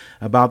questions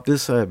about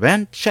this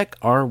event, check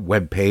our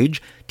webpage,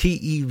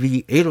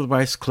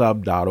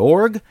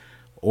 tevedelweissclub.org,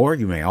 or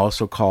you may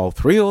also call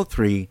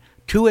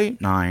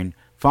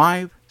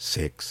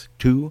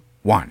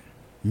 303-289-5621.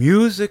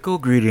 Musical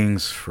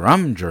greetings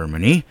from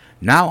Germany,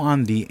 now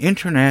on the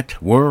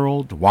internet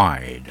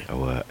worldwide.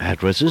 Our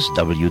address is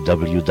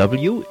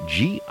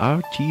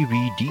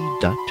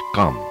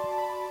www.grtvd.com.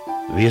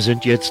 Wir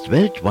sind jetzt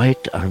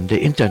weltweit an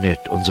der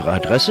Internet. Unsere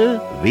Adresse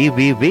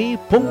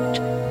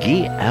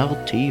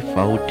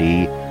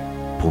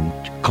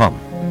www.grtvd.com.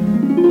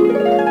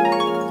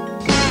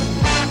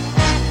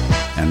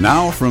 And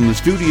now from the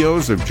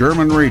studios of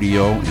German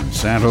Radio in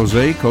San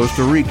Jose,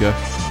 Costa Rica,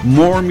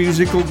 more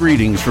musical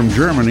greetings from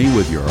Germany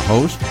with your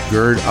host,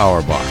 Gerd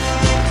Auerbach.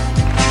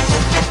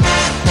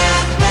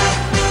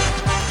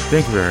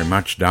 Thank you very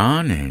much,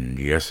 Don. And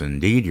yes,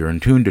 indeed, you're in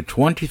tune to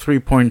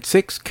 23.6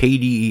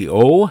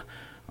 KDEO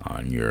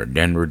on your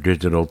Denver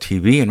Digital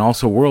TV and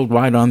also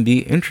worldwide on the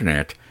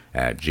internet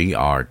at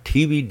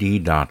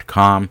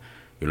grtvd.com.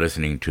 You're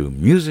listening to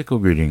Musical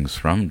Greetings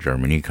from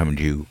Germany, coming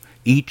to you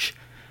each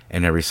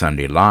and every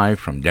Sunday live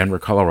from Denver,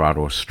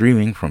 Colorado,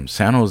 streaming from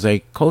San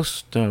Jose,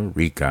 Costa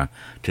Rica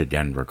to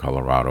Denver,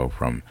 Colorado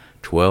from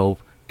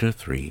 12 to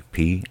 3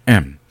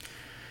 p.m.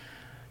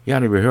 Ja,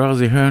 liebe Hörer,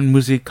 Sie hören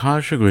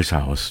musikalische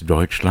Grüße aus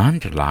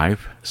Deutschland,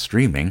 live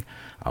streaming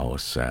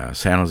aus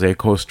San Jose,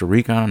 Costa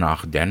Rica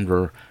nach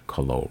Denver,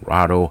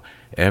 Colorado,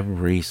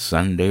 every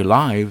Sunday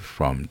live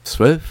from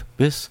 12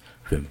 bis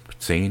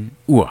 15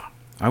 Uhr.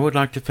 I would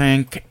like to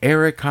thank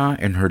Erica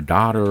and her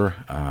daughter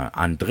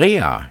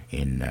Andrea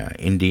in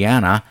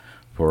Indiana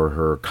for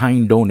her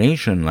kind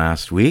donation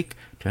last week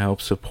to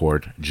help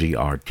support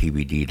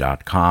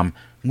grtvd.com,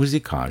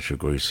 musikalische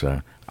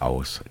Grüße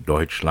aus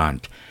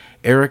Deutschland.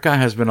 Erica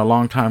has been a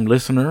long-time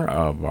listener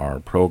of our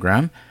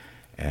program.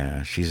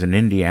 She's in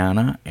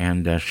Indiana,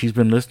 and she's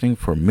been listening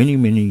for many,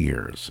 many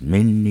years.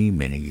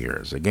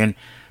 Again,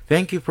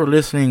 thank you for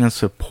listening and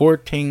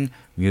supporting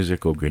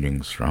Musical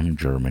Greetings from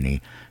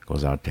Germany.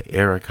 Goes out to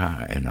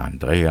Erica and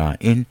Andrea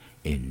in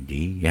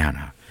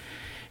Indiana.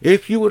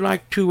 If you would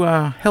like to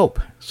help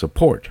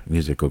support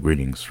Musical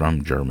Greetings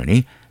from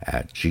Germany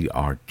at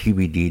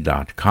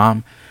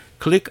grtvd.com,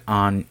 click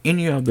on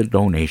any of the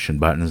donation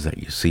buttons that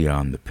you see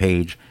on the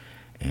page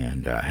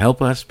and help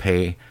us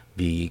pay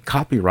the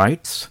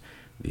copyrights,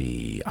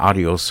 the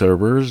audio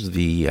servers,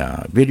 the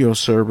video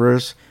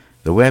servers,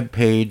 the web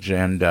page,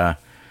 and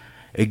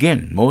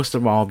Again, most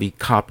of all the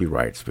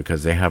copyrights,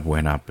 because they have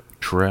went up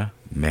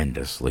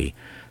tremendously.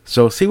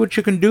 So see what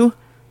you can do.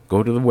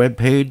 Go to the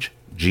webpage,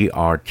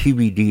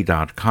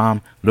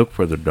 grtvd.com. Look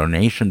for the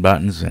donation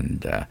buttons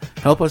and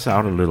help us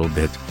out a little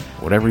bit.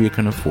 Whatever you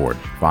can afford,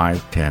 $5,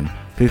 $10,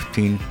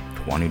 $15,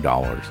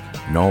 $20.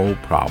 No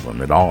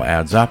problem. It all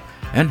adds up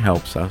and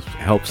helps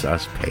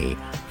us pay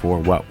for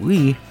what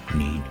we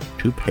need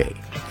to pay.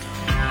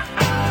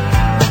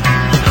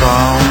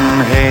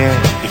 Komm her,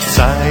 ich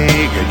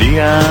zeige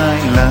dir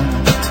ein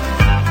Land,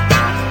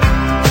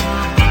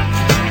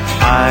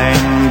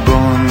 ein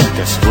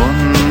buntes,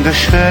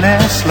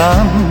 wunderschönes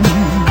Land,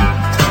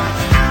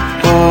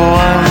 wo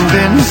an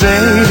den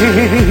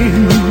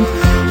Seen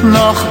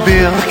noch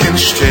Birken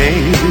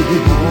stehen,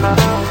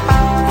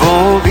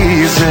 wo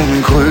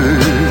Wiesen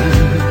grün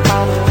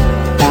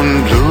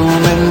und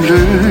Blumen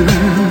blühen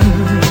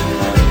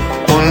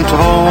und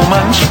wo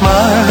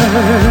manchmal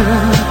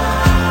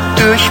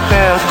durch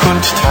Berg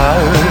und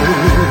Tal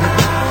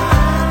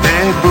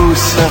der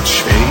Bussard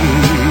schwebt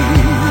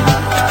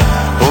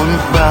und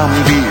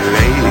Bambi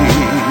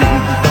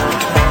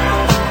lebt.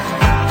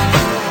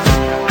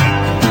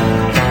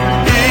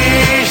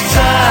 Ich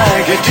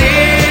zeige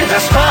dir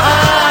das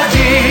Paradies,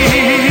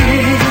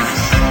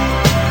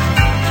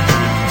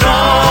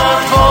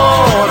 dort wo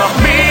noch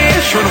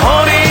Milch und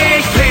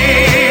Honig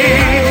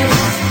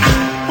fließt,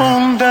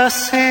 und das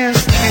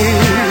ist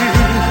hier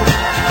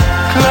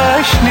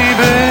gleich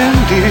neben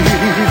dir,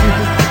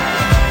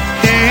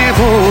 hier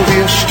wo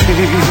wir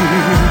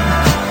stehen,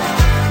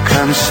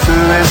 kannst du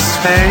es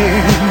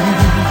sehen.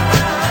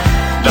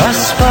 Das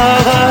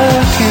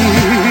Paradies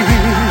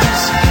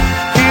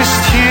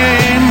ist hier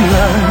im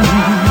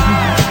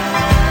Land,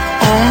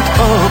 und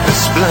ob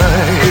es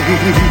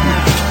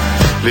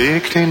bleibt,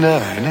 liegt in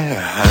deiner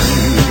Hand.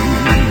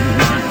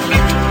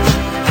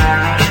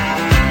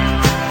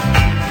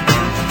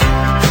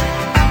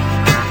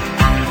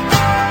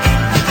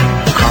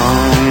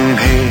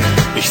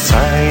 Ich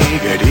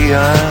zeige dir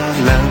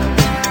ein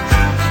Land,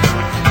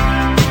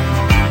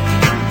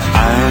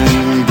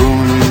 ein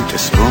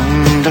buntes,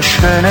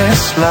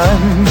 wunderschönes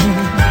Land,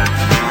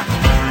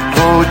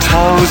 wo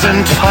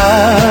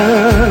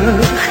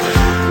tausendfach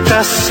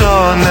das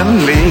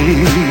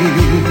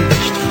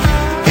Sonnenlicht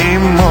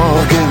im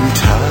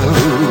Morgentau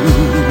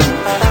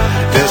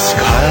des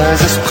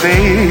Grases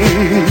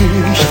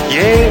bricht,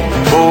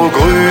 wo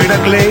grüner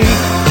Klee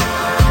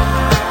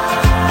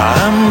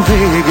am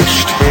Wege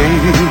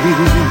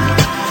steht,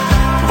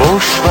 wo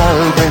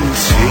Schwalben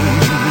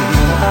ziehen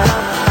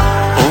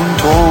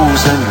und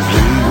Rosen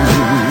blühen.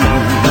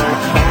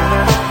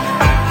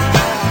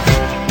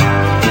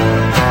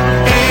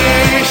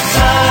 Ich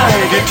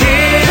zeige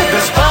dir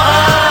das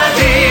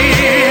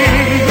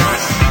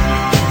Paradies,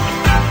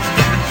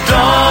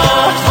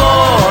 dort wo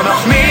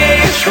noch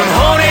Milch und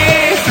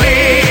Honig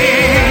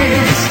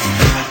fließt,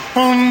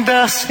 und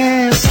das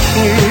ist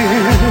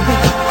hier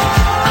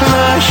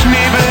gleich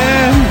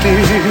neben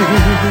dir,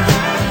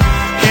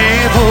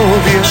 hier wo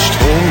wir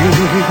stehen,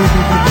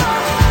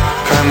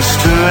 kannst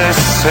du es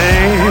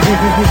sehen.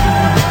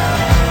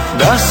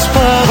 Das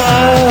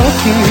Paradies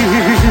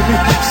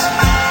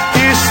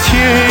ist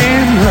hier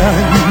im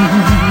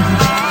Land,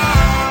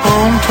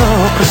 und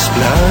ob es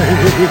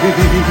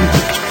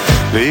bleibt,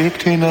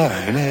 liegt in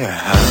deiner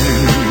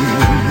Hand.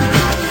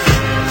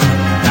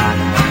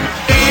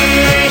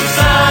 Ich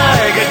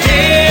zeige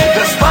dir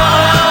das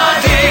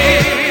Paradies,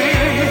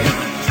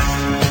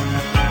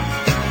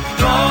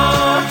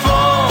 dort wo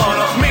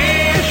noch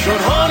Milch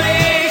und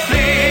Honig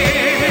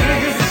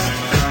fließt,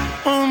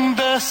 und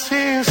das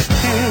ist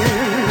hier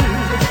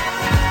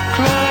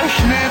gleich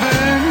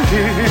neben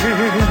dir,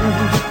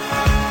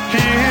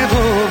 hier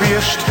wo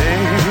wir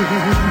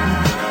stehen,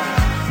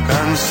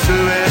 kannst du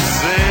es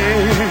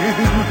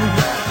sehen.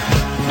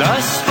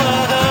 Das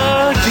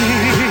Paradies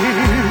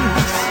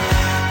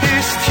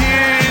ist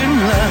hier im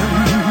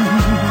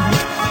Land,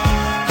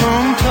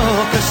 und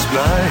ob es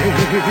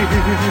bleibt,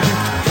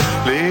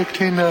 liegt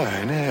in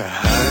deiner Hand.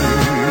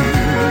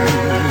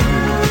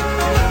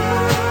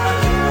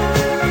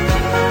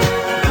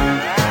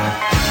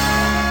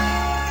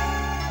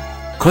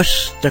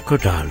 Costa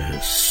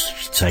Cordales,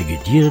 ich zeige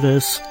dir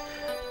das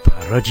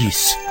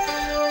Paradies.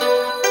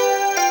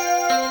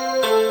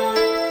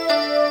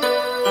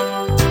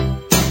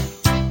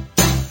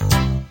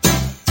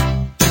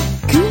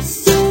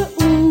 Küsse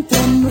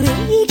unterm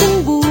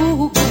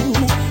Regenbogen,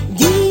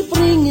 die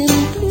bringen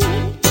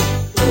Glück.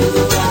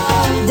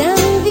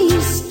 Dann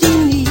bist du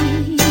nie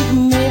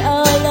mehr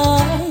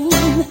allein.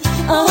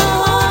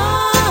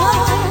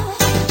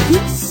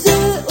 Küsse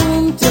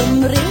unterm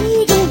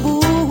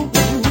Regenbogen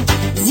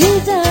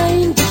sind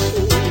ein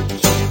Geschenk,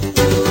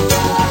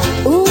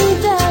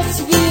 und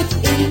das wir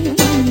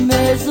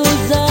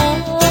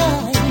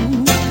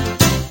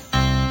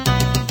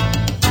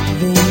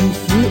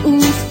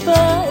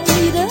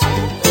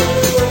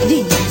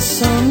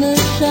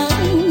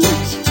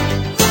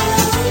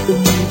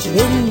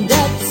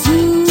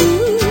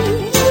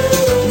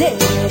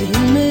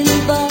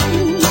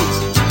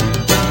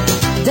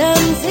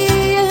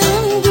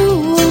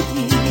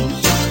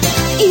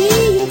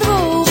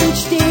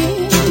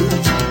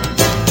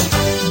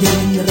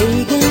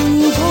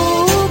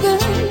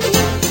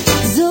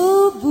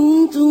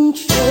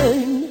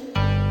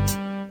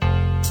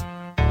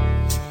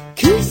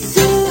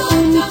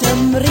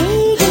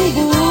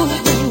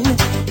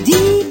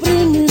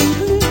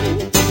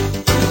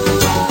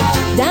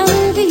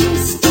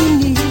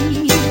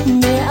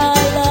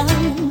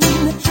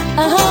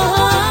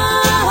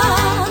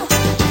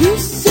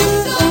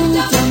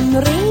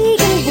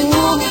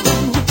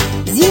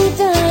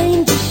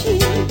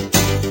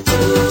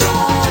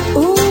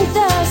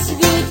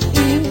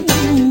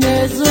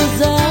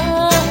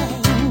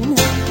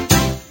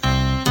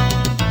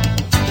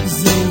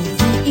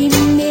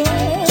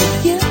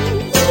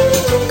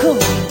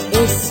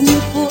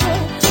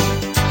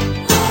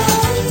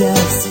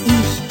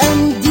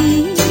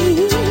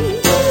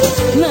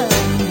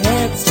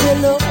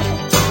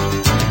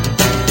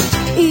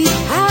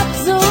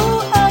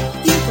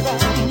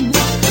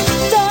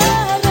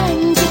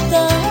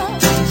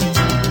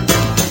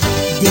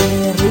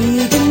Der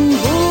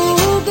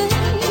Regenbogen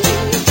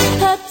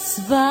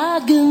hat's wahr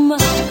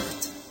gemacht.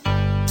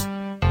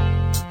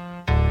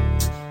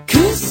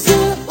 Küsse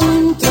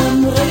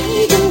unterm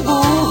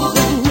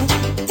Regenbogen,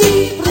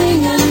 die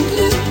bringen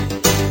Glück.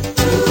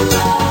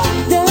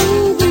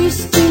 Dann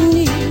bist du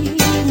nie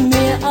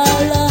mehr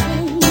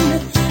allein.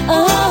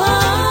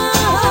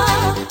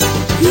 Ah,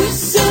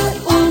 Küsse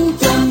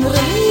unterm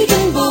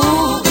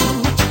Regenbogen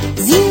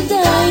sind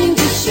ein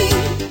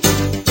Geschenk.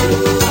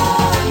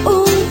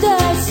 Und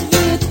das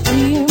wird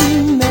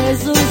immer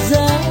so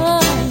sein.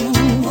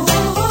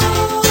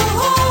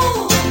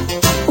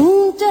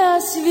 Und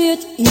das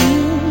wird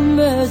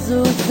immer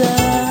so sein.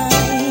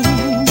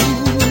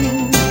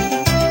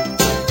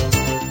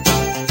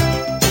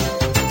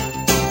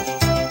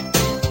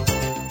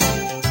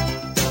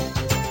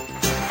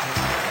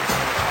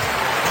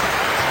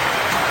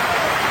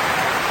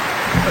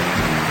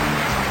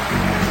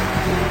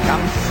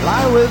 Come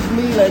fly with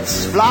me,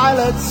 let's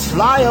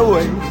fly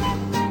away.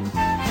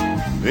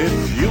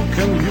 If you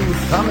can use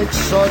some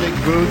exotic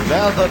good,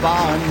 there's a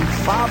bar in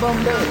far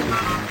Bombay.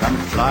 Come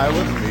fly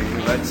with me,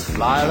 let's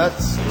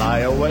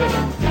fly away.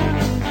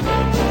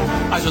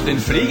 Also den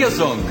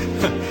Fliegersong,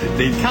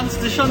 den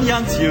kannst du schon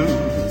ganz gut.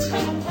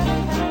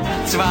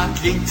 Zwar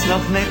klingt's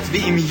noch nicht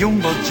wie im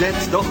Jumbo-Jet,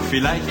 doch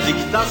vielleicht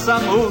liegt das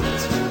am Hut.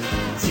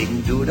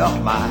 Sing du doch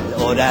mal,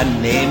 oder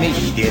nehm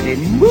ich dir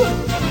den Mut?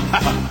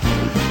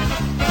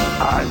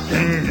 I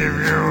can give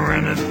you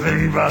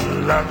anything but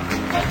love,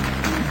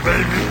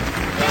 baby.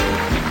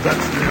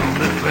 That's the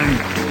only thing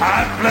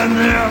I plan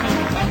here,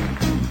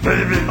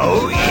 baby.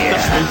 Oh yeah. Da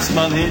schmilzt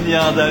man hin,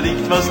 ja, da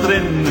liegt was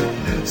drin.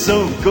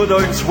 So good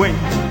old swing.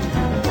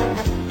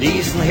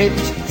 Diesen Hit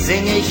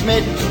sing ich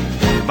mit,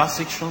 was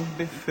ich schon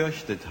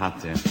befürchtet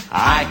hatte.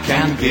 I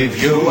can give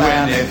you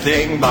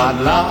anything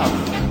but love,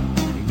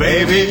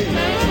 baby.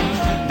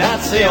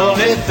 That's the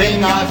only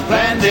thing I've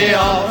plenty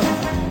of,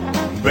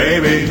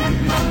 baby.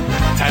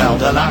 Tell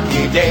the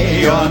lucky day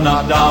you're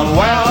not down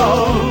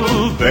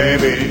well,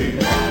 baby.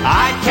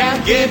 I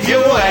can't give you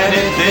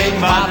anything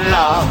but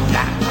love.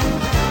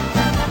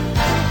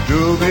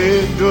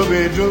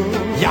 Dooby-dooby-doo.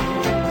 Ja,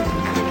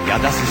 ja,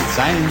 das ist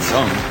sein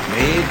Song.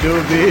 Nee,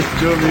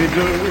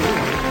 dooby-dooby-doo.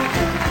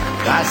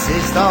 Das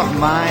ist doch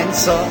mein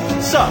Song.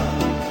 So,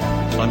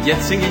 und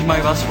jetzt singe ich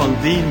mal was von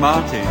Dean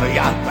Martin.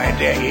 Ja, bei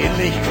der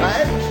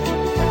Ähnlichkeit.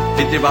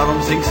 Bitte, warum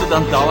singst du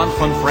dann dauernd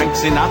von Frank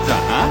Sinatra,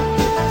 ha?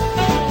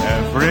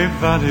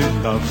 Everybody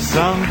loves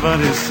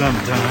somebody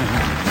sometime.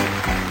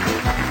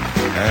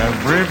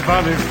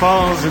 Everybody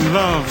falls in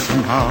love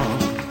somehow.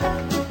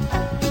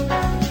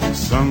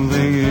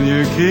 Something in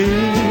your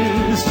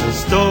kiss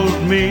has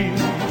told me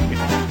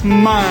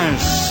my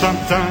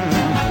sometime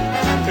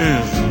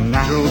is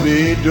now.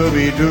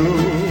 Dooby-dooby-doo.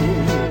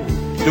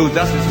 Du,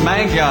 das ist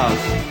mein Glas.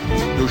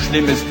 Du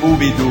schlimmes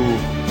Bubi, du.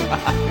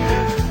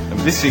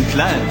 Ein bisschen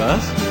klein,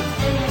 was?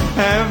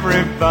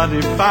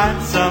 Everybody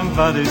finds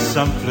somebody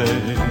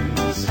someplace.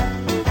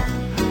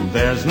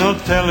 There's no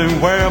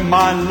telling where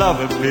my love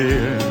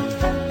appeared.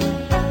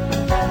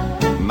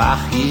 Mach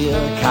hier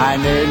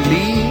keine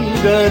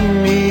Lieder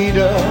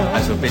nieder.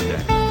 Also bitte.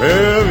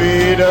 Hör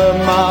wieder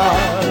mal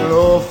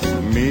auf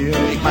mir.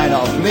 Ich meine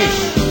auf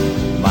mich,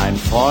 mein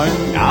Freund.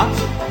 Ja?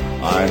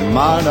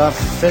 Einmal da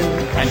fällt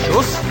ein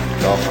Schuss.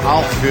 Doch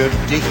auch für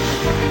dich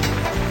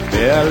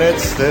der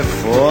letzte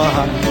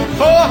Vorhang.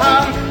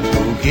 Vorhang!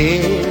 Du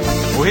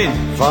gehst wohin?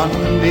 Von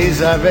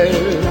dieser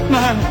Welt.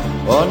 Nein.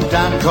 Und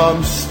dann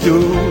kommst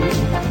du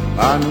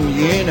an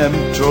jenem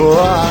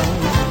Tor an.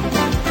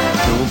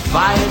 Du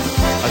weißt,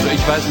 also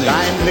ich weiß nicht.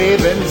 Dein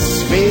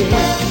Lebensweg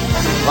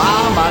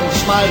war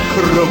manchmal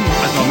krumm.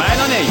 Also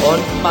meiner nicht.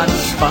 Und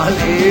manchmal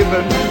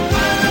eben,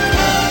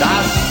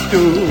 dass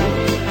du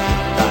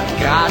dann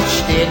grad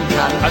stehen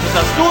kannst. Also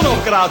dass du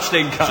noch grad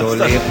stehen kannst. So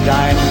lebt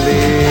dein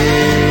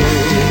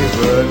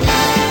Leben.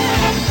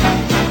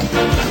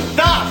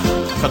 Da!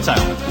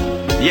 Verzeihung.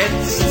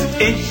 Jetzt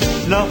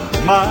ich noch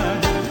mal.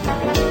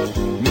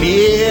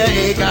 Mir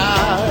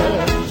egal.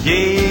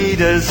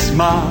 Jedes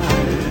Mal,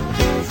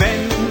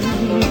 wenn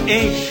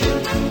ich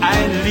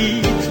ein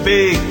Lied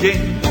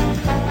beginn,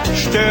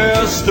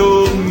 störst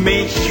du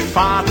mich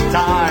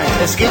fatal.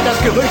 Es geht das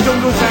Gerücht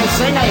um, du seist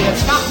Sänger,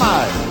 jetzt mach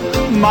mal.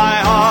 My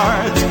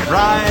heart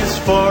cries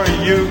for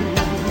you,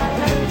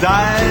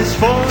 dies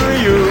for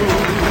you,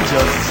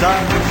 just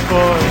sighs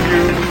for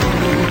you.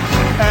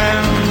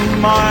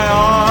 And my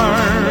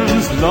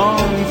arms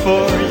long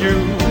for you.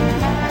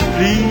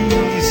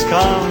 Please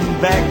come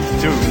back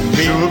to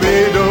me.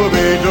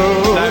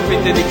 Dooby-dooby-doo. Nein,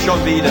 bitte nicht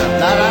schon wieder.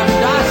 Na dann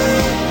das.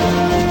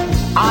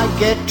 I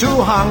get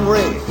too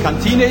hungry.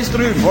 Kantine ist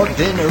drüben. For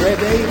dinner,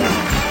 baby.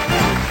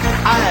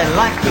 I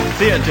like the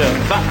theater,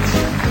 but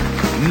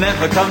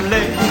never come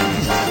late.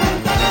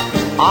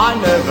 I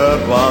never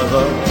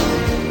bother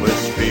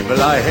with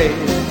people I hate.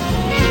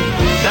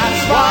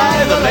 That's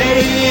why the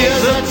lady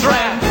is a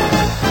tramp.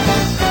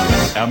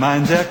 Er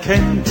meint, er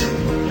kennt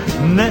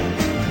ne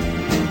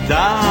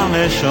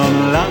Dame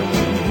schon lang,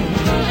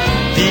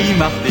 die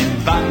macht ihn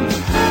bang.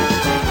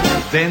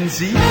 denn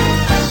sie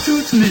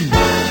tut nie,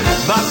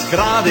 was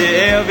gerade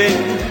er will.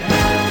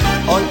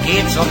 Und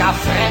geht sogar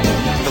fremd.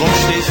 Drum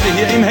stehst du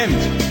hier im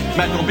Hemd.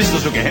 Drum bist du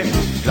so gehemmt.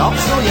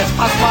 Glaubst du, jetzt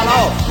pass mal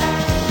auf.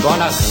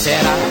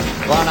 Buonasera,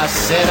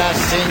 buonasera,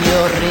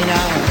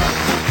 Signorina.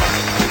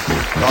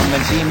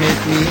 Kommen Sie mit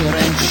mir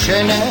ins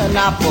schöne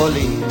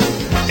Napoli.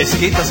 Es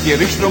geht das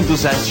Gerücht rum, du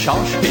seist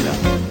Schauspieler.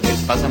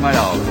 Jetzt pass einmal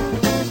auf.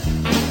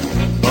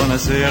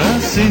 Buonasera,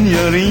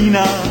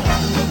 Signorina.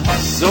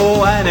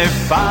 So eine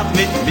Fahrt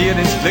mit mir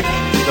ins Glück,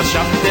 das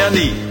schafft er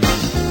nie.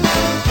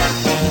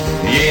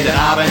 Jeden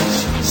Abend,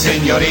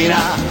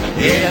 Signorina,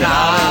 jeden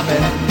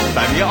Abend.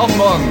 Bei mir auch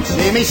morgens.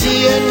 Nehm ich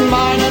Sie in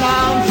meinen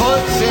Arm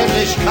voll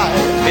Zärtlichkeit.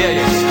 Wer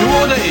jetzt, du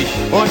oder ich?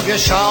 Und wir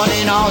schauen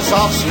hinaus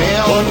aufs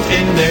Meer und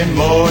in den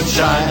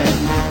Mondschein.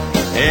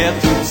 Er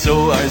tut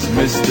so, als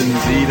müssten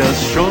Sie das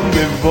schon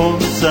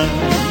gewohnt sein.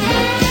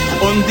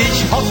 Und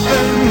ich hoffe,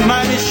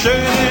 meine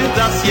Schöne,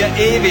 dass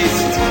ihr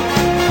wisst,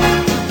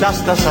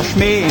 dass das ein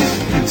Schmäh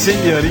ist.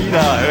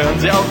 Signorina, hören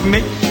Sie auf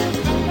mich.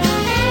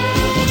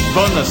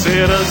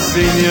 Buonasera,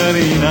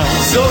 Signorina.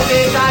 So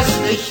geht das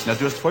nicht. Na,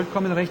 du hast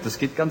vollkommen recht, das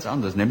geht ganz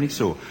anders, nämlich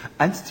so.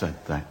 1, 2,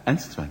 3,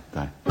 1, 2,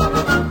 3.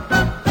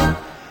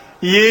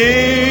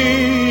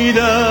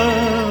 Jeder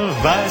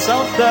weiß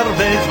auf der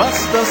Welt,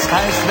 was das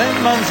heißt,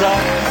 wenn man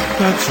sagt,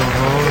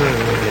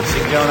 Jetzt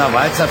singt ja eine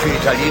Walzer für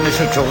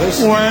italienische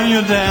Touristen. when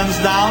you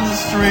dance down the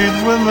street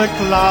with a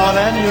cloud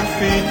at your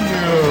feet,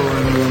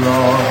 you're in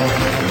love.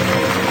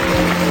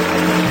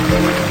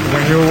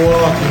 When you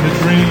walk in a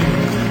dream,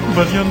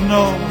 but you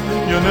know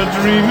you're not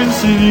dreaming,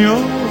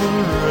 signore.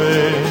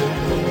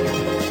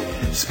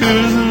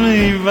 Excuse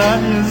me, but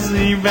you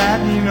see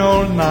back in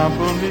old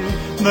Napoli,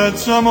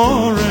 that's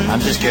amore.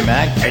 Haben Sie es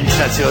gemerkt?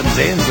 Endstation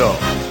Sehnsucht.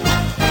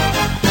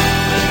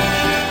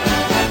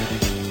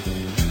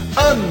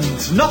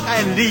 Und noch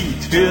ein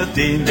Lied für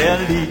den, der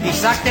liebt. Ich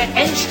sagte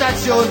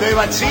Endstation, wir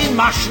überziehen,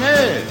 mach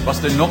schnell.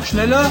 Was denn noch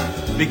schneller?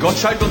 Wie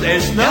Gottschalk und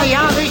Elstner? Ja,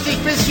 ja, richtig,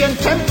 bisschen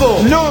Tempo.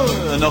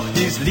 Nur noch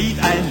dies Lied,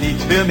 ein Lied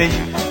für mich.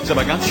 Ist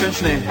aber ganz schön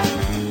schnell.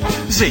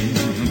 Sing,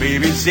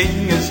 Baby,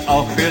 sing es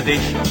auch für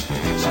dich.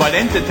 Das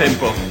valente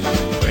Tempo.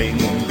 Bring,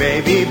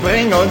 Baby,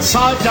 bring uns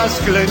heute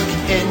das Glück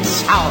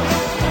ins Haus.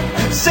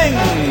 Sing,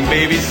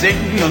 Baby, sing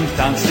und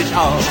tanz dich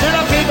aus.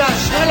 Schneller, Peter,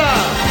 schneller.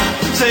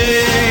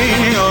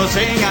 Sing, oh,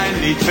 sing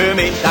ein Lied für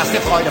mich. Das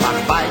dir Freude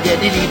macht, weil dir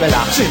die Liebe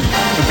lacht. Sing,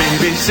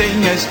 Baby,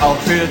 sing es auch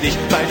für dich,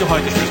 weil du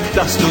heute spürst,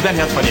 dass du dein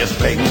Herz verlierst.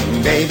 Bring,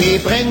 Baby,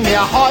 bring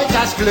mir heute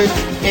das Glück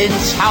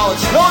ins Haus.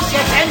 Los,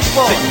 jetzt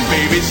Endspurt. Sing,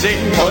 Baby,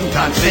 sing und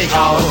tanz dich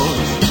aus.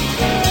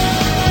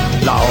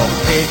 Lauf,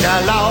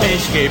 Peter, lauf.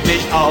 Ich geb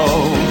nicht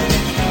auf.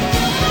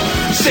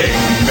 Sing,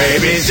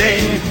 Baby,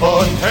 sing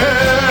und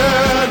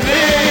hör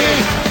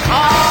nicht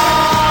auf.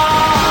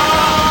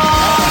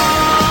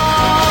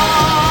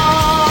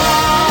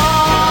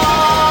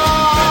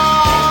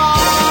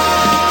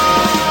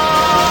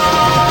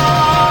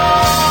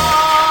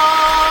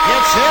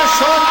 Jetzt hör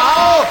schon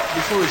auf.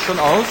 Wieso, ist schon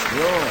aus?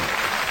 Jo.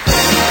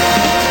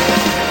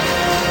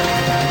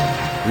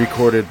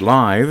 Recorded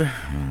live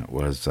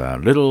was a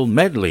little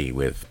medley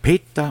with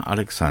Peter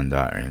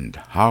Alexander and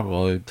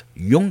Harold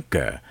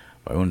Junke.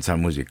 Bei uns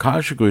eine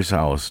musikalische Grüße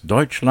aus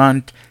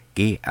Deutschland,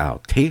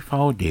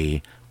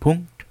 grtvd.com.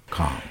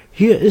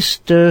 Hier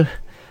ist,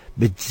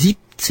 mit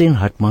 17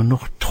 hat man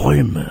noch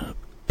Träume.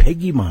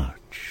 Peggy March.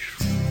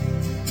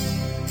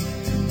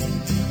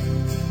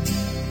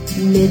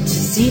 Mit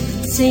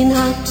 17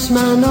 hat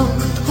man noch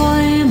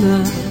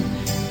Träume,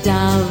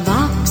 da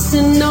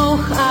wachsen noch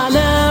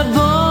alle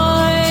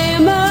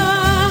Bäume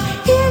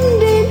in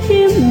den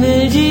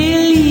Himmel die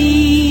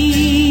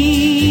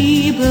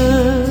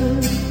Liebe.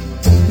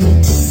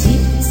 Mit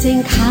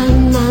 17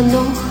 kann man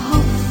noch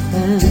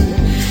hoffen,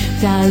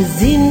 da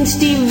sind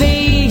die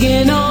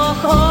Wege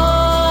noch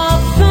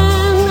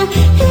offen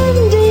in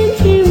den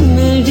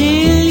Himmel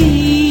die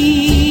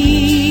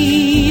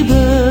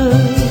Liebe.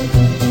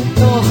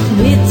 Doch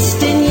mit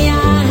den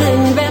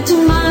Jahren wird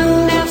man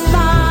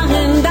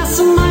erfahren, dass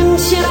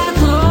manche da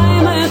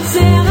Träume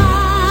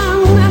zehren.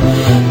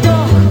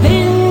 Doch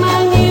wenn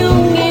man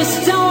jung ist,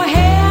 so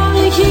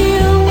herrlich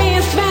jung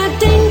ist, wer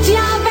denkt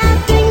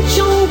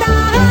schon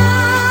daran?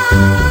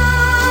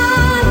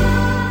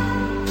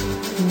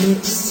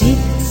 Mit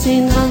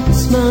 17 hat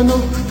man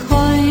noch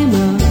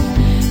Träume,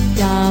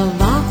 da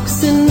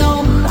wachsen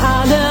noch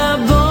alle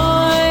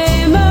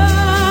Bäume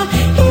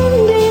in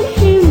den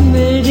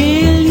Himmel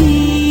der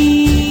Liebe.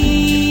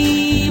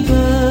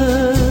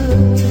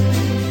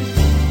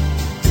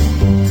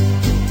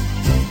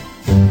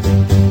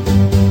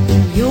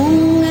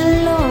 Junge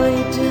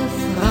Leute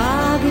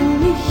fragen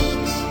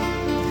nicht,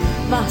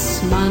 was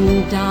man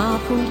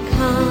darf und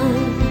kann.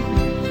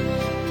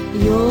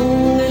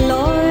 Junge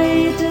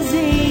Leute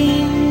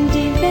sehen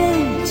die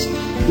Welt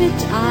mit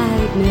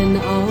eigenen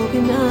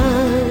Augen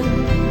an.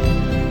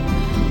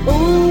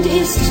 Und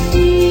ist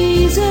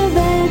diese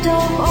Welt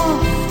auch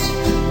oft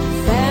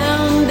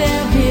fern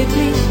der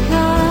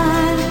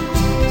Wirklichkeit?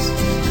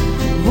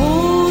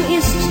 Wo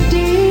ist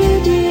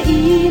der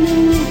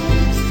ihnen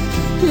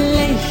nicht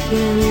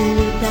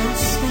lächeln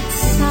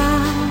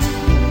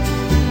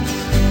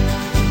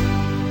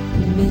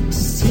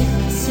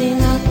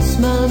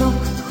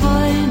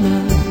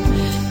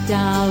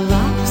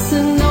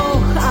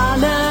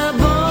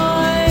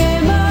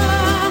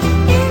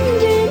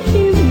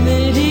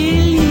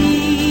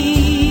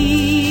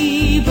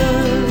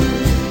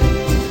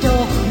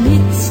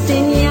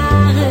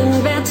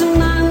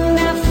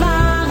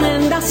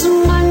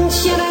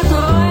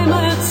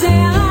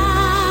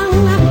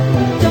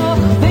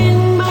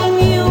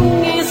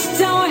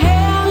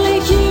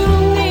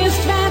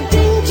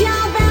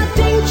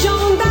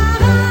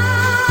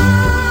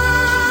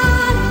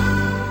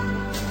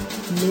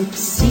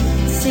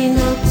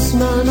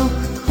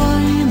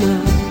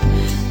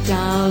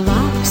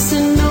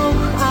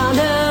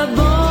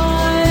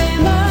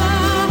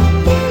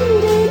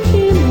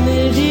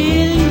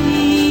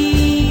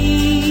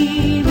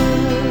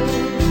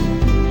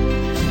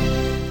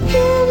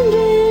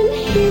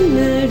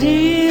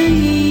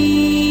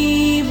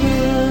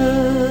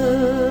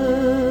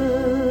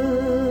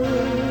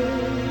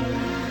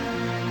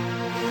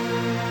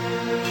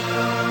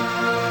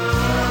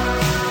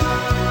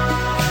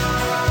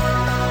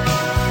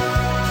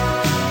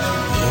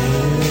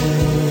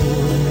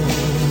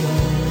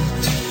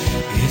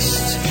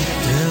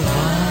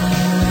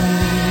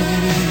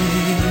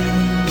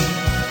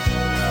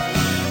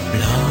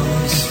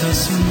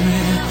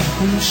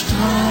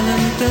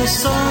strahlend der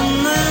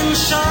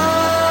Sonnenschein.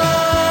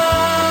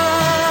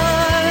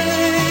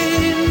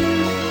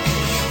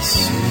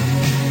 Süß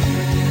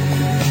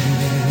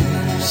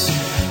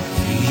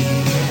wie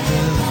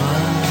der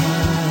Wein.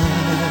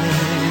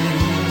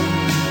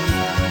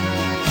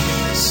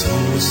 So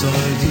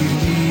soll die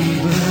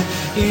Liebe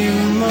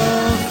immer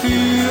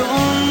für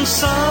uns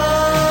sein.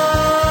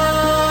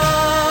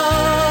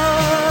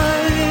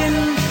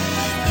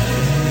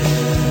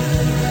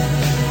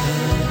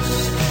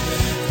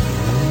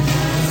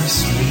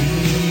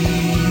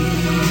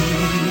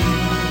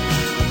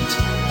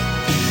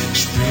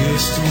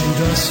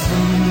 Das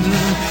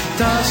Wunder,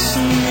 das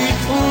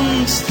mit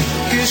uns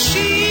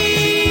geschieht.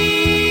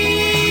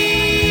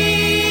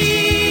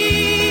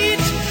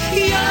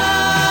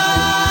 Jahre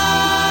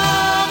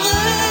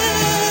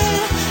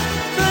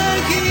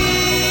vergehen,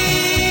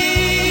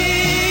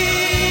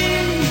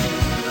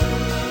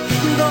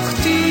 doch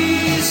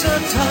dieser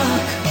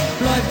Tag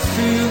bleibt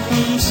für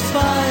uns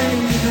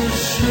beide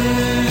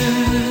schön.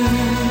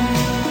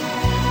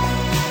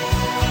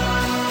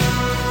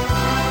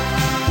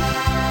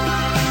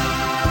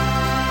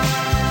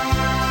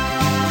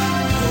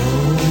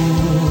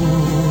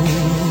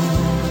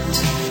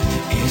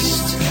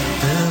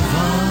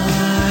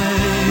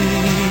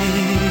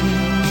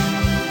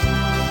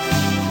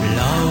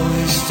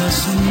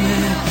 Das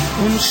Meer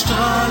und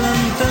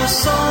strahlend der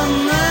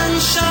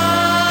Sonnenschein.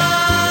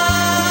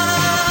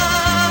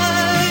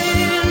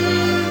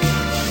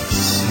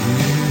 Süß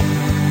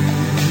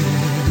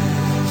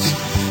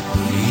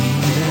wie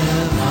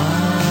der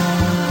Wein.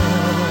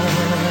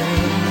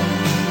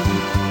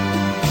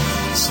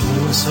 So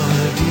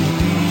soll die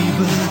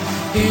Liebe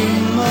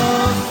immer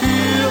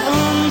für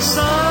uns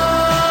sein.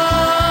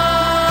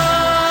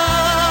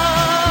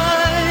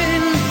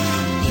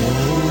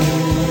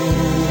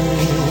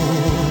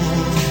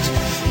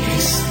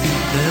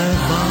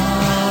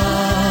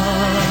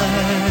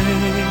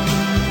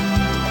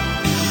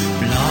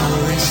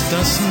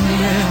 Das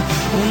Meer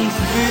und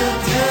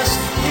wird es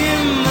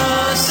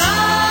immer sein.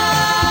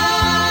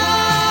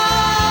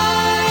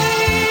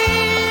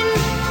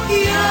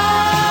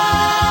 Jahre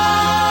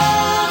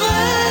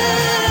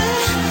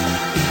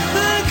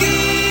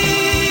vergehen,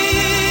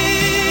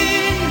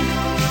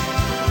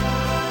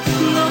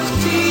 doch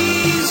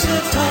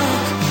dieser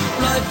Tag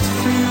bleibt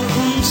für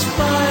uns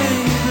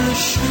beide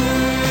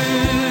schön.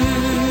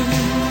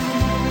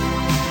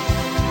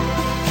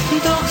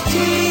 Doch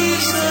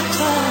dieser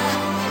Tag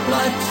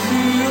bleibt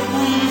für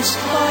uns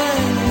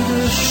beide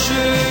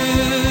schön.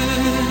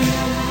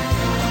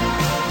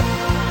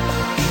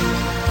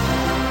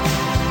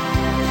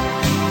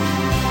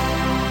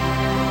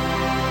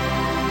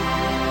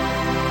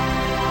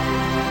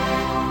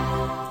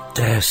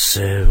 Das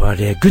war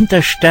der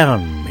Günther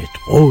Stern mit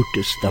Rot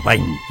ist der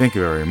Wein. Thank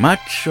you very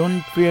much.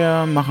 Und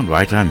wir machen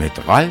weiter mit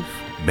Ralf,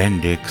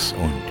 Bendix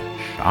und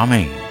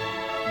Charmaine.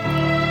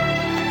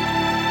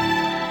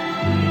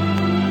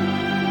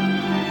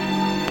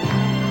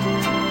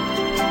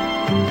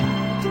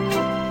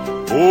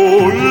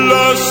 Oh,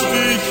 lass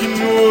dich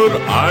nur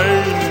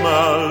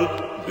einmal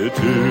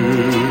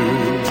betören,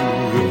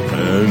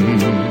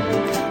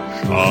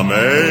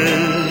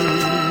 Charmaine,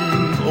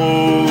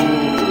 oh,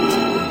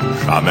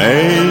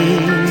 Charmaine,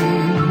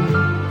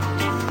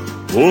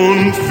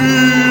 und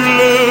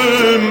fühle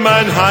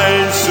mein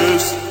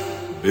heißes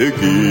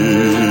Begehren,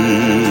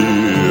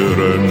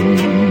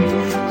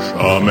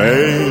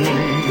 Charmaine,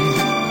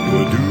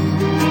 nur du,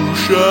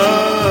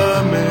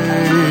 Charmaine.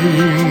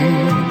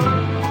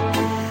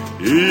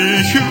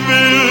 Ich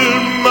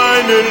will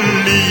meine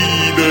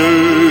Liebe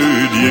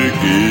dir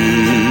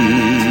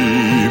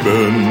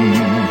geben,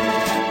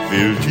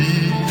 will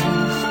tief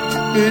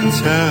ins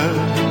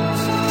Herz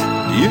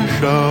dir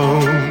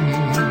schauen.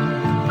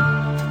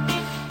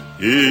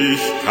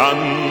 Ich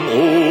kann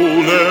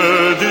ohne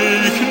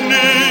dich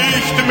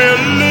nicht mehr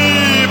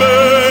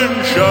leben,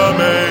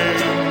 Charmaine,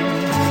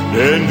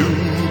 denn du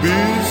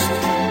bist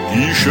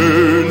die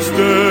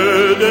schönste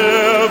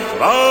der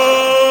Frauen.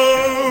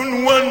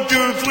 1, 2,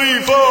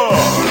 3, 4.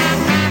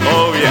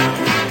 Oh yeah,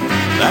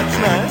 that's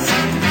nice.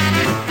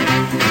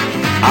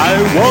 I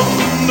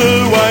wonder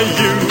why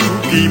you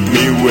keep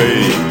me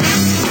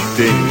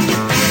waiting,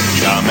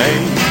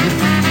 Charmaine,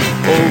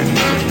 oh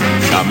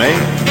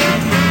Charmaine.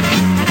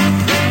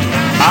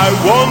 I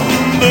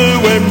wonder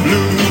when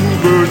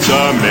bluebirds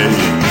are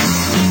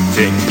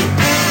mating,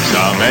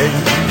 Charmaine,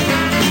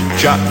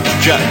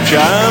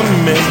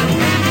 Charmaine.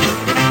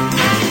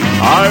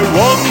 I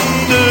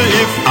wonder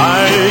if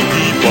I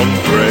keep on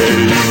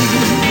praying,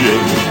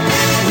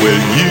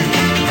 will you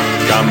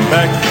come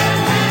back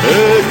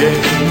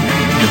again?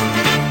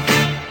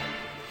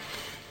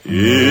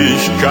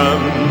 Ich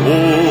kann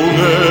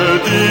ohne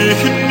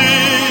dich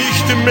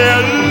nicht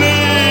mehr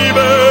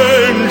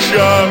leben,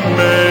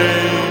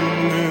 Charmaine,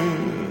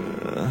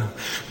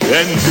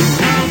 denn du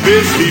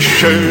bist die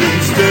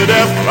schönste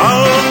der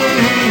Frauen,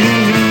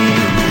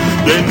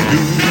 denn du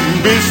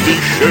bist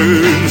die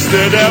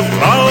schönste der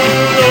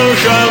Frauen, oh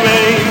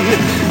Charmaine,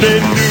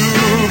 denn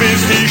du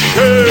bist die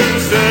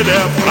schönste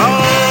der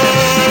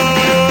Frauen.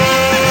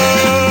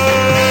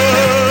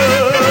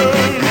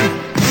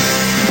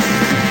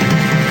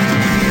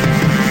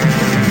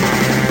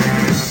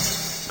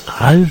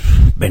 Ralph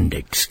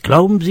Bendix.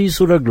 Glauben Sie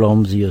es oder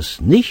glauben Sie es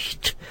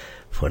nicht?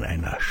 Von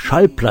einer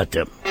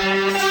Schallplatte.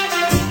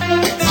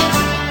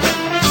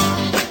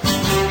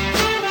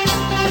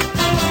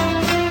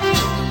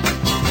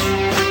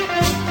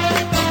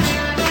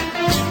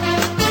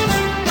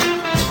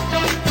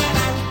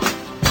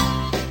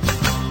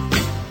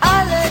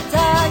 Alle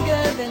Tage,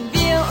 wenn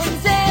wir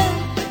uns sehen,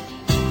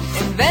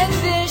 und wenn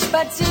wir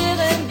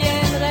spazieren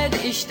gehen, red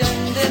ich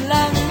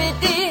stundenlang mit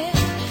dir.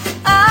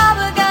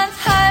 Aber ganz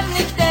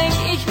heimlich denk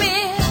ich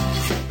mir,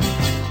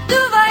 du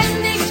weißt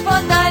nichts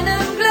von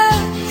deinem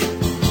Glück,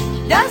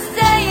 das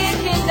seh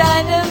ich in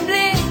deinem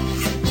Blick.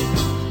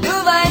 Du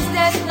weißt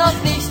es noch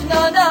nicht,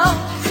 no,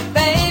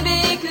 Baby,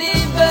 ich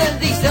liebe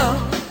dich so.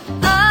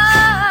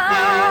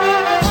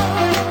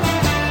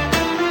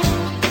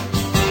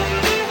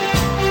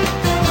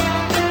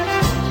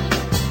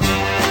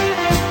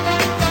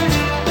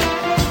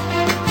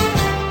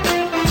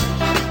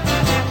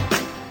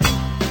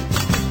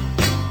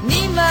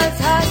 Niemals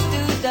hast du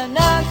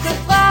danach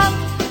gefragt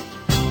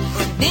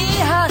und nie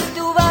hast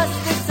du was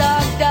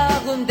gesagt,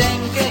 darum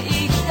denke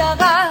ich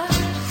daran,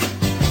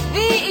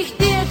 wie ich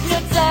dir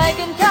nur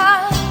zeigen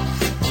kann.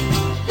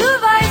 Du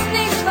weißt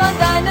nichts von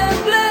deinem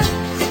Glück,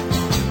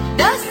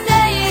 das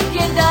seh ich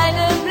in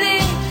deinem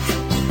Blick.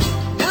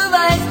 Du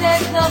weißt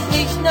es noch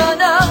nicht, no,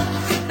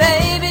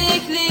 Baby,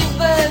 ich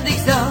liebe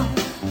dich so.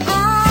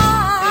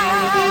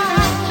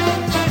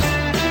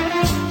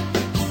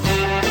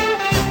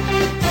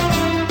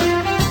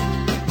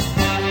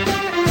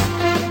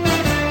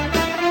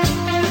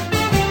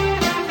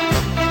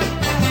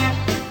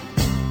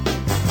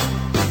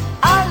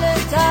 Alle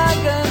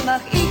Tage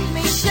mach ich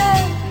mich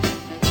schön.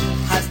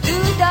 Hast du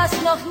das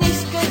noch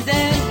nicht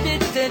gesehen?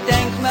 Bitte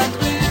denk mal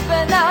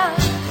drüber nach.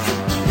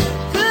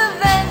 Für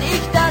wenn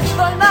ich das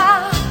voll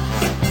mach.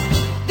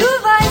 Du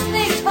weißt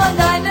nichts von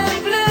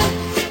deinem Glück,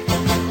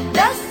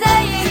 das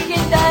seh ich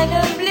in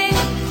deinem Blick.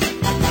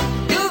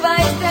 Du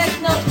weißt es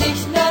noch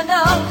nicht, no,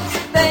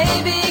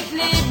 Baby, ich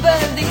liebe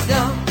dich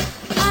so.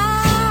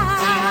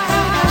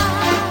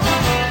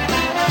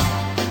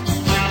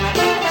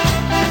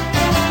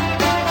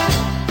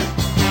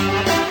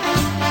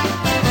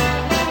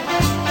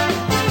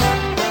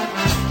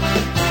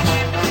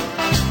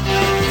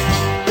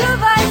 Du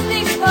weißt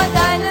nichts von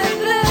deinem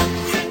Glück,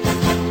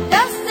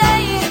 das seh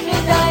ich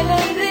in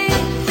deinem Blick.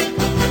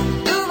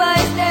 Du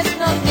weißt es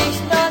noch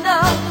nicht, no,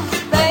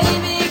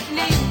 Baby, ich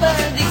liebe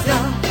dich so.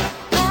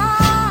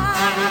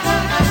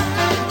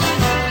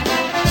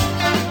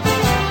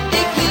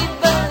 Ich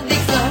liebe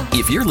dich so.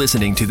 If you're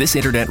listening to this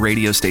internet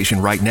radio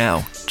station right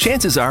now,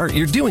 chances are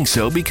you're doing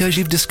so because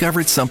you've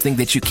discovered something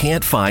that you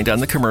can't find on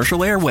the commercial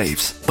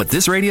airwaves. But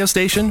this radio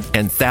station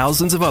and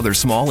thousands of other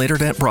small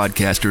internet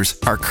broadcasters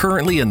are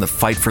currently in the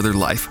fight for their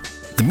life.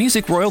 The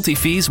music royalty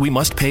fees we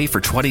must pay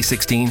for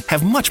 2016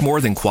 have much more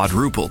than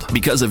quadrupled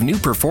because of new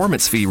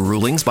performance fee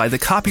rulings by the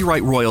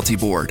Copyright Royalty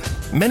Board.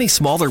 Many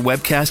smaller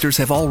webcasters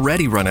have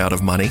already run out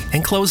of money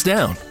and closed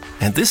down,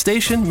 and this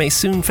station may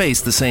soon face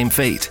the same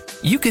fate.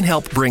 You can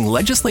help bring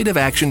legislative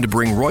action to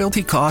bring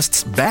royalty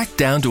costs back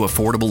down to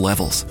affordable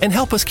levels and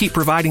help us keep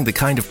providing the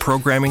kind of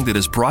programming that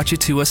has brought you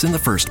to us in the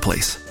first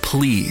place.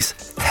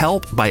 Please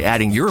help by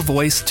adding your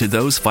voice to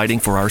those fighting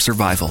for our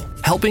survival.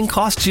 Helping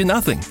costs you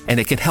nothing, and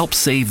it can help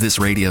save this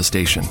radio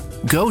station.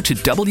 Go to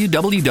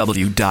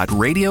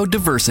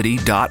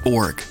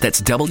www.radiodiversity.org.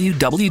 That's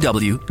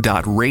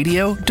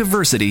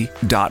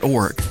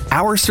www.radiodiversity.org.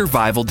 Our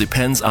survival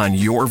depends on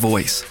your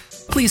voice.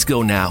 Please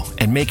go now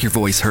and make your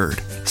voice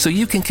heard so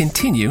you can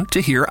continue to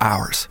hear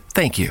ours.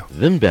 Thank you.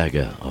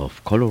 Wimberger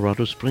of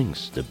Colorado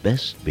Springs, the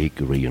best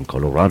bakery in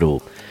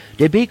Colorado.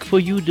 They bake for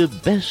you the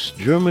best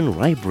German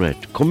rye bread,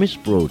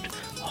 Kommissbrot,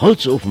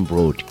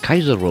 Holzofenbrot,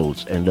 Kaiser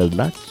rolls, and a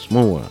lot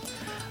more.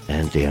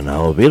 And they are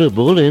now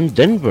available in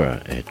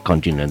Denver at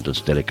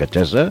Continental's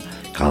Delicatessen,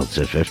 Carl's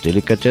FF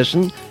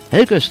Delicatessen,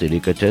 Helga's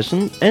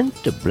Delicatessen, and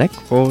the Black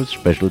Forest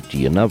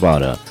Specialty in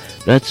Nevada.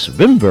 That's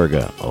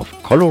Wimberger of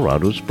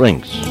Colorado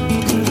Springs.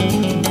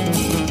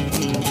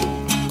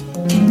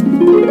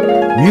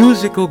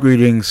 Musical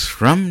greetings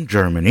from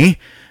Germany,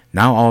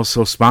 now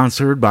also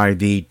sponsored by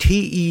the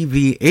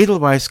TEV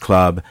Edelweiss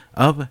Club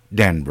of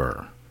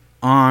Denver.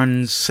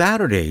 On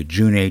Saturday,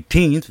 June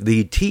 18th,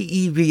 the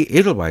TEV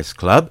Edelweiss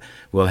Club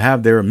will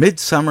have their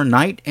Midsummer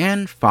Night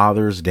and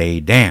Father's Day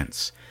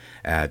Dance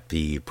at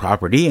the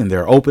property in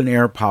their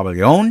open-air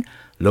pavilion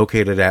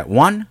located at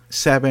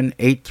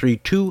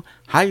 17832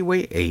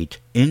 Highway 8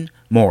 in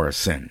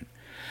Morrison.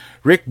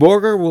 Rick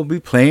Borger will be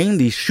playing.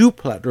 The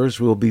Shoeplatters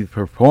will be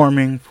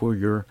performing for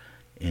your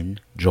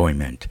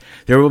enjoyment.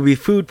 There will be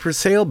food for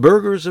sale,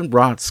 burgers and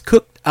brats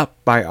cooked up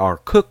by our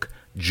cook,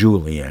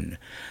 Julian.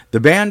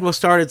 The band will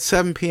start at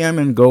 7 p.m.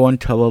 and go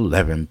until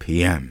 11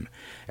 p.m.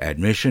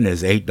 Admission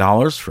is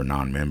 $8 for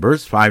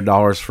non-members,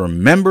 $5 for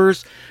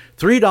members,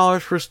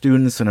 $3 for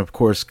students, and of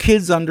course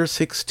kids under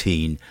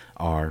 16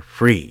 are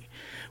free.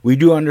 We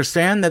do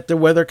understand that the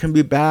weather can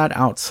be bad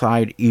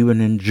outside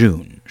even in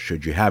June.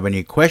 Should you have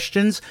any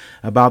questions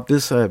about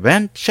this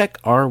event, check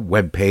our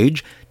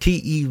webpage,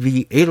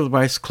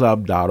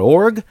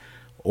 tevedelweissclub.org,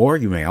 or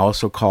you may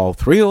also call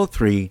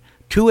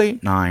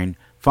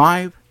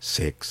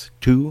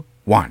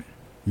 303-289-5621.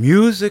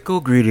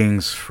 Musical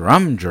greetings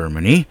from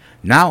Germany,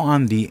 now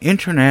on the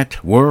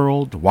internet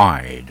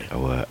worldwide.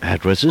 Our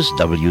address is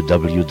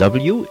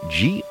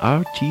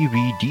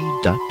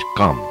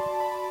www.grtvd.com.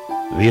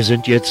 Wir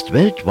sind jetzt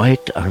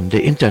weltweit an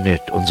der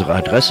Internet. Unsere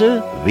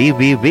Adresse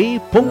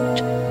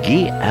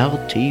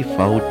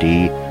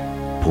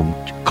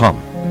www.grtvd.com.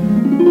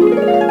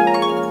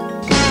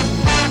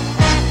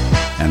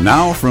 And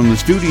now from the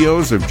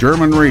studios of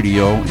German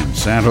Radio in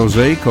San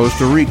Jose,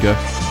 Costa Rica,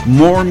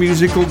 more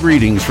musical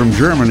greetings from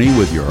Germany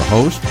with your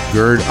host,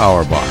 Gerd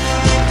Auerbach.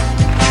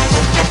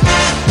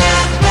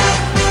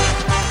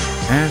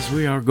 As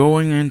we are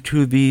going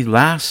into the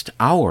last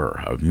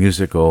hour of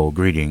musical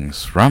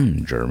greetings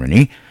from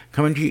Germany,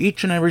 coming to you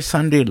each and every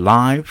Sunday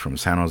live from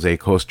San Jose,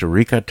 Costa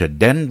Rica to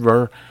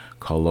Denver,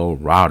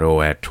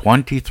 Colorado at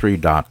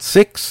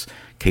 23.6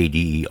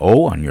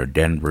 KDEO on your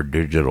Denver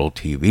Digital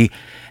TV,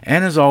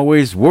 and as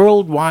always,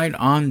 worldwide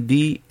on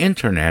the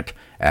internet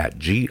at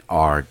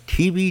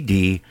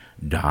grtvd.com.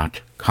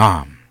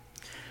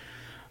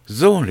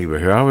 So, liebe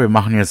Hörer, wir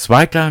machen jetzt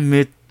weiter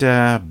mit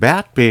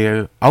Bert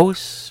Behl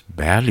aus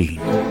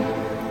Berlin.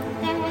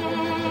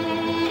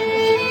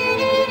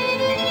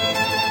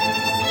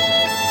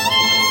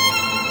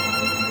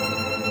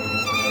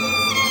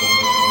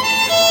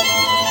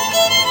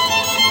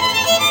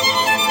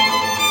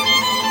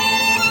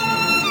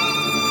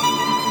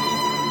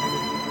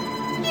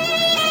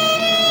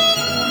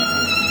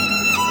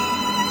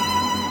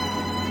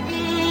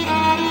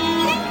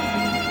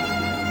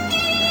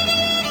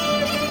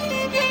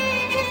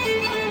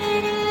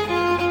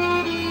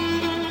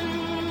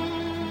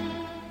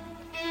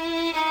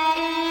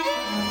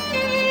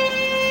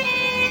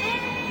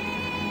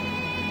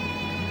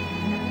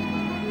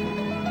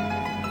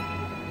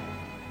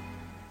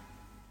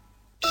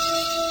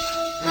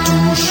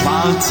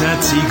 Schwarzer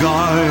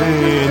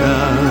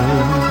Zigeuner,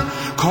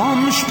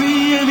 komm,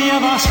 spiel mir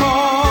was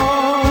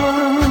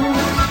vor,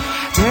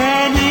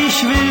 denn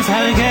ich will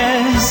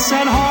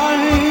vergessen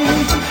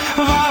heut,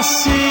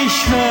 was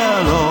ich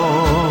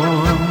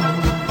verlor.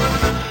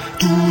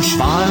 Du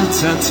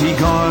schwarzer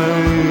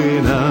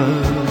Zigeuner,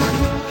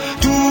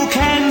 du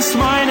kennst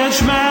meinen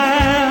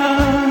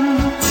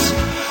Schmerz,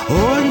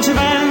 und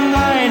wenn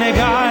deine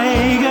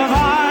Geige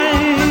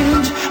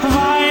weint,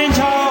 weint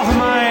auch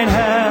mein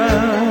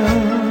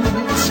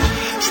Herz.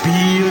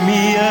 Spiel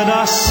mir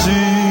das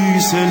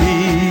süße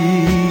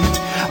Lied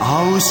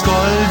aus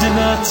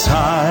goldener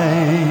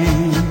Zeit.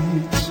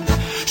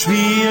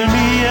 Spiel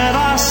mir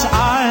das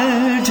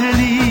alte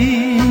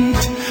Lied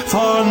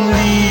von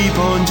Lieb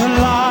und Leid.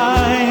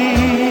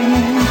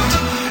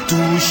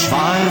 Du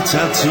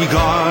schwarzer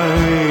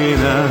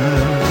Zigeuner,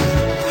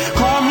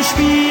 komm,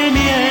 spiel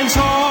mir ins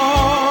Ohr,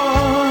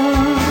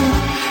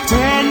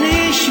 denn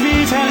ich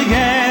will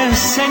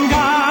vergessen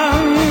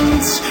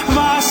ganz,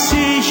 was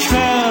ich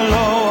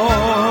verlor.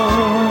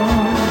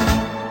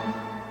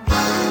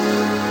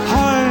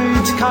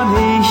 Heut kann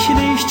ich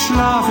nicht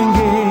schlafen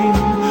gehen,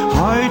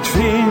 heut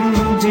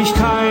find ich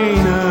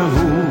keine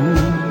Ruhe.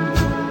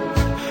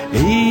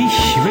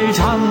 Ich will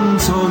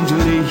Tanz und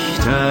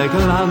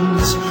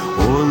Lichterglanz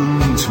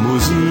und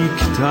Musik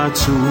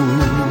dazu.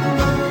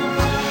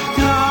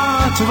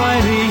 Grad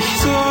weil ich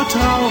so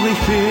traurig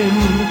bin,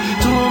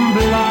 drum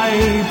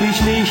bleib ich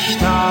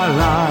nicht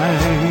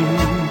allein.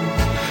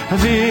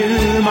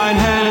 Will mein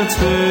Herz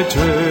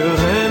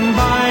betören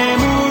bei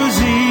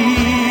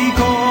Musik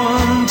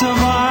und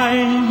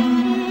Wein.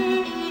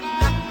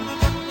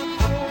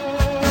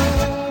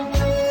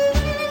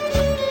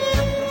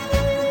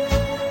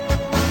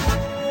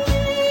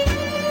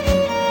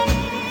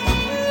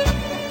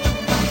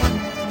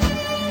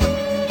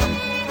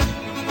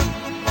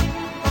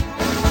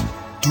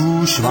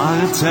 Du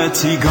schwarzer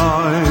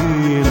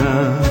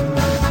Zigeuner,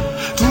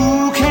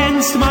 du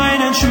kennst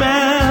meinen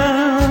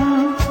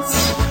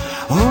Schmerz,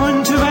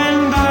 und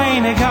wenn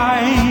deine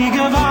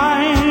Geige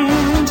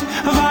weint,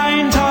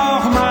 weint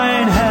auch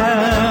mein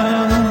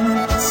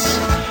Herz.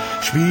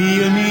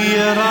 Spiel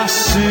mir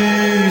das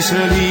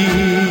süße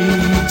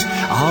Lied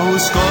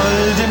aus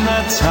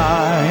goldener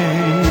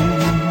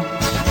Zeit.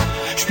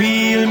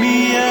 Spiel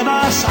mir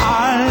das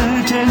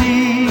alte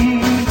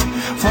Lied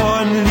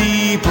von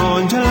Lieb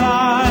und Leid.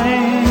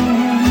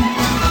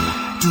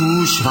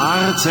 Du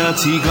schwarzer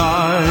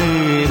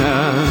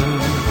Zigeuner,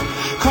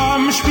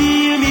 komm,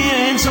 spiel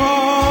mir ins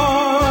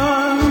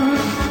Ohr,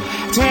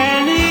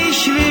 denn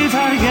ich will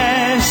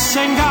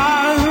vergessen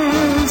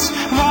ganz,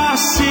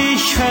 was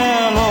ich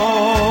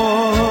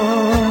verlor.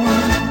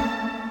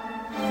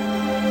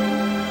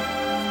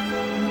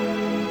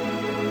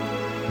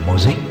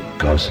 Musik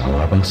aus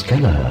Auerbachs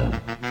Keller.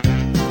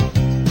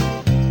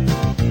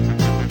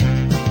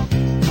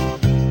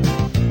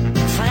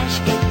 Frech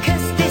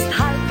geküsst ist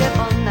halb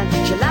gewonnen,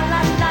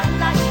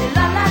 schalalala,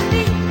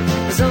 schalalali.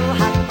 So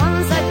hat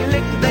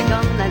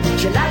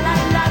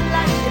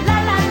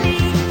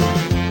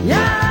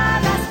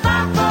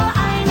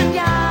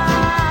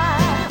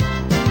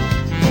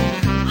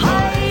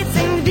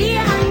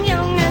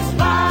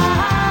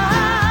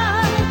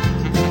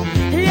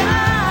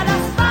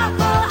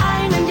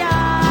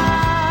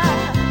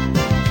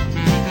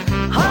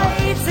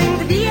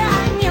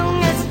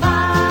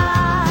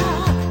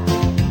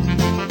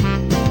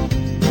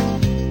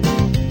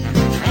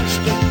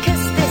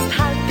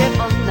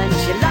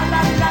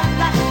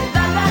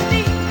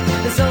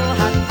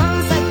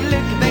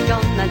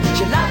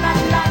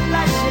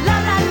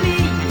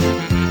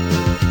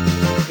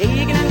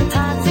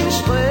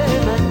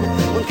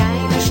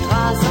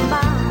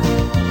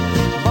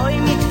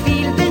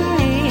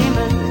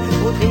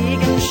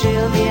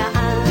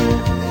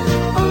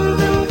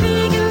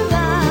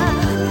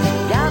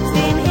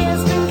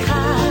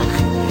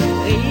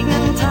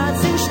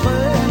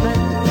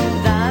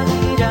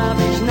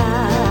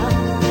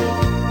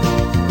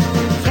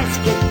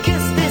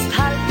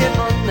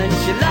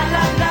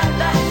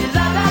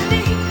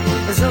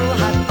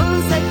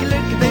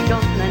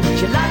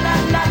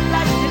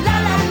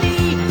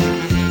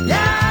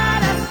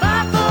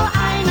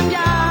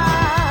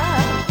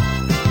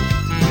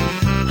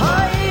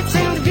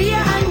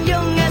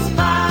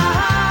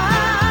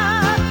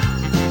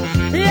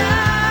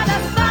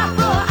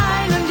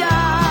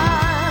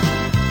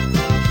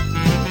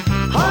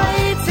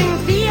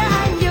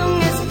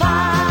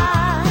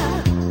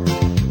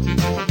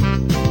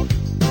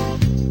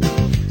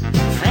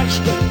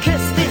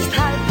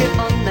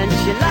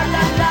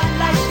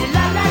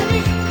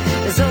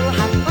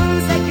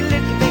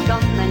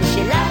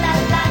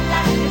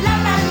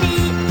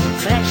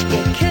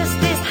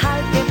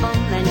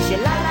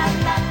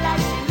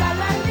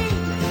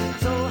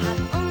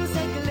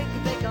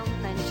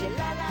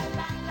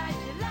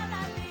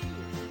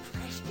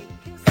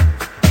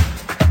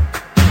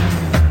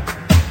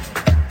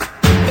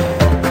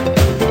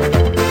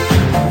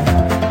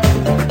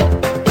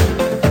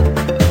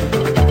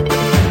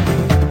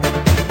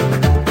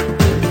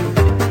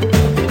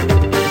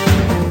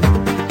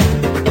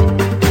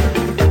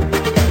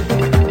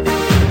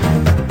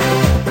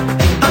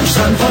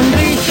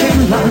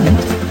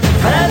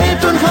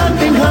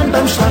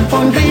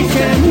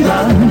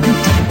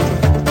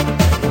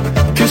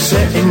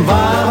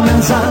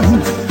warmen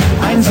Sand,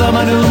 ein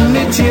Sommer nur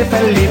mit dir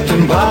verliebt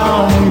und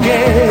braun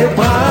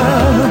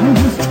gebrannt.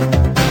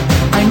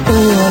 Ein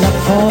Urlaub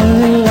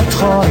voller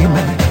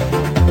Träume,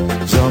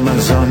 Sommer,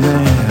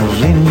 Sonne,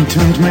 Wind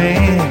und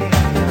Meer.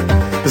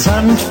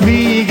 Sanft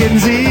wiegen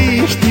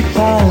sich die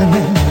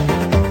Palmen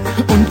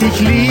und ich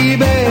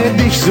liebe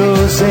dich so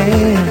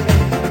sehr.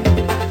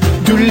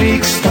 Du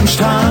liegst am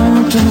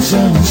Strand und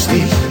söhnst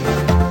dich,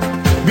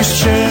 bist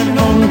schön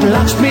und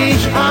lachst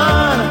mich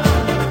an.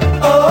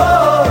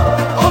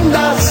 Oh, und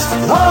das,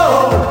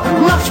 oh,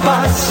 macht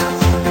Spaß.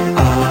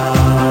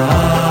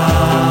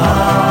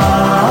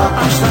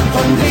 Am Strand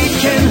von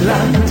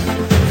Griechenland,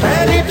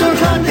 verliebt und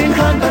Hand in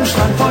Hand am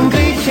Strand von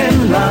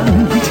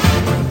Griechenland.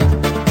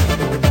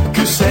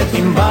 Küsse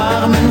im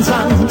warmen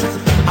Sand,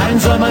 ein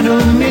Sommer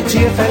nur mit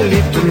dir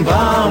verliebt und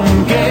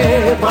warm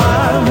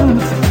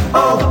gebrannt. Oh,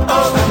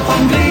 oh, Strand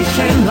von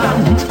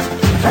Griechenland,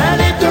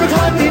 verliebt und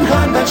Hand in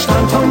Hand am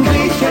Strand von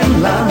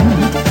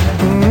Griechenland.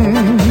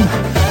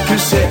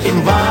 Küsse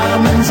im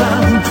warmen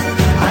Sand,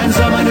 ein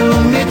Sommer nur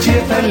mit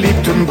dir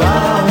verliebt und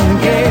warm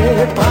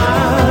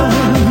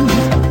gebrannt.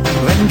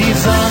 Wenn die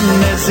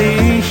Sonne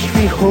sich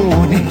wie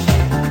Honig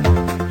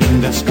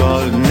in das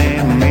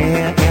goldene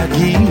Meer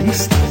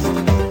ergießt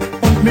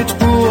und mit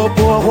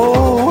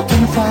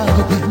purpurroten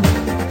Farben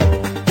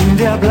in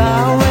der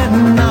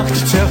blauen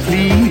Nacht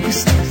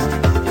zerfließt,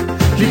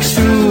 liegst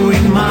du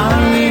in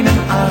meinen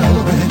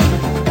Armen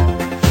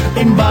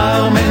im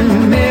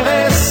warmen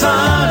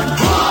Meeressand.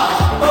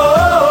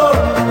 Oh,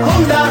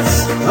 und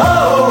das,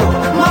 oh,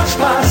 macht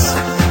Spaß.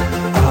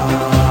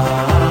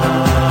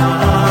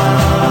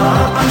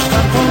 Am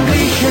Strand von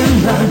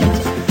Griechenland,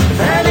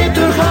 verliebt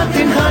durch Hand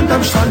in Hand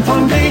am Strand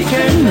von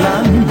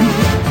Griechenland.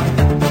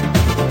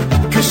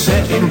 Küsse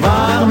im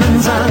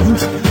warmen Sand,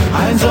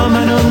 ein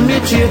Sommer nur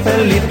mit dir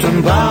verliebt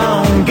und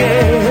warm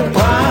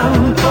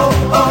gebrannt. Oh,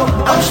 oh,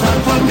 am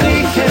Strand von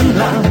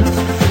Griechenland,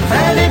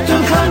 verliebt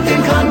und Hand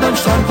in Hand am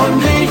Strand von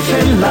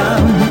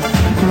Griechenland.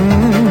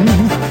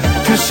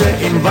 Küsse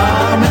im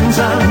warmen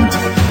Sand,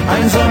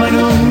 ein Sommer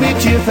nur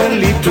mit dir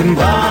verliebt und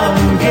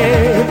warm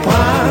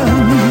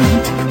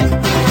gebrannt.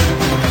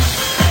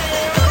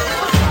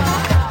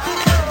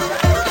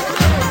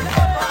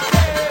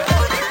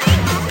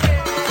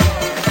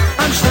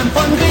 Am Strand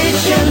von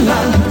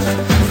Griechenland,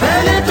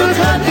 verliebt und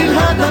Hand in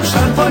Hand am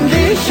Strand von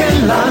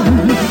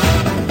Griechenland.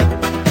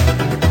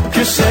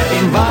 Küsse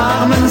im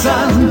warmen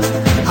Sand,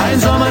 ein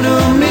Sommer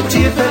nur mit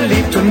dir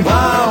verliebt und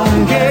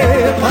warm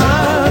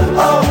gebrannt.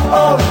 Oh,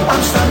 oh,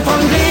 am Strand von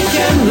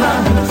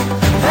Griechenland,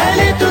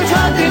 verliebt und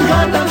Hand in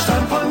Hand am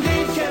Strand von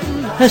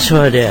Griechenland. Das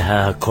war der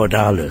Herr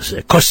Cordalis,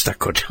 Costa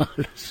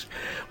Cordalis.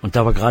 Und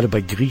da wir gerade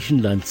bei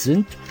Griechenland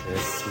sind.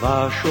 Es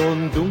war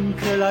schon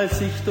dunkel, als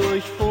ich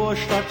durch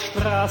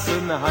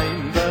Vorstadtstraßen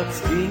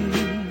heimwärts ging.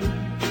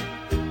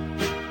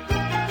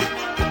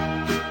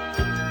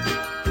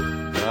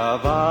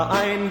 Da war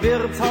ein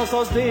Wirtshaus,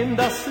 aus dem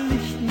das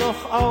Licht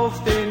noch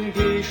auf den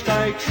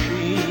Gehsteig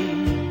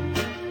schien.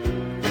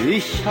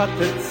 Ich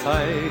hatte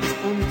Zeit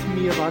und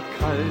mir war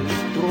kalt,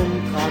 drum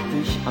trat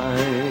ich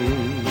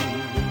ein.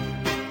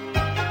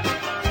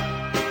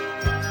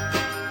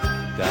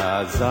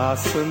 Da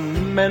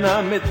saßen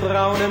Männer mit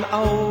braunen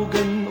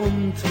Augen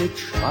und mit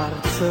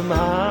schwarzem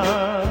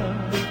Haar.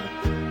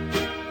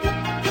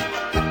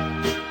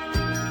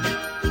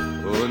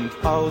 Und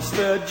aus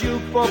der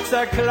Jukebox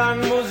erklang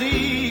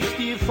Musik,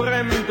 die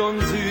fremd und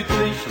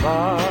südlich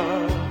war.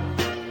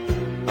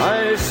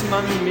 Als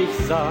man mich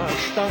sah,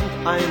 stand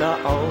einer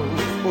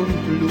auf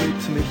und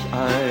lud mich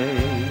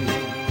ein.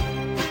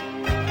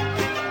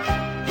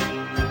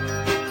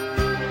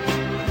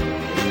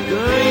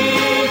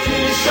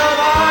 Griechischer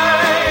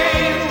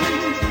Wein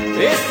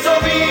ist so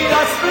wie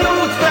das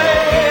Blut der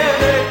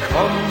Erde,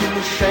 komm,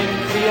 schenk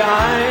dir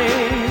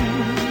ein.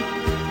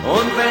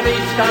 Und wenn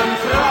ich dann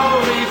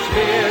traurig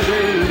werde,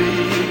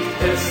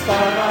 liegt es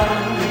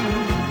daran,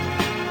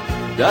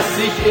 dass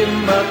ich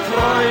immer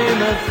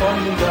träume von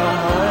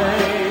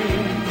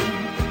daheim.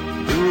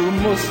 Du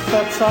musst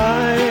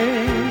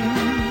verzeihen.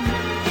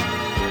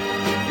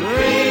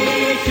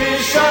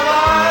 Griechischer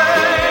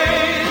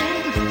Wein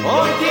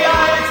und die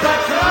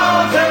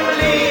altvertrauten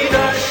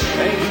Lieder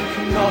schenk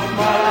noch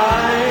mal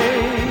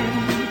ein,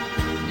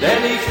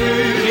 denn ich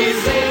fühl die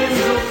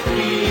Sehnsucht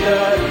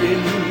wieder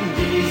in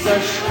dieser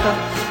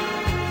Stadt.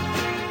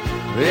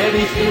 Werd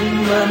ich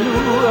immer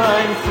nur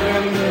ein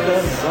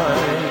Fremder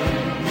sein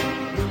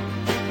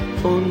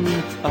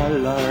und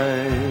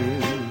allein.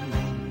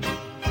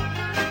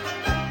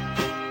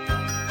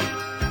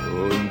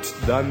 Und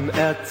dann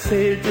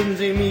erzählten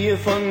sie mir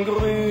von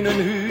grünen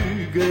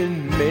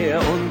Hügeln, Meer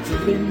und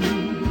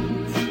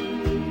Wind,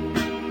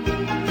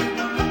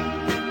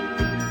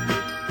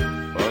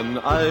 von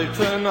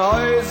alten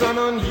Häusern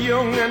und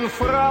jungen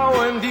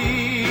Frauen,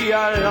 die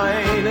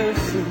alleine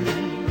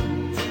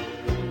sind,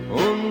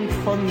 und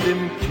von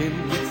dem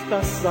Kind,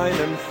 das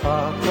seinen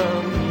Vater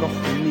noch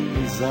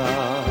nie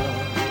sah.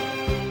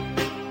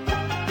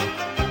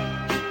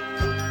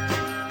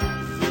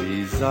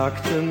 Sie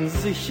sagten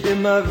sich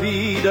immer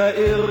wieder,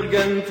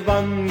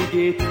 irgendwann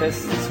geht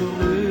es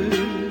zurück.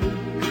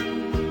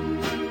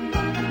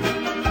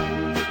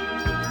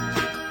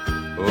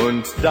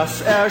 Und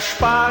das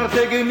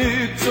Ersparte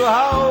genügt zu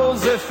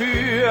Hause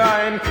für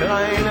ein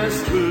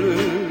kleines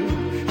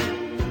Glück.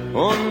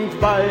 Und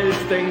bald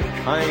denkt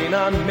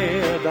keiner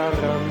mehr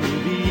daran,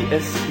 wie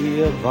es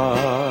hier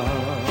war.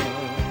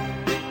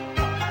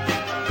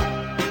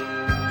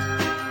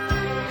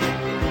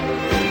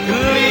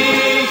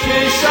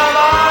 Griechischer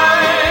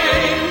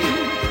Wein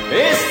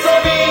ist so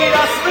wie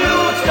das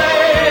Blut der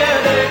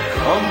Erde,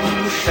 komm,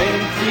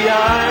 schenk dir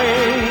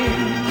ein.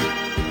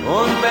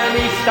 Und wenn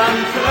ich dann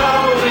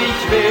traurig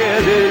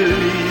werde,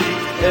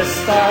 liegt es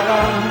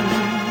daran,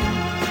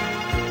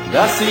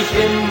 dass ich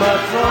immer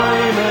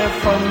träume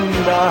von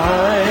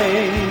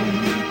daheim.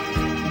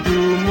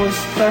 Du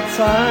musst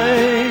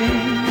verzeihen.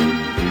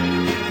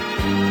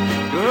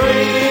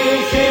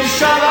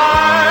 Griechischer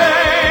Wein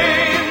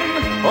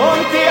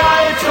und die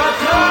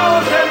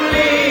altvertrauten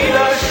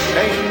Lieder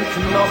schenk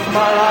noch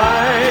mal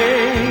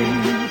ein,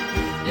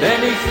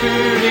 denn ich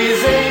fühl die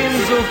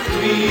Sehnsucht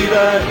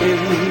wieder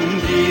in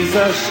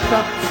dieser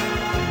Stadt.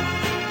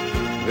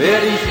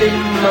 Werd ich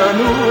immer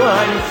nur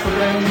ein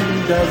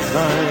Fremder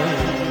sein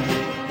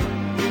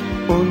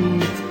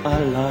und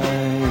allein.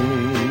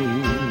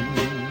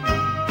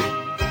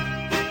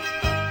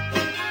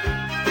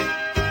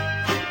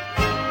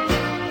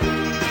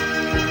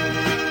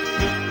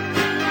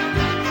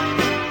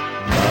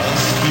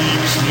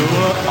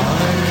 Nur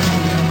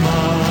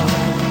einmal,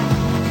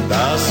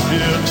 das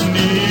wird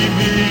nie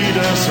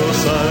wieder so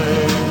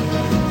sein,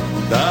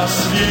 dass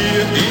wir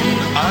in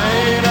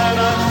einer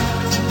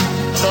Nacht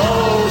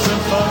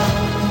tausendfach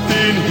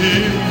den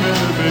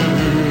Himmel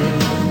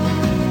berühren.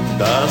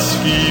 Das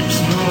gibt's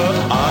nur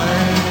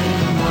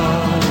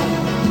einmal,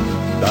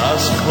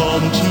 das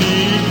kommt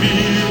nie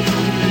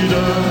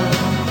wieder,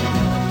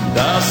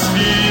 dass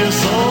wir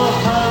so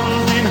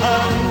Hand in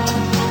Hand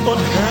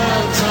und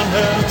Herz an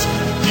Herz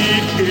die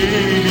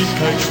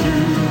Ewigkeit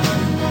spüren.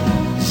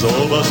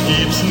 Sowas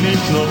gibt's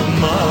nicht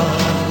nochmal.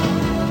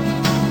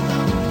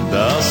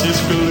 Das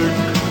ist Glück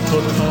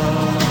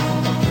total.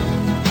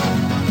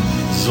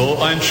 So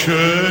ein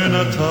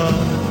schöner Tag,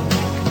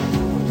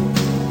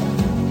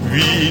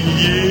 wie in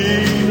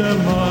jeder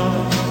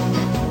Nacht,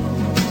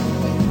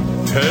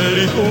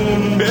 herrlich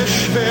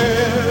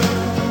unbeschwert,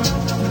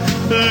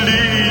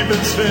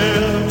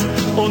 liebenswert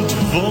und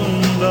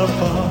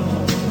wunderbar.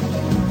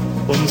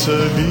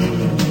 Unser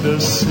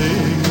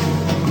Wiedersehen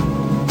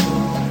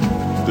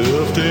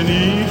dürfte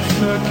nie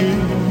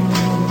vergehen.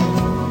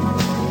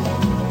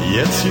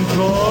 Jetzt sind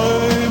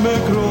Träume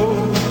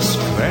groß,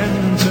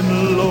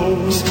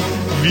 grenzenlos,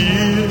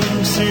 wir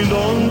sind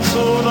uns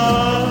so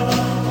nah.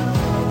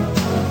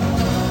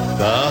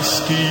 Das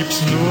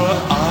gibt's nur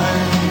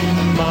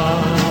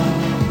einmal,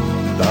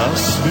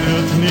 das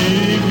wird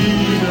nie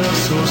wieder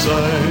so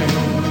sein,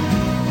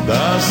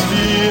 dass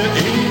wir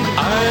in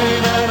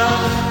einer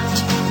Nacht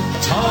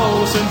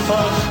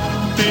tausendfach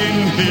den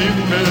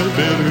Himmel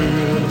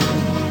berühren.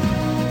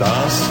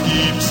 Das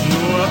gibt's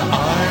nur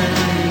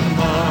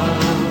einmal,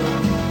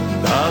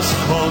 das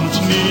kommt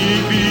nie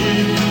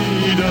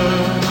wieder,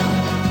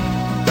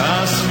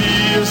 dass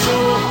wir so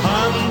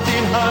Hand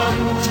in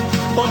Hand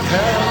und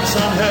Herz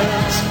an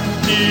Herz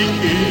die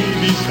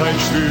Ewigkeit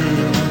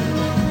spüren.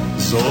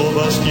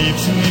 Sowas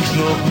gibt's nicht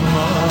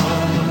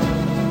nochmal,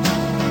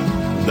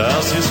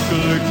 das ist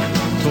Glück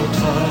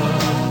total.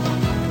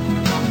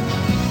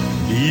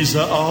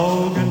 Dieser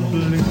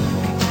Augenblick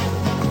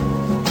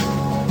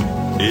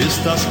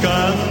ist das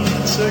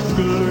ganze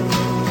Glück,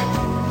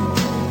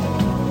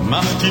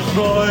 macht die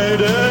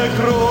Freude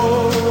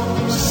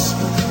groß,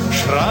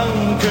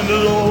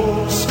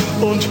 schrankenlos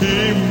und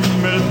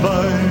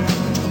himmelweit.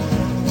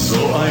 So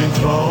ein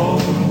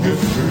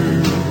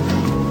Traumgefühl,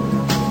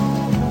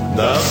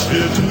 das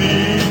wird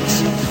nie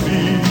zu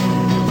viel.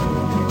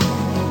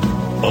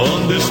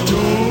 Und es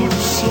tut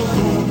so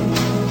gut,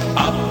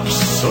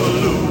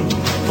 absolut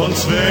von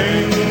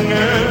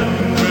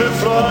Zwängen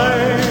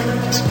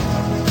befreit.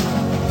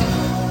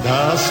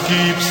 Das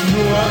gibt's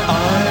nur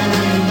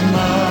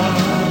einmal,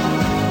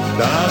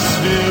 das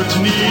wird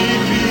nie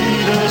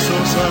wieder so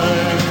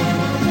sein,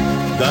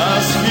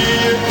 dass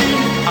wir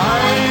in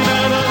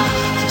einer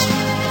Nacht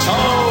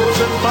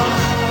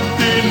tausendfach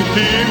den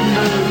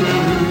Himmel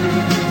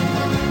berühren.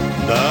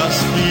 Das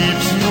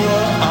gibt's nur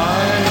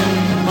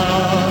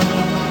einmal,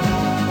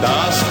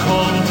 das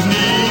kommt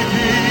nie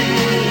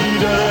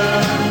wieder,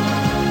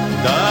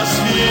 dass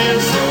wir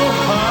so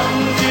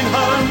Hand in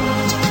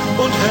Hand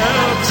und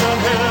Herz an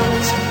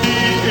Herz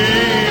die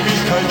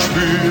Ewigkeit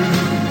spüren.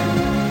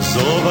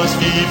 Sowas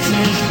gibt's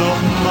nicht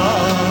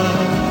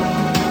nochmal,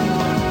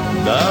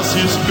 das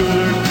ist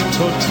Glück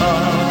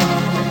total.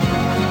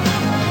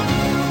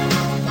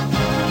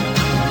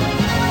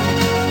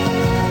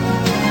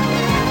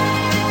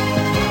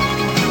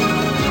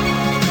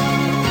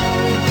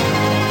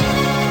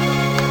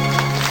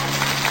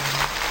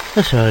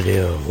 Das war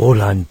der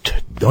Roland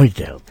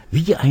Deuter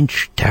wie ein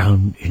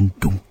Stern in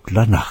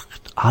dunkler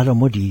Nacht.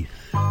 Adam und Eve.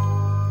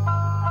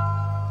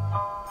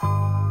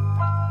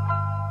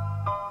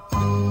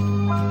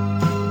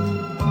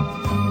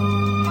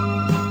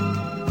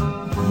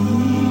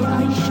 Wie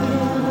ein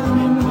Stern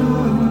in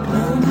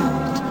dunkler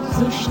Nacht,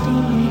 so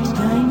steht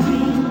dein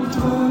Bild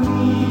vor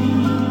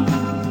mir.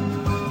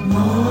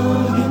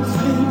 Morgens,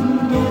 wenn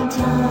der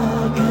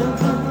Tag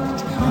erwacht,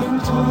 dann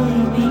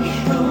träum ich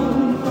schon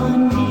von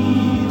dir.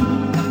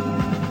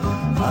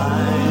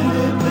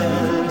 Eine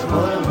Welt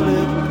voll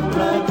Glück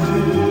bleibt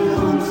für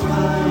uns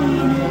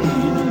keine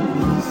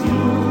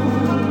Illusion.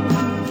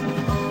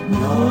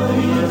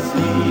 Neues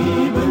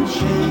Leben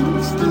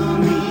schenkst du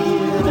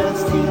mir, das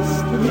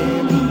ist der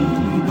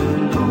Liebe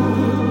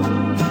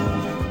Lohn.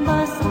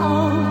 Was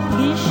auch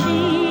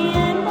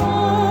geschehen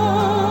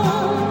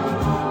mag,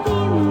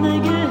 immer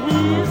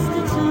gehörst du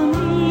zu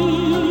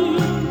mir.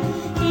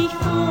 Ich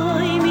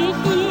freu mich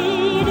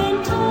jeden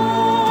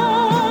Tag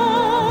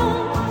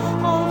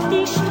auf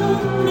die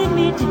Stunde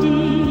mit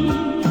dir.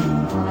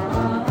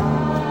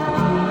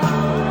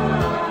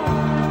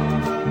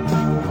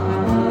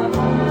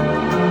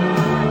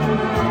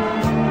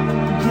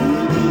 Du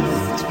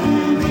bist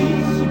für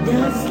mich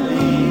das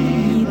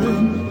Leben,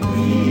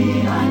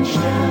 wie ein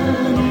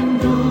Stern in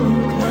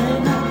dunkler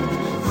Nacht,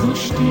 so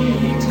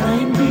steht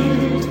dein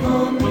Bild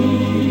vor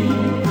mir.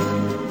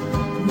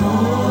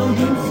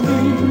 Morgens,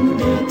 wenn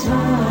der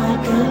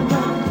Tag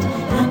erwacht,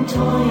 dann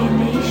träum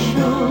ich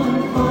schon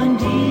von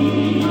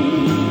dir.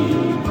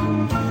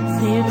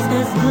 Selbst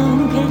das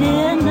Dunkel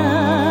der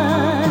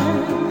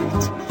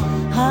Nacht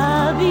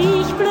hab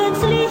ich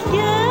plötzlich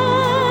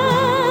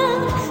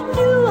gern.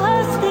 Du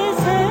hast es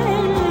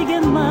hell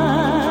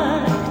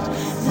gemacht,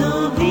 so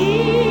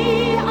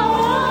wie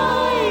ein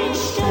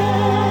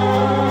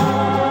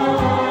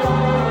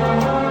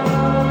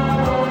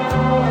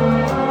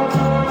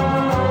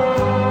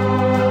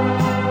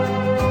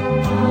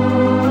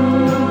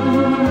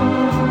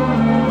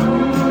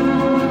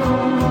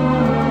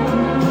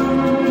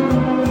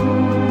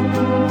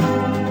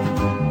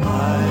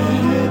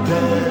Eine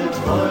Welt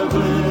voll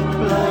Glück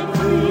bleibt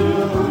für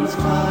uns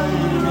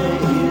keine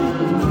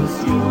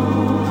Illusion.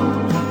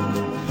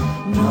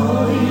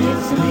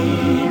 Neues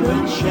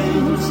Leben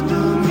schenkst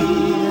du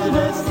mir,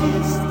 das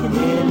ist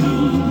der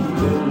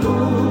Liebe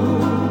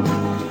Lohn.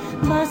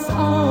 Was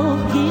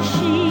auch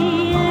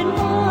geschehen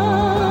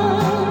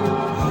mag,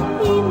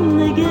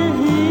 immer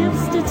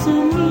gehörst du zu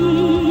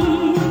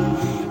mir.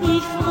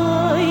 Ich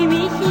freu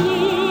mich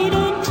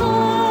jeden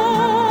Tag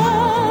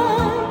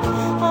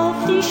auf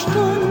die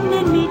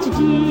Stunden mit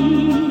dir.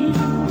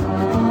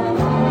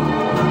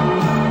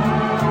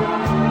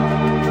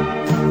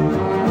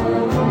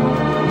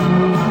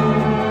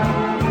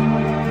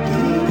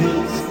 Du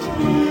bist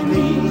für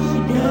mich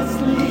das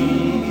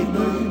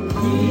Leben,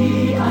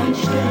 wie ein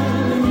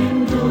Stern in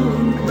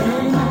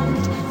dunkler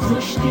Nacht, so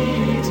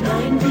steht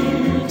dein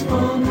Bild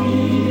vor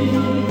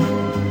mir.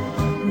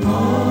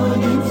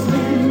 Morgens,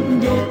 wenn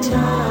der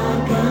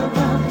Tag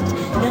erwacht,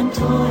 dann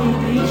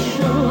träum ich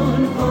schon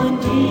von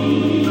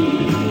dir.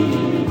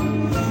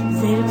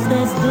 Selbst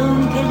das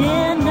Dunkel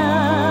der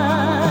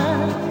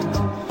Nacht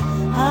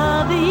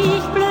habe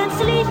ich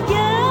plötzlich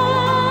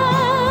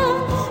gern.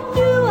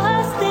 Du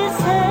hast es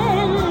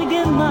hell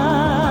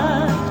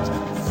gemacht,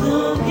 so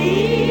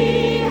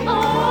wie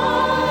ein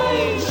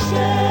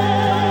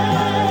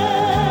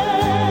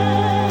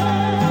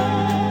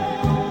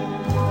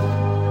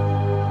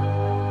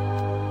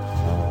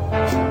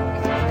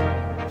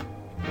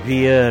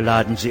Wir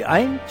laden Sie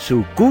ein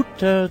zu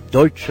guter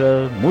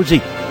deutscher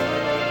Musik.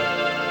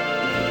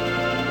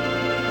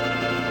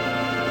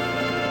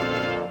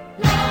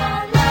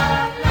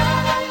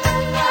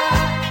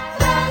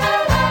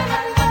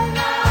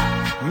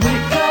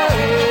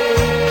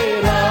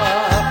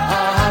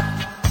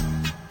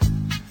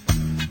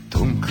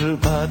 Dunkel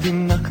war die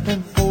Nacht,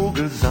 ein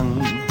Vogel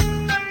sang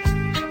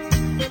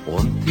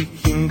und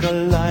ich ging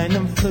allein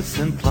am Fluss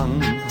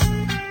entlang.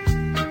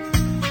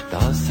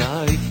 Da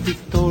sah ich dich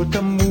dort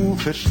am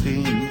Ufer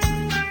stehen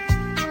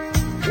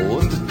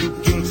und du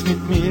gingst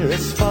mit mir,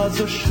 es war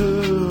so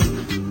schön.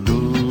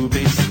 Du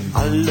bist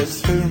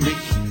alles für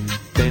mich,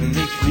 denn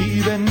ich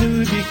liebe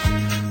nur dich,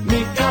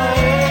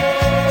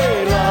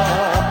 Michaela.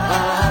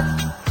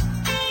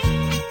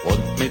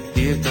 Und mit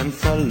dir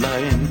ganz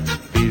allein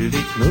will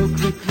ich nur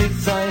glücklich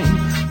sein,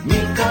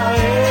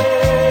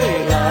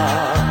 Michaela.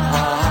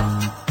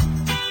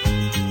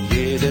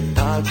 Jeder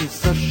Tag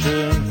ist so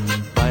schön,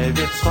 weil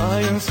wir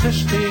zwei uns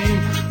verstehen,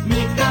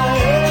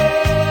 Michaela.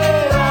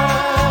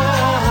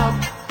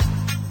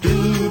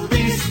 Du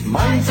bist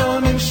mein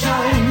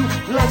Sonnenschein,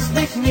 lass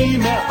mich nie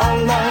mehr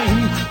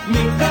allein,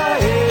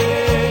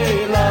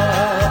 Michaela.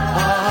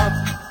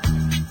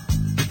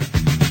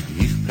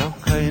 Ich brauch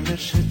keine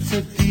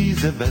Schätze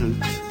dieser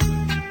Welt,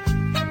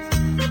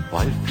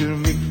 weil für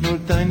mich nur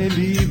deine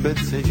Liebe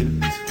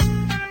zählt.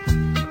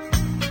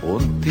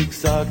 Und ich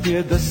sag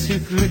dir, dass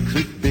ich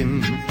glücklich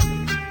bin.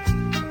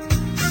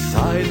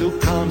 Seit du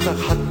kamst, da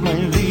hat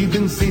mein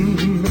Leben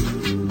Sinn.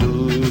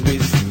 Du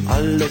bist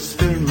alles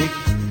für mich,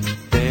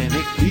 denn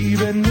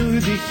liebe nur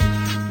dich,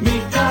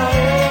 Michaela.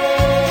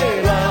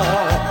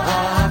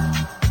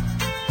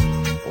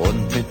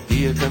 Und mit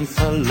dir ganz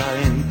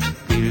allein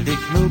will ich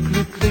nur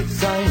glücklich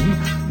sein,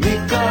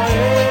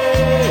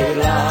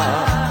 Michaela.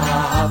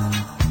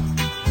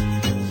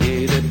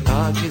 Jeder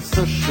Tag ist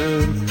so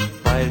schön,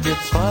 weil wir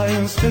zwei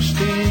uns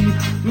verstehen,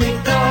 Michaela.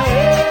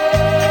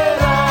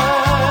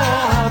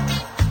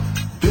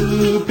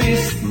 Du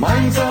bist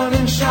mein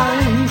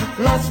Sonnenschein,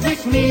 lass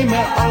mich nie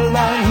mehr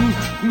allein,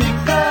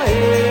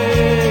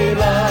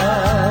 Michaela.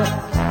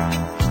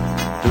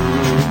 Du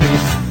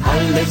bist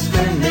alles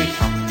für mich,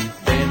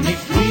 denn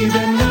ich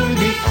liebe nur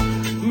dich,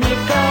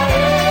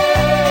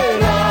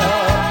 Michaela.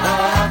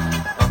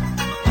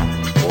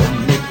 Und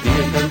mit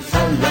dir ganz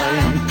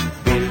allein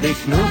will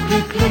ich nur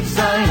glücklich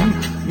sein,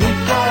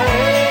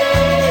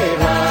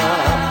 Michaela.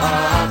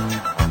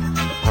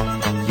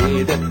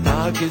 Jeder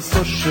Tag ist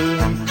so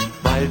schön,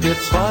 weil wir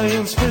zwei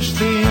uns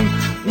verstehen,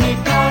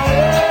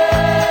 Michaela.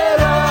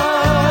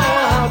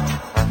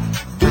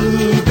 Du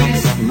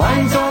bist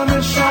mein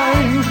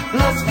Sonnenschein,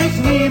 lass mich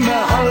nie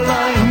mehr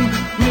allein,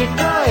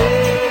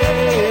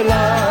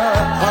 Michaela.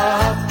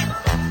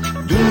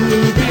 Du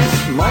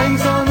bist mein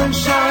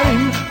Sonnenschein,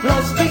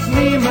 lass mich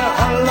nie mehr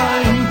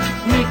allein,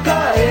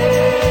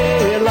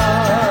 Michaela.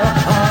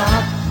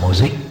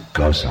 Musik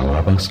aus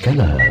Auerbachs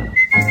Keller.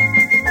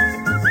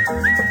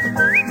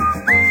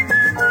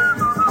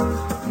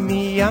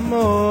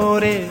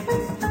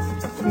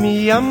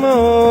 Mi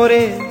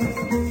amore,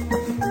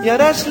 ja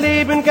das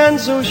Leben kann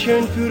so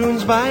schön für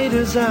uns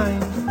beide sein.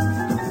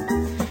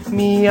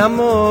 Mi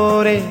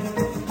amore,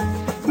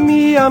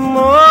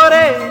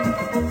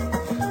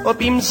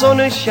 ob im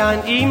Sonnenschein,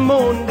 im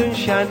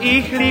Mondenschein,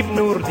 ich lieb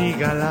nur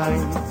dich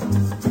allein.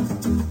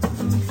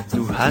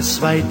 Du hast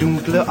zwei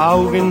dunkle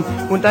Augen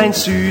und einen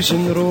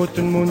süßen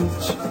roten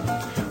Mund,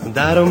 und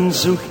darum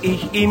such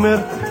ich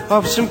immer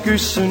auf zum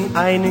Küssen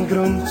einen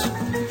Grund.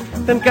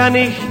 Dann kann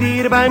ich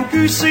dir beim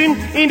Küssen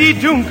in die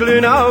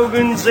dunklen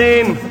Augen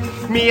sehen.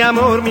 Mi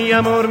amor, mi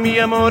amor,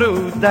 mi amor,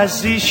 oh,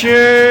 das ist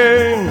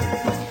schön.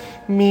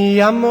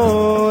 Mi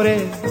amore,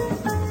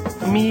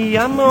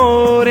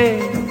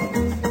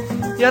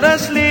 ja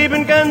das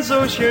Leben kann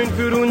so schön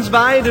für uns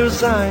beide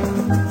sein.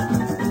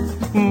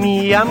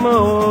 Mi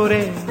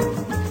amore,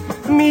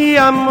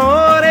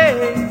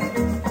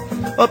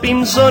 ob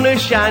im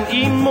Sonnenschein,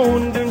 im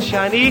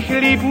Mondenschein, ich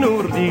lieb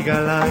nur dich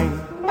allein.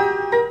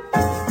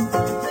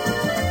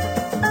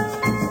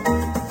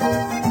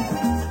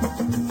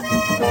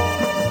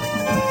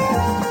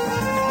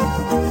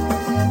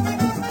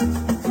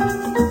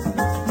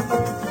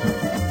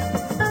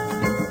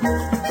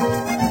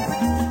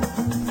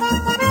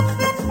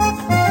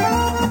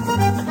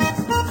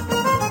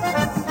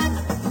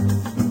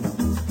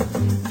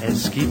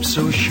 Es gibt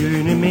so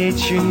schöne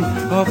Mädchen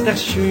auf der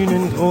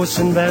schönen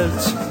großen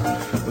Welt,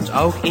 und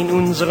auch in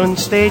unseren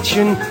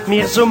Städtchen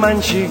mir so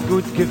manche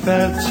gut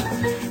gefällt.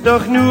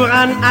 Doch nur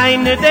an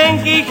eine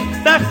denk ich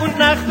Tag und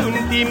Nacht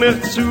und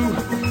immer zu.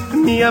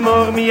 Mi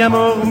amor, mi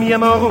amor, mi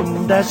amor,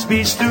 und das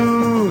bist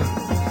du.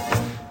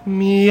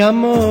 Mi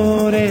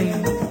amore,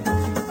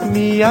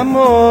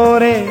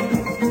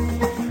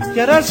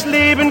 ja das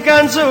Leben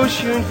kann so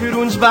schön für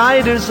uns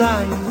beide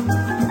sein.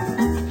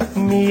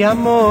 Mi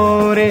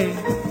amore,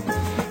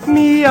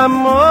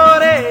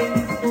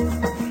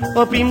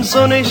 ob im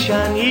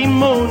Sonnenschein, im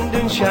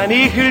Mondenschein,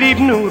 ich lieb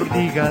nur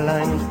dich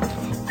allein.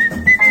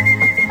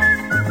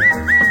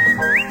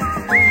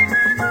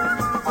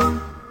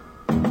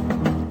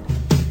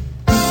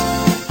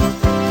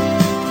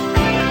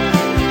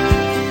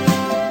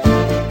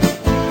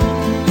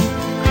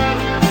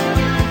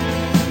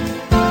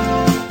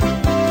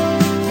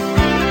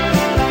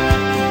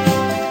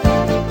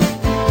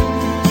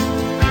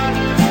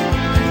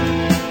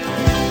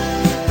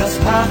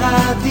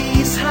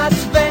 Paradies hat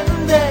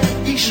Wände,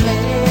 die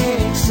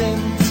schräg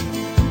sind,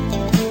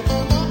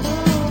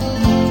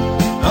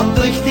 und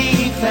durch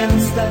die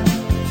Fenster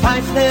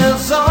pfeift der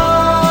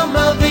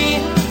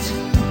Sommerwind.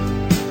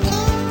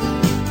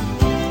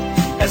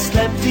 Es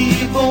klemmt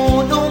die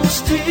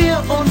Wohnungstür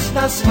und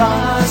das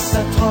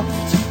Wasser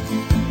tropft.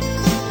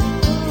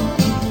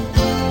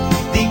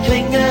 Die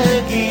Klingel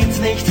geht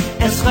nicht,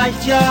 es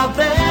reicht ja,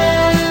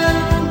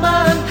 wenn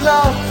man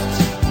klopft.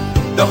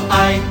 Doch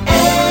ein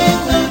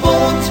Engel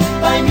wohnt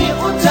bei mir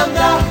unterm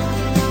Dach.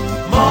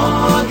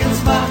 Morgens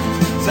macht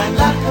sein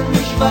Lachen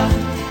mich wach.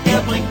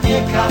 Er bringt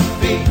mir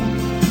Kaffee,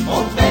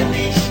 und wenn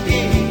ich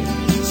gehe,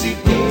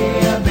 sieht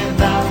er mir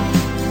nach.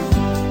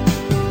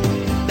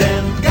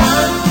 Den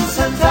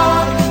ganzen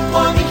Tag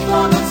träum ich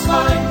von uns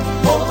zwei,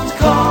 und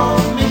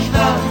komm ich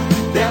nach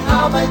der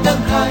Arbeit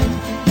dann heim,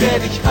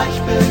 werd ich reich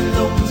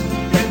belohnt,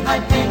 denn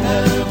ein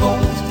Engel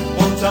wohnt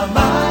unter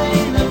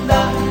meinem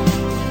Dach.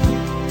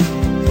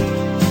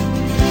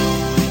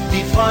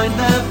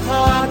 Freunde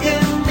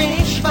fragen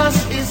mich, was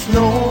ist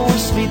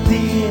los mit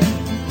dir?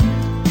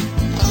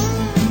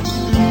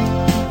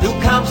 Du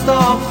kamst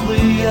doch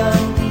früher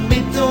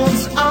mit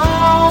uns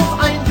auf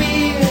ein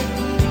Bier.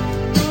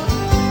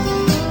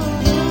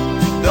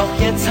 Doch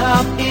jetzt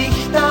hab ich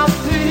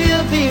dafür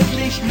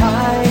wirklich ich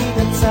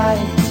keine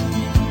Zeit.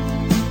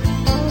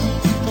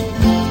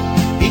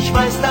 Ich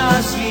weiß,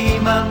 dass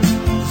jemand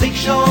sich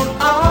schon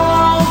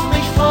auf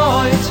mich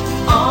freut.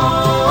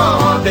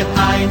 Oh, denn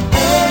ein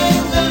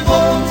Engel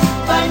wohnt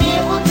bei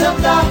mir unterm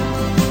Dach.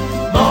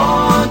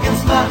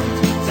 Morgens macht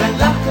sein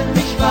Lachen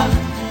mich wach.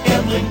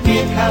 Er bringt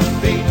mir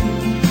Kaffee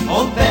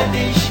und wenn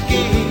ich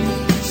gehe,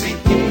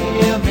 sieht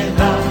er mir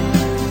nach.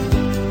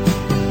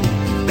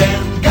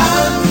 Den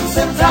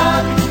ganzen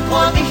Tag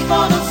träum ich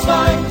von uns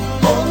zwei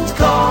und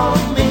komm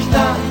nicht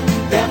nach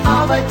der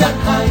Arbeit dann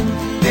heim,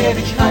 werd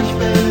ich reich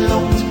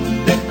belohnt,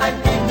 denn ein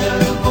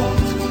Engel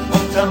wohnt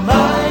unter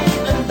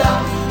meinem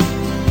Dach.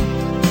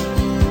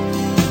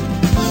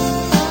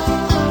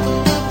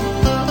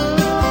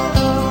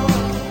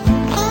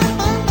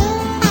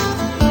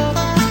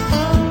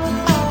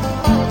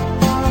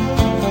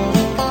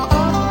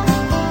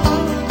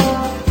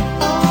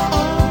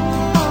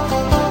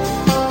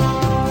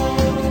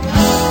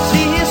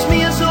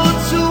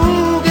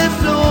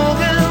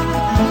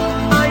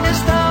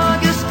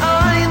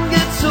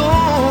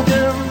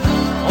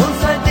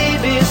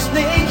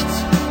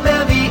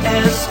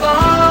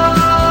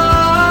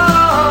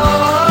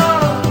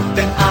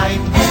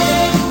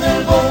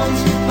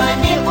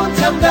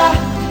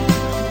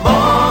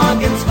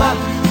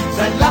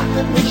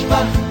 Mich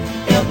wach,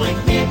 er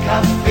bringt mir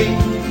Kaffee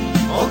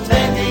und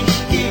wenn ich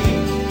gehe,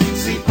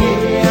 sieht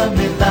er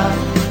mir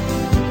nach.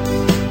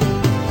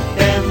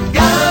 Den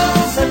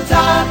ganzen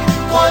Tag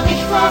träum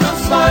ich von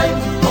uns zwei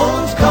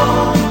und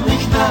komm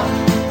nicht nach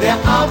der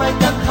Arbeit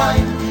dann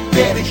heim,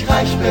 werd ich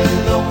reich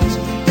belohnt,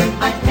 denn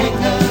ein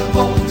Engel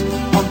wohnt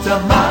unter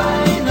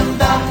meinem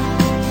Dach.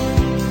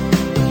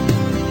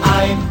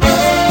 Ein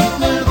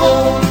Engel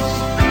wohnt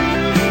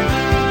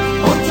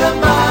unter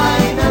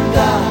meinem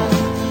Dach.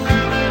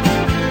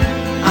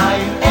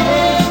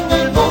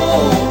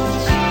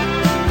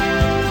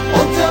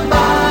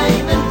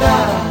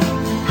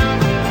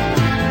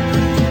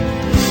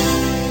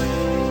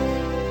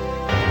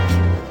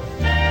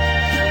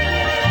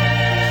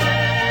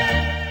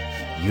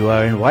 You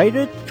are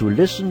invited to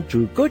listen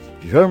to good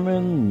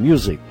German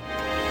music.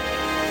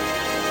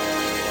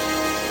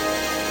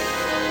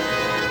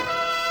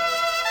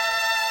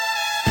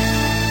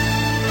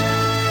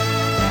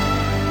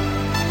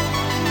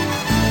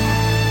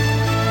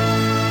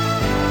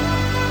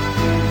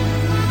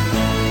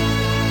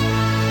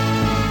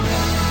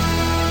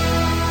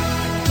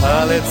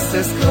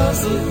 Letztes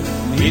Glasl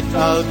mit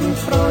alten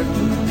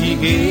Freunden, die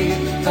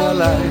geht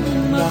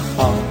allein nach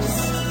Haus.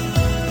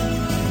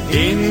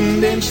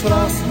 In den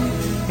Straßen,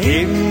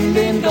 in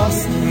den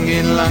Gassen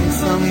gehen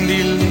langsam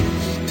die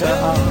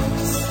Lichter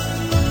aus.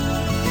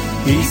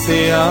 Ich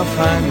sehe auf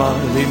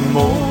einmal den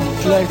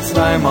Mond gleich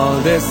zweimal,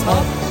 das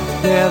hat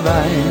der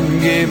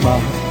Wein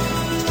gemacht.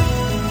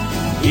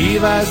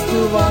 Ich weiß,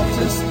 du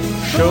wartest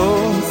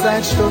schon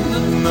seit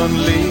Stunden und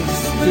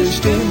liegst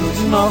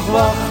bestimmt noch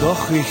wach.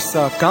 Doch ich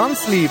sag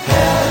ganz lieb,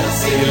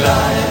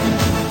 Herzelein,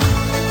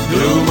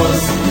 du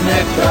musst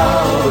nicht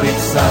traurig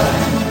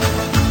sein.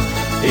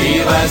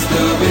 Ich weiß,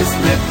 du bist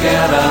nicht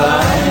gern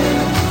allein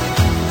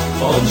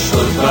und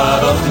schuld war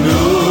doch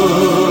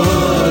nur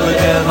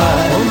der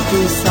Wein. Und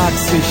du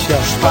sagst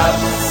sicher,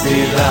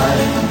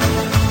 Spazilein,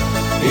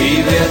 ich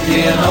werd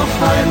dir noch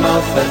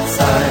einmal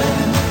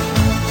verzeihen.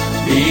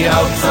 Die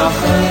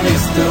Hauptsache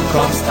ist, du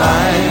kommst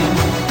heim,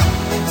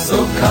 so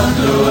kann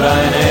nur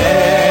ein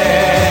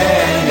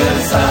Engel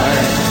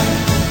sein.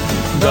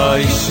 Da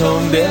ist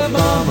schon der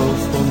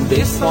Bahnhof und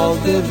das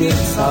alte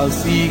Wirtshaus,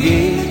 ich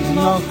geh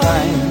noch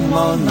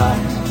einmal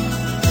nein.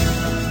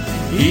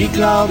 Ich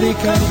glaub, ich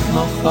könnt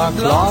noch ein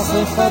Glas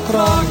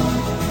vertragen.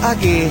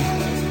 Geh,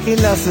 ich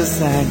lass es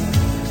sein.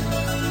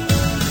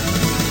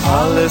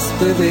 Alles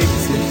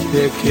bewegt sich,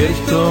 der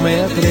Kirchturm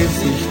dreht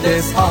sich,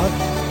 das hat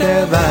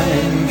der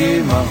Wein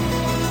gemacht.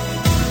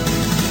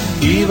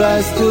 Ich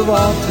weiß, du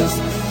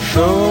wartest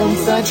schon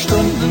seit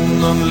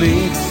Stunden und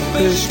liegst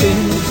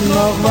bestimmt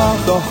noch wach.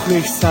 Doch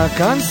ich sag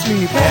ganz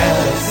lieb,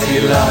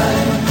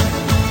 Herzelein,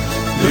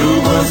 du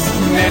musst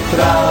nicht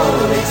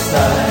traurig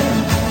sein.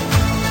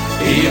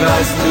 Ich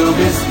weiß, du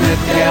bist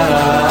nicht gern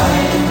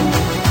allein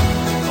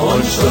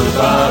und schuld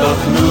war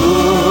doch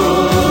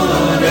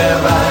nur der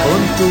Wein.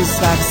 Und du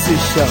sagst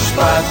sicher,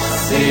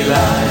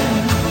 Spazilein,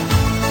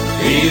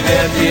 ich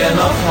werd dir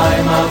noch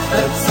einmal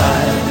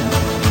verzeihen.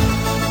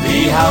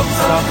 Die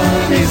Hauptsache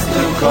ist,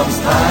 du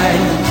kommst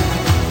heim,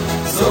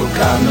 so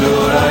kann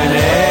nur ein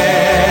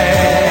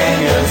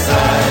Engel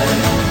sein.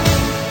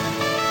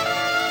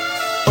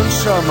 Und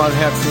schau mal,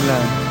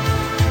 Herzelein,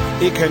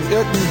 ihr könnt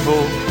irgendwo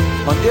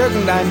an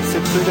irgendeinem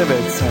Zipfel der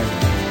Welt sein.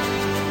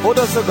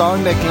 Oder sogar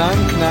in der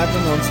kleinen Kneipe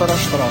in unserer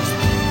Straße.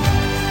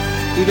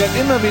 Ich werde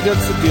immer wieder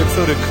zu dir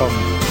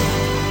zurückkommen.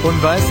 Und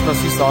weißt, was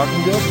ich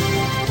sagen wird?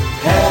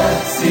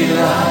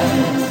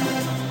 Herzelein,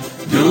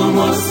 du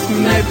musst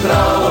nicht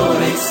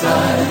traurig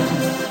sein.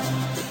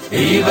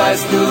 Ich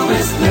weiß, du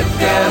bist nicht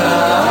gern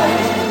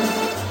allein.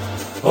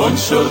 Und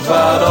schuld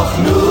war doch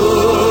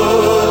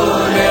nur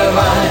der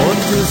Wein.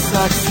 Und du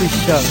sagst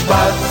sicher,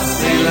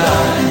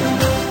 Spazilein,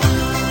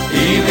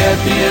 ich die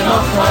wird dir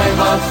noch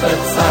einmal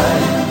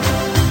verzeihen.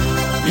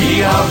 Die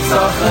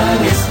Hauptsache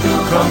ist, du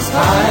kommst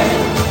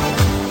heim,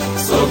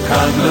 so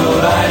kann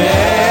nur ein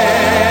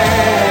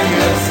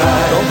Engel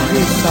sein. Doch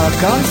ich sag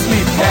ganz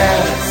lieb,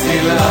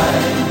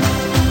 Herzlein,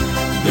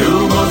 du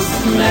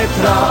musst nicht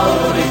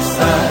traurig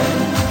sein.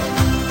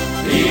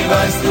 Ich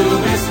weiß, du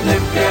bist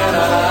nicht gern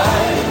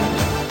allein,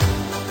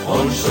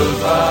 und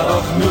schuld war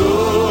doch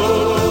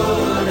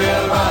nur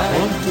der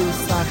Wein. Und du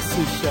sagst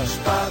sicher,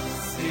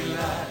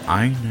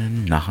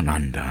 einen nach dem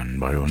anderen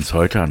bei uns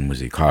heute an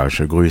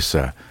musikalische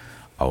Grüße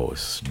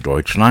aus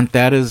Deutschland.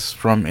 That is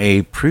from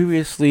a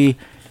previously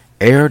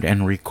aired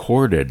and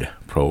recorded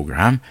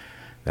program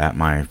that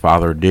my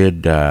father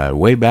did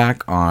way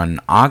back on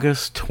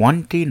August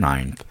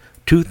 29th,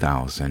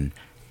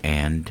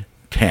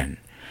 2010.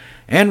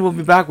 And we'll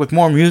be back with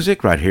more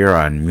music right here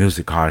on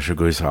Musikalische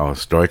Grüße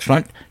aus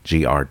Deutschland,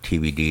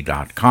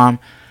 grtvd.com.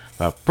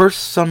 But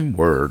first, some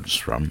words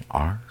from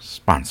our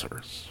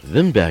sponsors.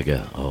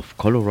 Wimberger of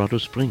Colorado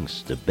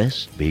Springs, the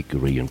best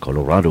bakery in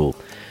Colorado.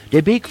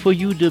 They bake for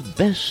you the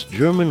best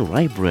German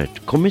rye bread,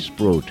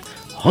 Kommissbrot,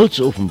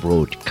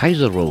 Holzofenbrot,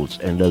 Kaiser rolls,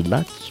 and a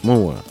lot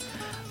more.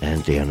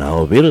 And they are now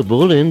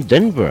available in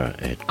Denver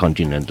at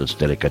Continental's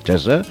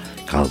Delicatessen,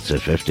 Carl's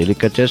FF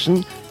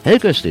Delicatessen,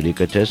 Helga's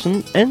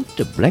Delicatessen, and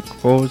the Black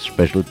Forest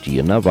Specialty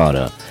in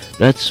Nevada.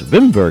 That's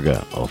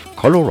Wimberger of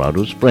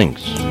Colorado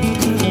Springs.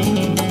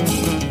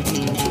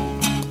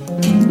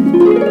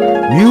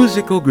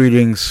 Musical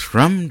greetings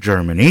from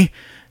Germany,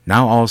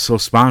 now also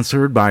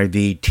sponsored by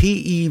the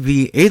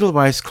TEV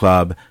Edelweiss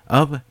Club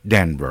of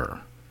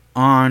Denver.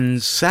 On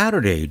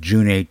Saturday,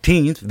 June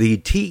 18th, the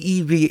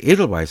TEV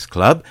Edelweiss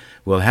Club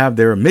will have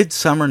their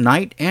Midsummer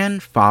Night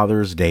and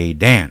Father's Day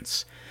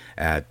Dance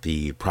at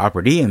the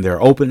property in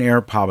their open-air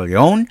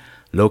pavilion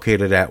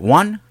located at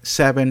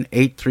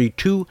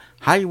 17832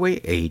 Highway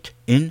 8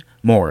 in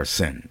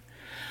Morrison.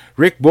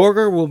 Rick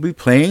Borger will be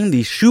playing.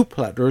 The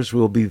Shoeplatters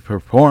will be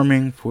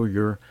performing for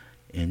your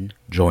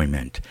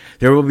enjoyment.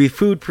 There will be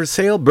food for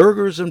sale,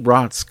 burgers and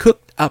brats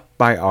cooked up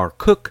by our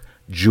cook,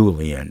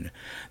 Julian.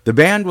 The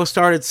band will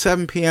start at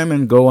 7 p.m.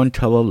 and go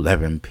until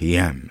 11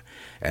 p.m.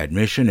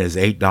 Admission is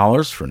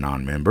 $8 for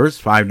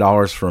non-members,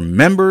 $5 for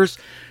members,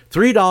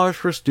 $3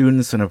 for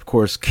students, and of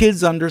course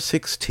kids under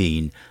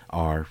 16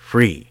 are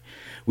free.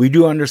 We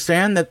do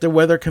understand that the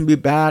weather can be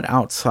bad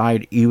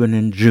outside even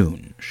in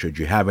June. Should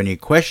you have any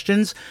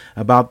questions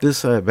about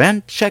this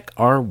event, check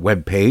our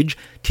webpage,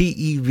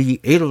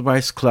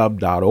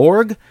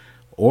 tevedelweissclub.org,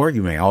 or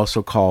you may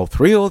also call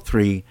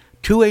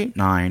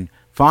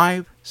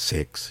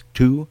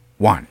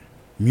 303-289-5621.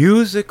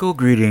 Musical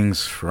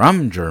greetings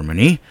from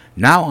Germany,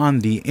 now on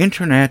the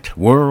internet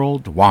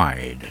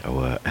worldwide.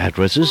 Our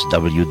address is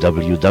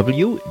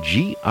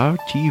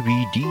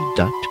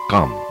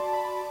www.grtvd.com.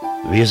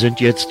 Wir sind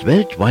jetzt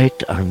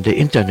weltweit an der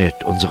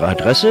Internet. Unsere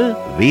Adresse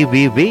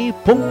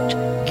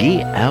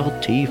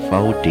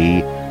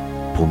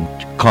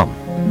www.grtvd.com.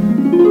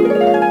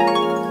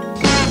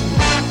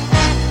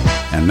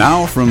 And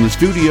now from the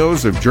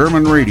studios of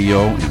German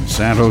Radio in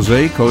San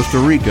Jose, Costa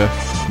Rica,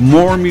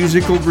 more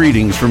musical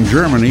greetings from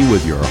Germany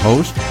with your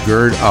host,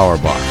 Gerd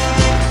Auerbach.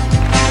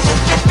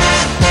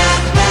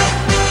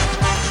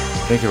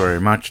 Thank you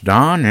very much,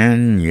 Don.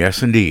 And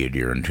yes, indeed,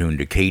 you're in tune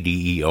to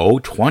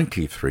KDEO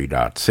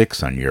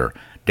 23.6 on your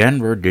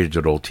Denver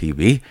digital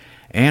TV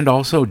and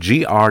also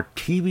grtvd.com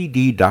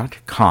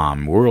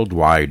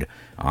worldwide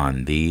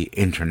on the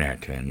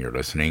internet. And you're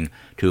listening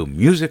to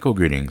Musical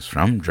Greetings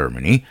from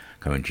Germany,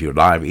 coming to you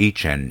live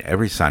each and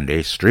every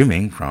Sunday,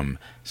 streaming from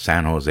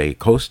San Jose,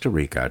 Costa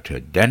Rica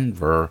to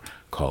Denver,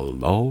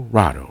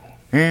 Colorado.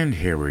 And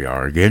here we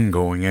are again,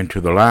 going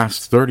into the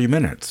last 30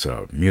 minutes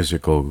of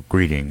Musical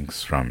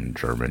Greetings from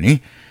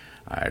Germany.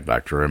 I'd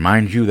like to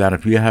remind you that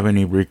if you have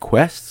any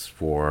requests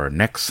for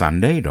next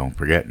Sunday, don't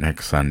forget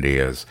next Sunday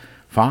is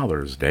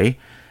Father's Day,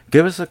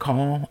 give us a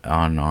call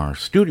on our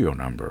studio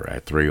number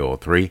at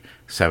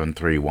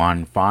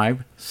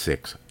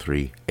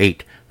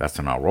 303-731-5638. That's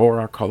in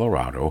Aurora,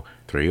 Colorado,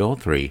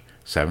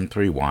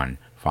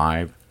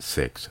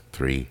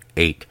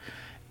 303-731-5638.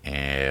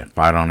 If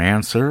I don't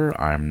answer,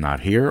 I'm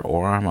not here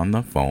or I'm on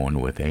the phone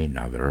with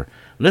another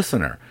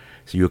listener.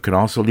 So you can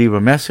also leave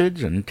a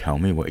message and tell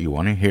me what you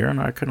want to hear,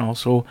 and I can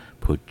also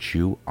put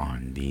you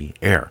on the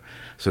air.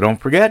 So don't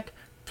forget,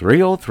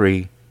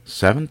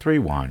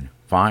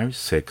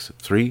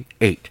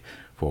 303-731-5638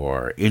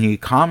 for any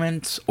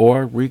comments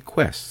or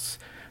requests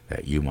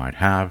that you might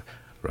have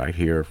right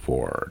here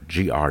for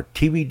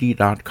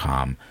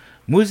grtvd.com,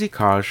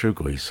 Musikalische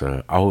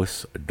Grüße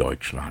aus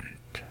Deutschland.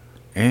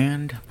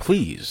 And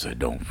please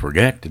don't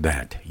forget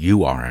that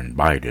you are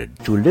invited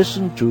to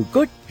listen to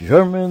good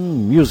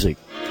German music.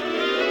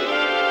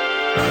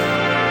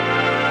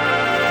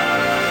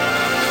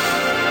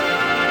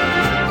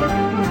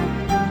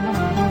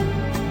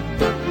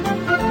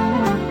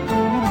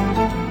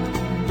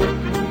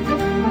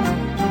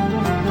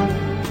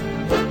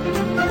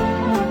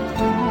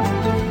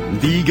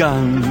 Die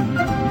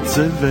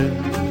ganze Welt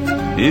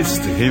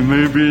ist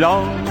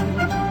himmelblau,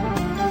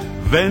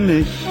 wenn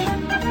ich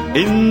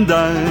in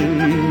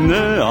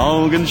deine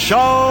Augen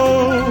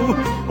schau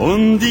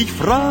und ich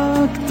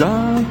frag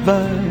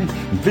dabei,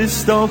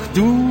 bist auch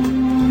du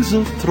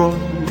so treu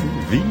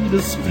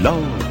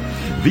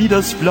wie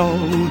das Blau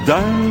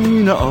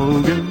deiner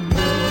Augen?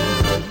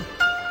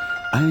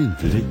 Ein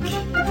Blick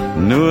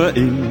nur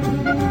in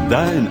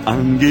dein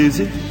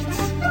Angesicht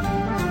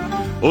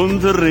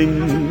und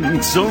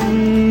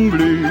ringsum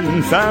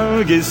blühen,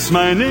 vergiss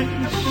mein nicht.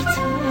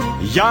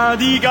 Ja,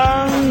 die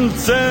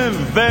ganze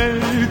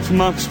Welt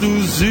machst du,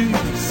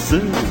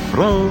 süße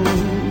Frau,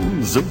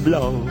 so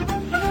blau,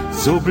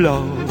 so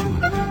blau,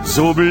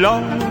 so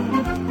blau.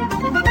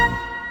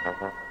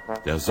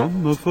 Der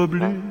Sommer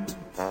verblüht,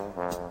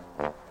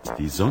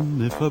 die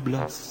Sonne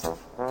verblasst,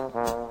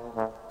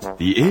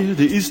 die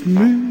Erde ist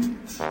müd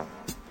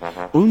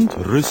und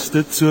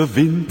rüstet zur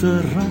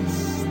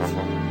Winterrast.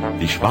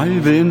 Die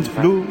Schwalbe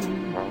entfloh,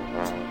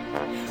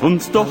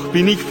 und doch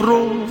bin ich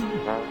froh,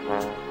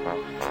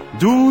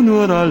 du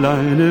nur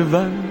alleine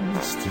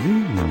weißt,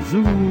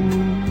 wieso.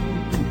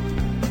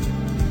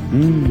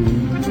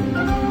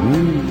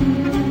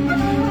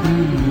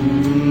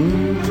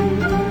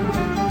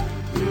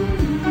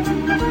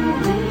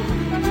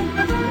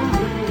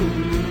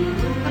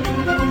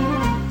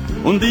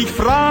 Und ich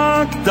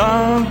frag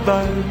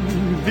dabei,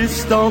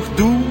 bist auch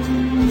du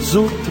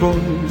so treu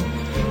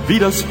wie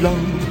das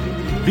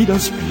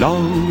Blau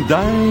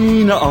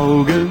deiner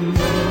Augen?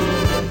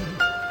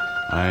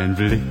 Ein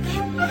Blick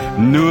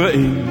nur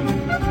in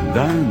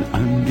dein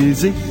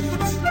Angesicht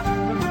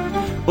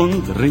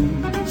und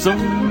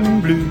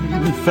ringsum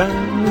blühen,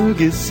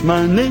 vergiss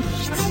mal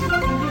nicht.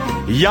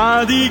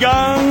 Ja, die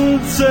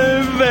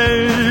ganze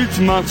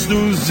Welt machst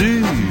du,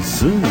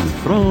 süße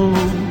Frau,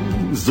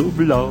 so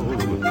blau,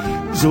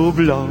 so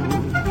blau,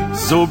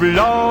 so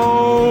blau,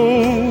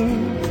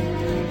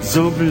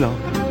 so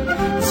blau,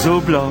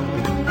 so blau,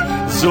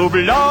 so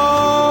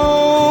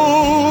blau,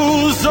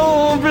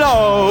 so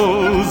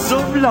blau, so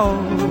blau,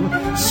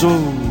 so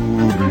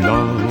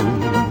blau.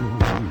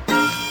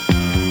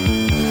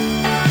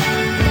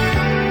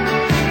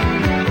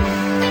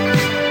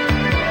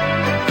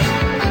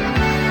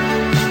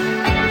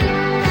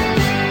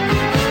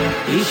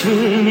 Ich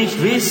will nicht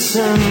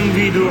wissen,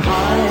 wie du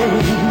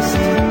heißt,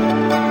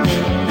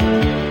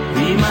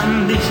 wie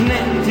man dich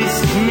nennt,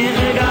 ist mir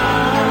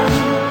egal.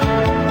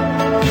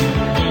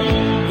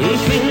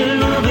 Ich will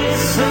nur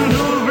wissen,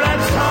 du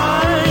bleibst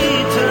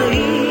heute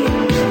hier.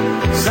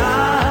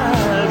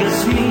 Sag es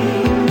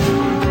mir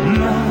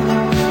noch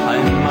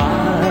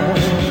einmal.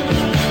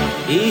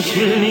 Ich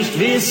will nicht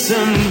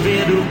wissen,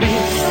 wer du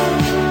bist,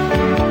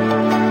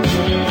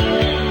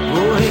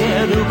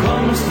 woher du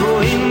kommst,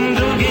 wohin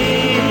du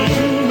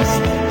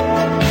gehst.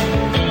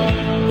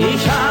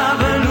 Ich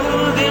habe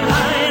nur den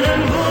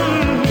einen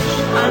Wunsch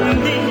an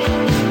dich,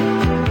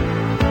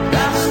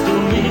 dass du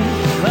mich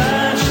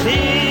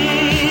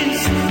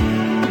verstehst.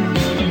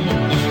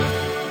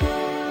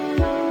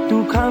 Du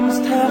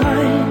kamst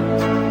herein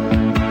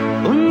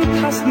und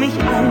hast mich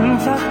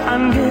einfach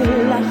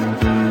angelacht.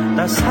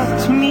 Das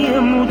hat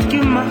mir Mut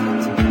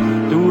gemacht,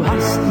 du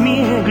hast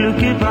mir Glück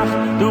gebracht.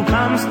 Du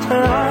kamst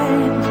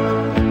herein,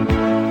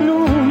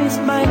 nun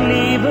ist mein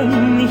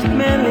Leben nicht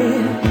mehr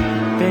leer,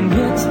 denn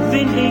jetzt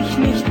bin ich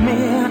nicht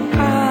mehr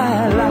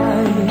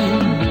allein.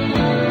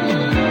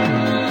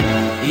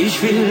 Ich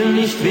will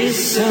nicht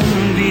wissen,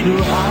 wie du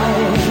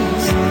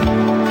heißt,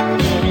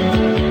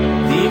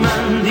 wie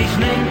man dich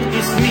nennt,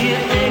 ist mir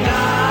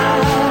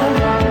egal.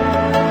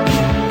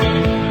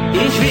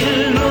 Ich will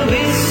nur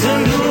wissen,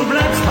 du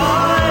bleibst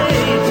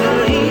heute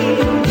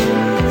hier.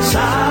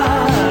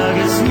 Sag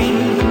es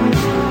mir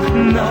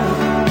noch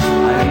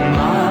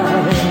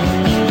einmal.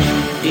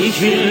 Ich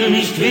will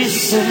nicht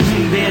wissen,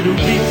 wer du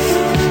bist,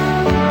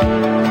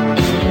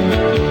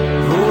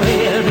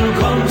 woher du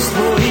kommst,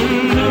 wohin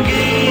du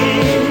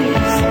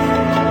gehst.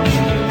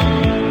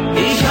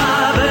 Ich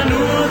habe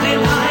nur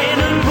den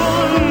einen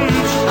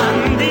Wunsch an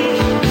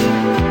dich,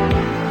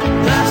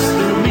 dass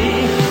du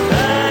mich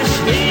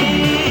verstehst.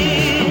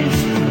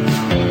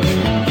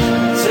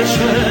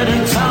 Zerstör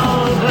den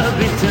Zauber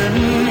bitte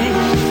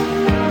nicht,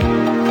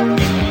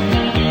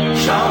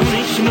 schau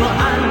mich nur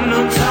an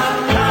und sag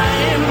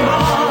kein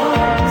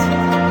Wort.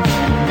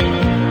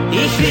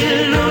 Ich will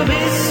nur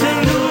wissen,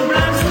 du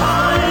bleibst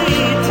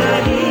heute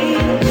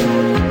hier.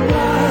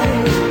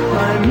 Bleib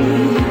bei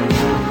mir,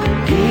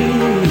 geh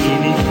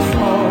nicht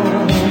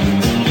fort.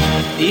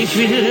 Ich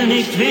will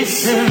nicht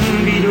wissen,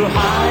 wie du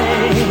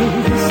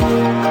heißt,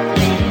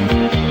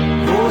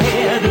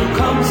 woher du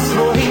kommst,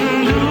 wohin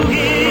du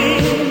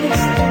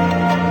gehst.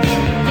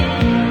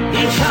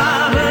 Ich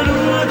habe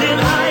nur den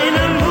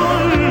einen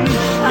Wunsch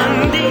an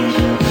dich,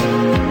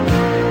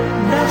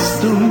 dass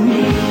du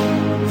mich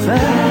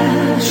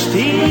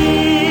verstehst.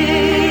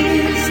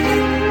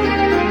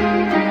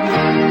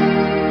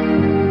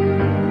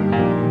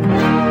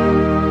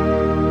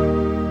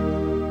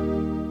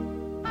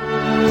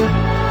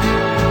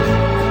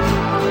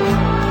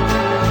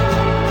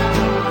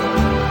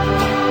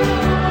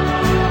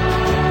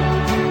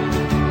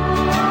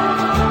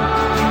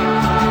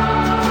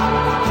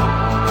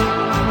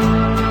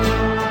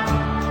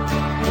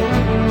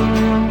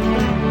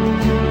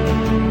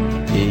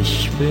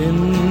 bin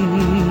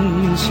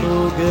so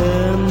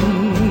gern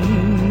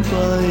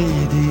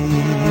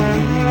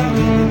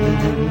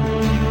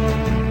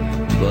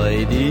bei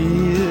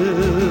dir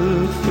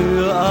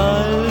für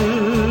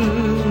alle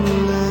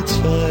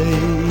Zeit.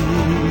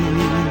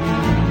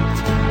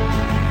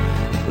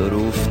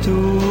 Ruf du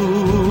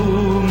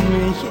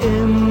mich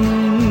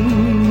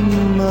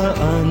immer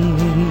an,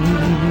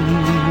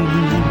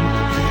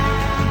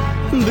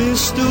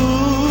 bist du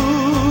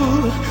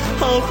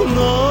auch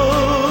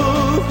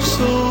noch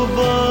so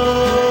weit.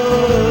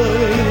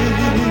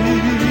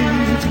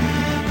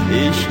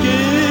 Ich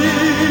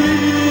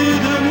gehe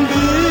den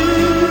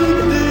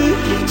Weg,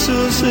 dich zu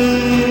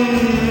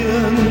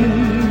sehen,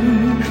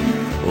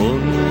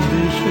 und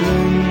ich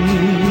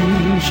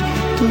wünsch,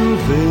 du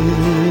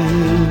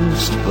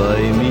wärst bei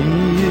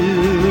mir.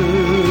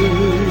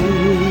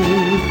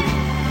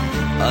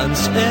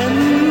 Ans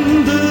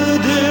Ende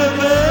der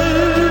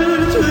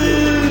Welt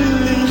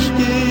will ich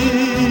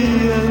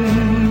gehen,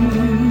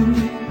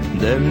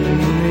 denn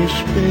ich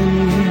bin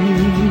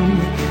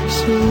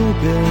so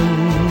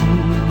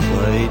gern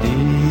bei dir.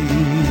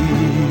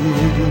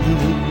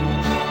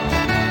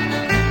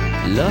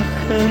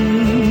 Lachen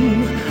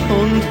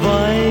und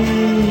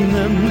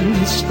weinen,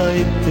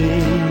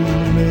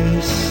 seitdem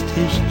es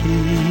dich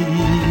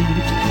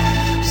gibt,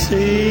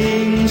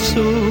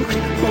 Sehnsucht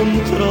und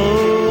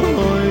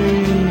Träume,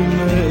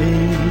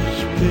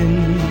 ich bin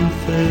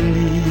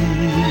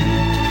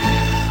verliebt.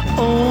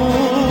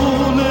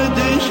 Ohne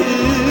dich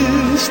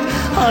ist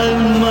all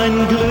mein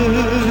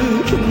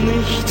Glück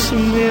nichts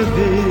mehr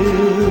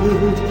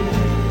wert.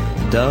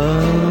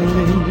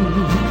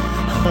 Darling,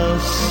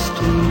 hast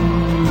du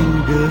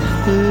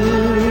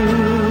gehört?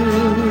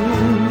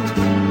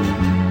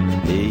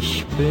 Ich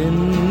bin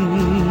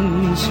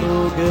so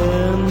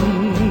gern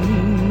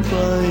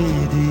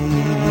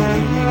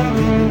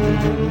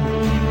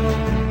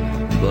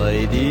bei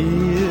dir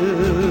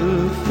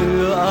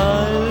für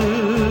alle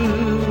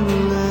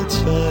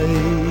Zeit.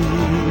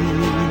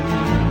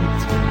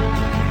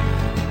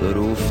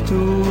 Ruf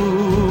du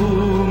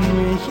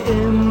mich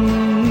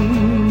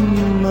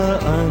immer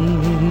an,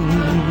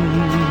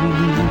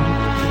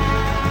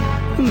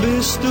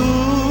 bist du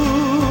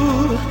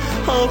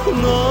auch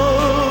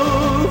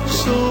noch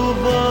so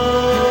weit.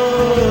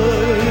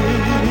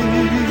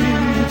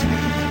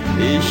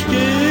 Ich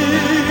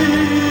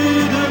gehe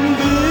den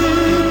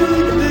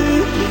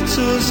Weg, dich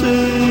zu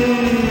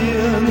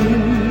sehen,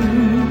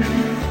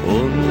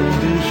 und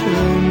ich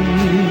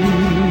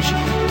wünsch,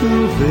 du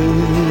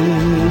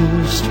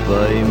wärst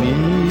bei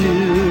mir.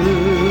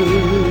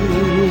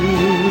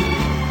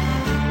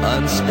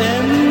 Ans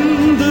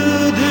Ende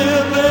der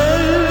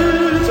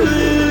Welt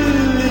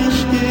will ich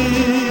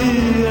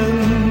gehen,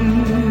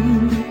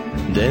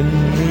 denn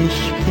ich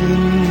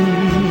bin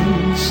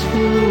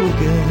so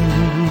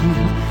gern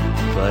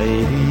bei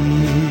dir.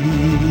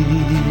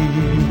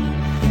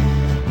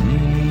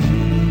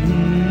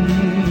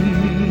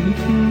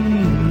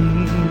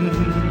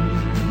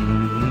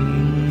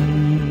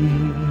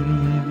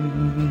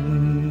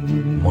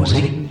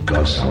 Musik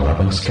aus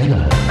Robbins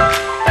Keller.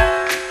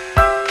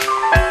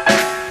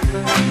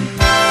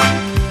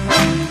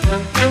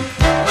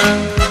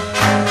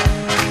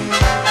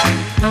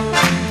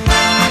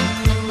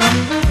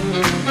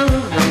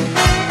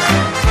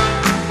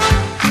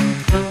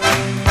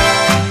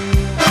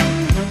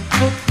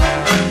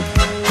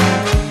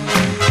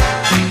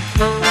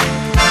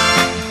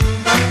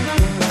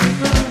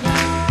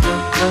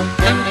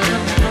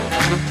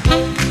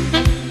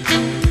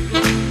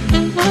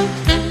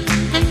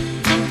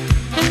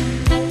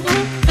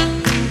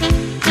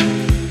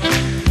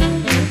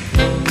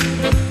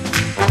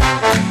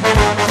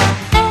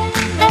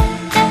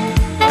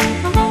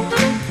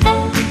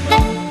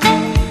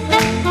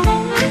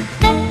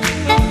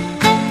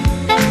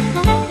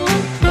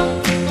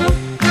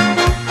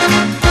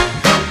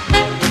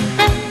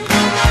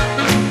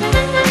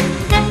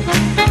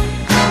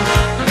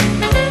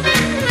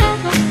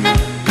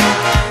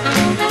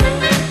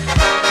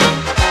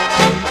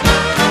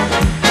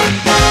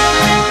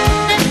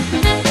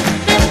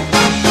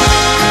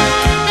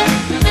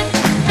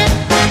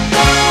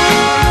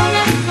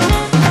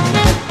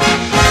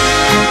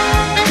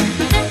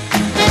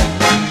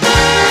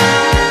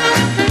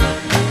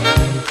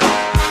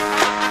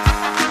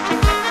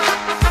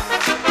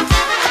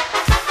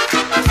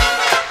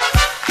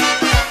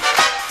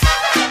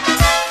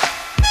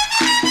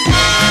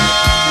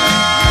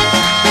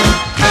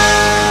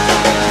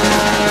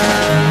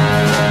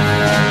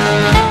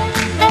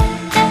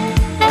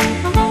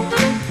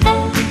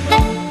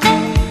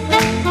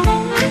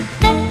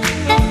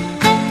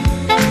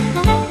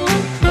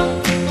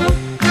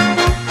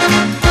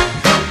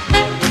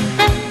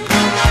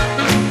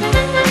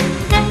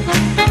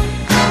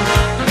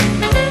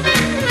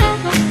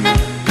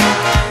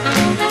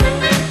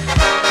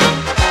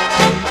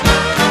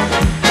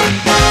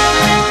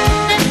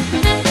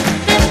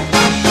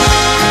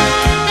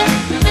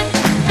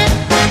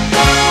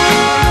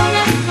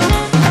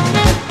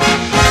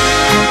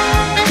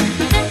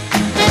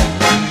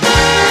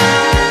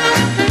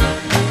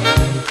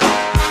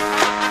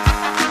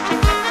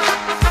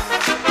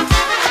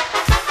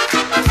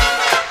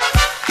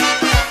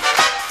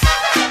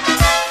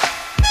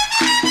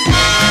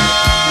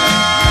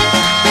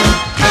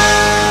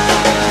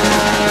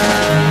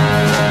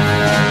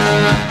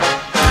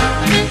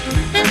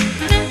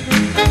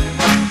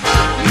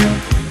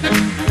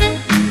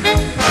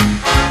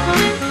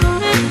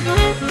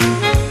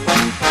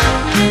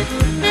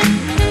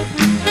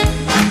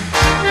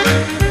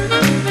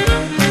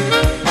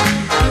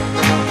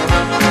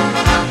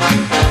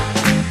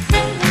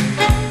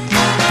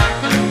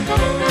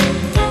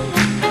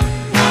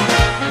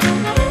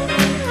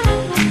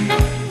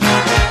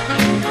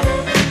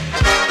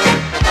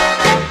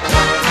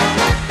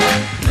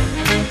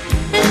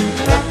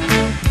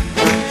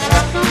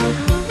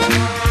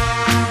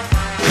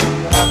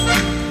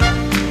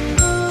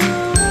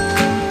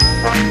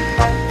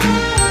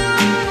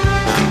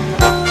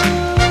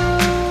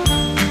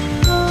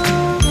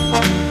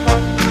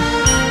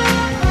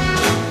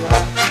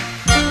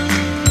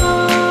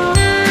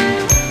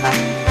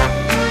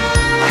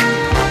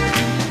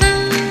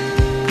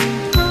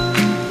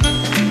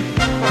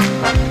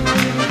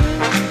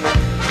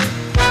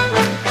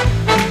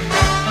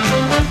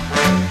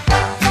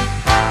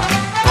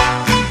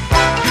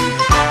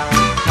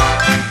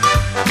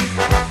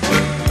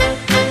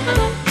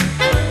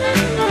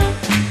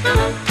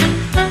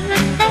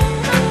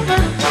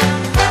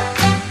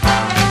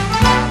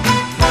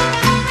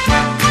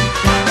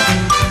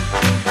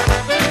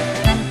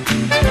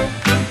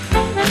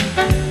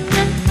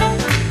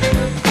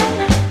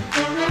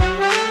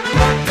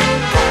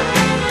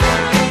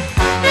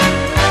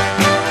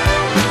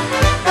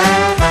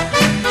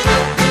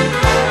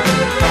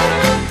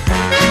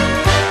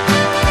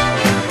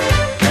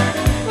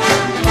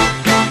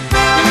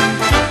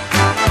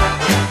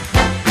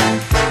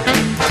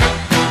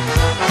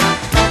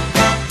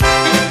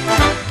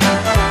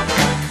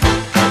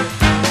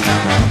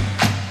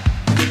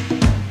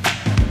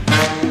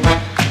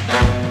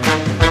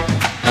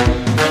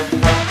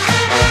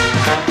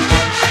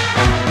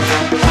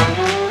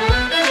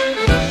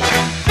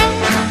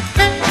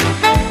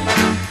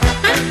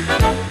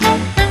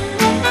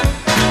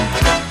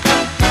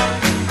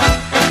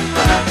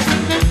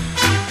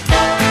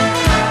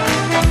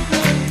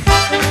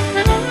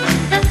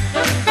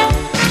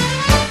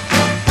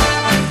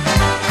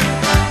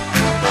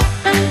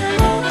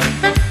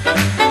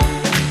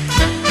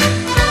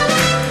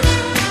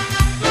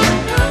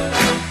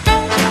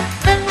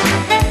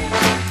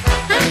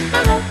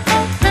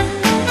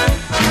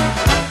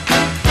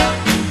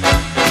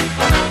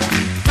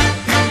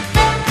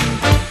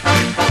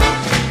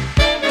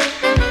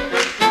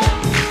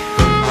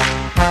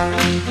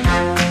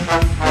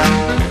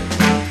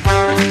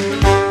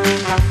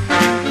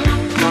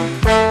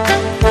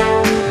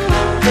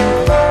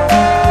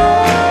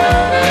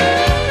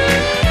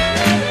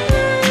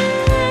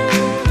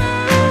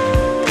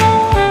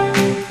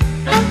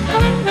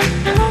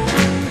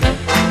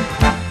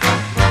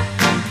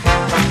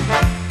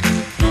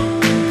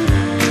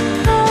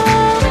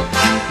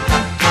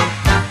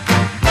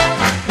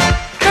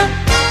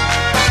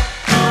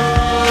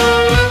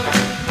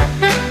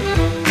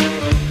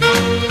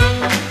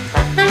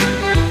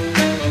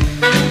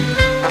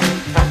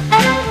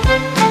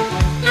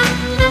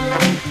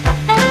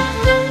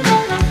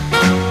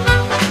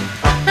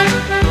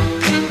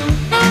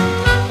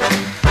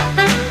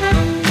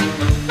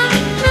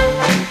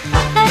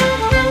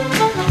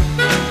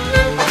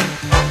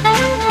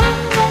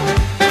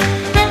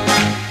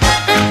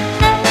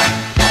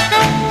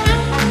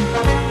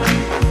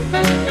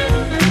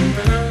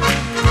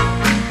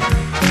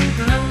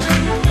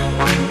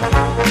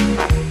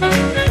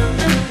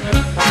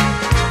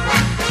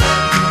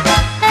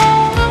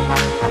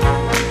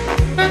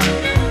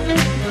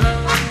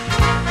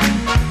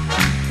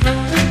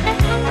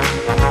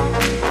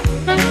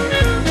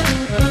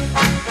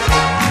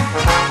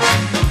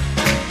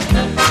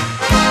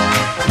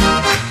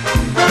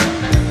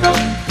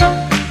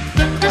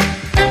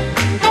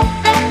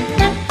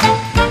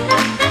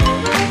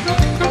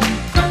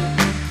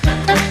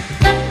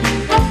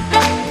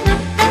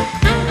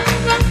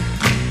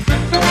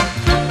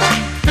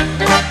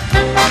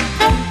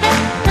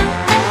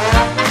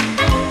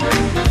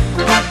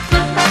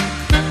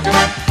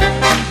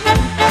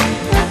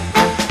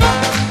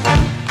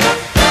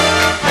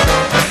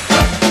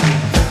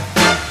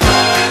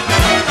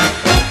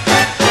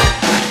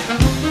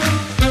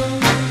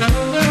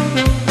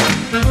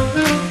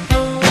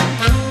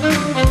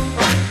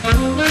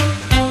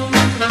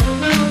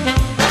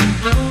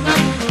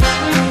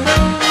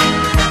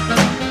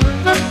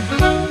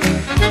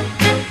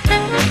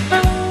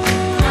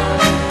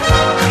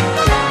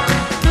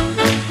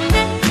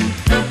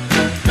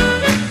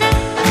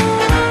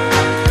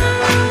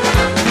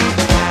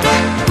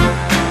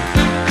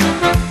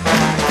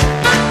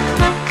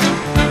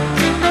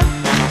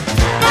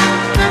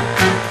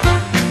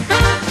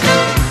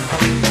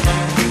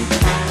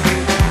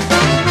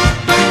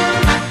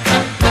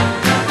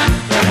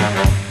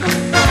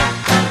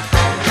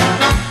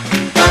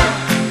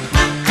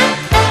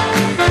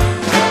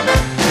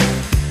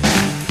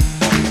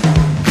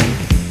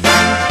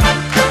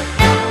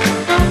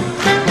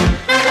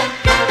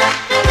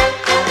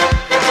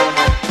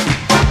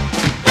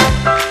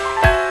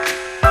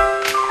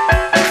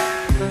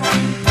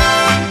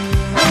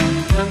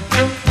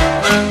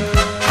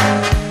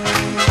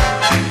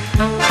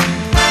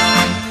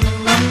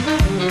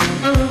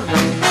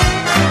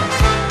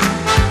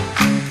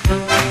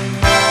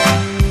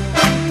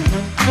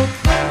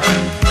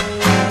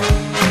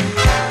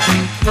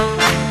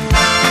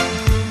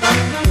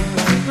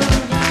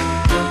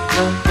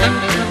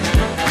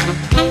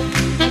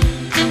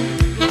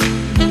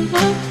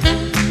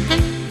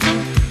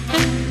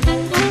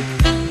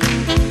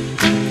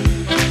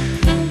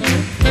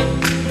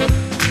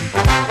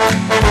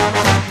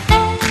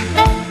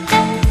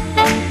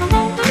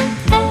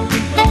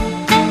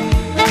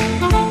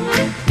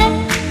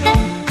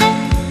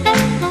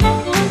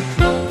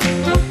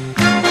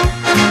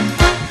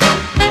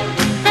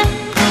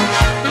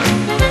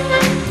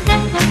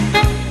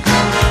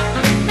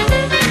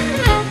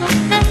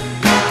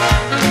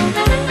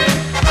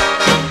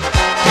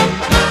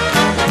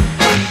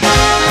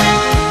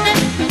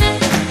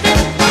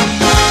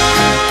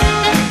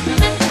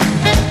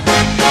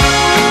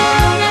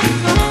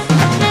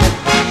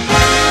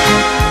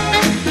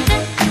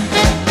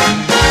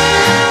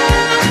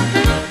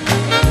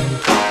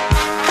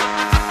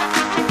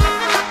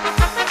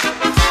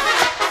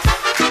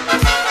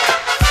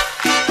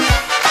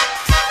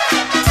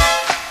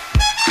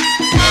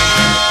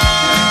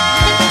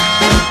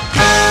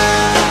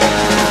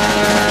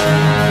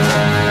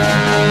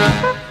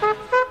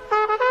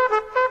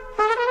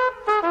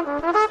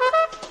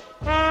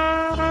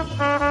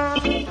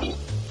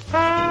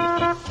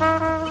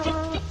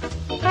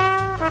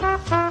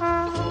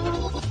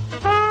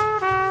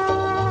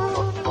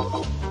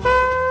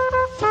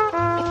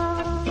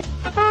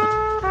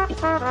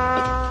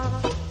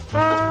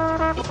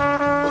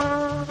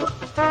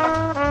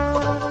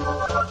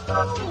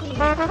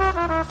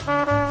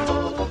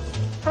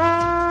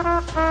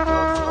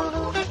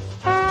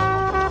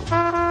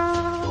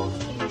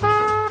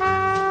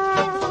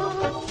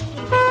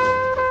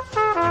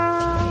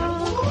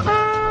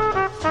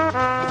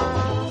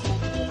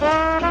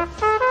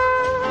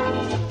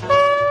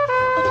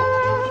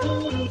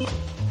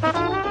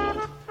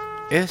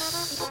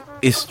 Es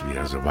ist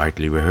wieder soweit,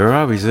 liebe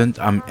Hörer. Wir sind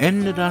am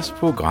Ende des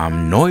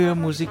Programms Neue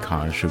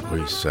musikalische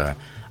Grüße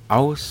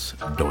aus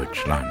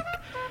Deutschland.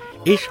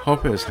 Ich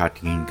hoffe, es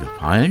hat Ihnen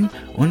gefallen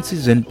und Sie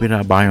sind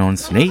wieder bei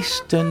uns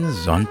nächsten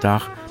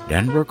Sonntag,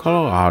 Denver,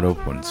 Colorado,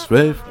 von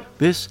 12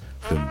 bis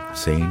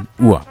 15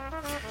 Uhr.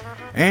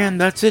 And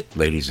that's it,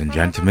 ladies and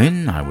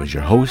gentlemen. I was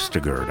your host,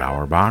 Gerd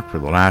Auerbach, for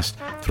the last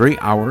 3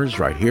 hours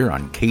right here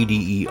on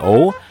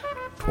KDEO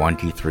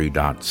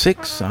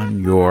 23.6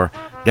 on your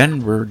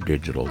Denver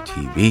Digital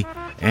TV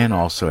and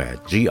also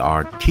at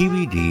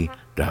grtvd.com.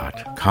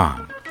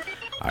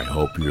 I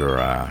hope you're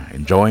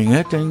enjoying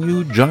it, and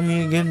you join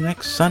me again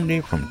next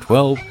Sunday from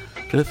 12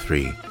 to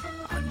 3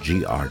 on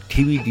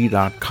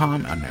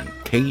grtvd.com and on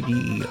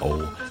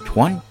KDEO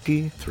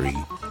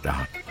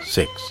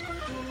 23.6.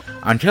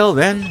 Until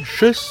then,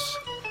 tschüss,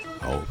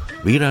 auf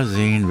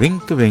Wiedersehen,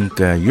 winke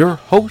winke, your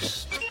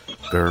host,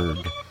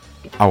 Gerd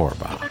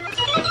Auerbach.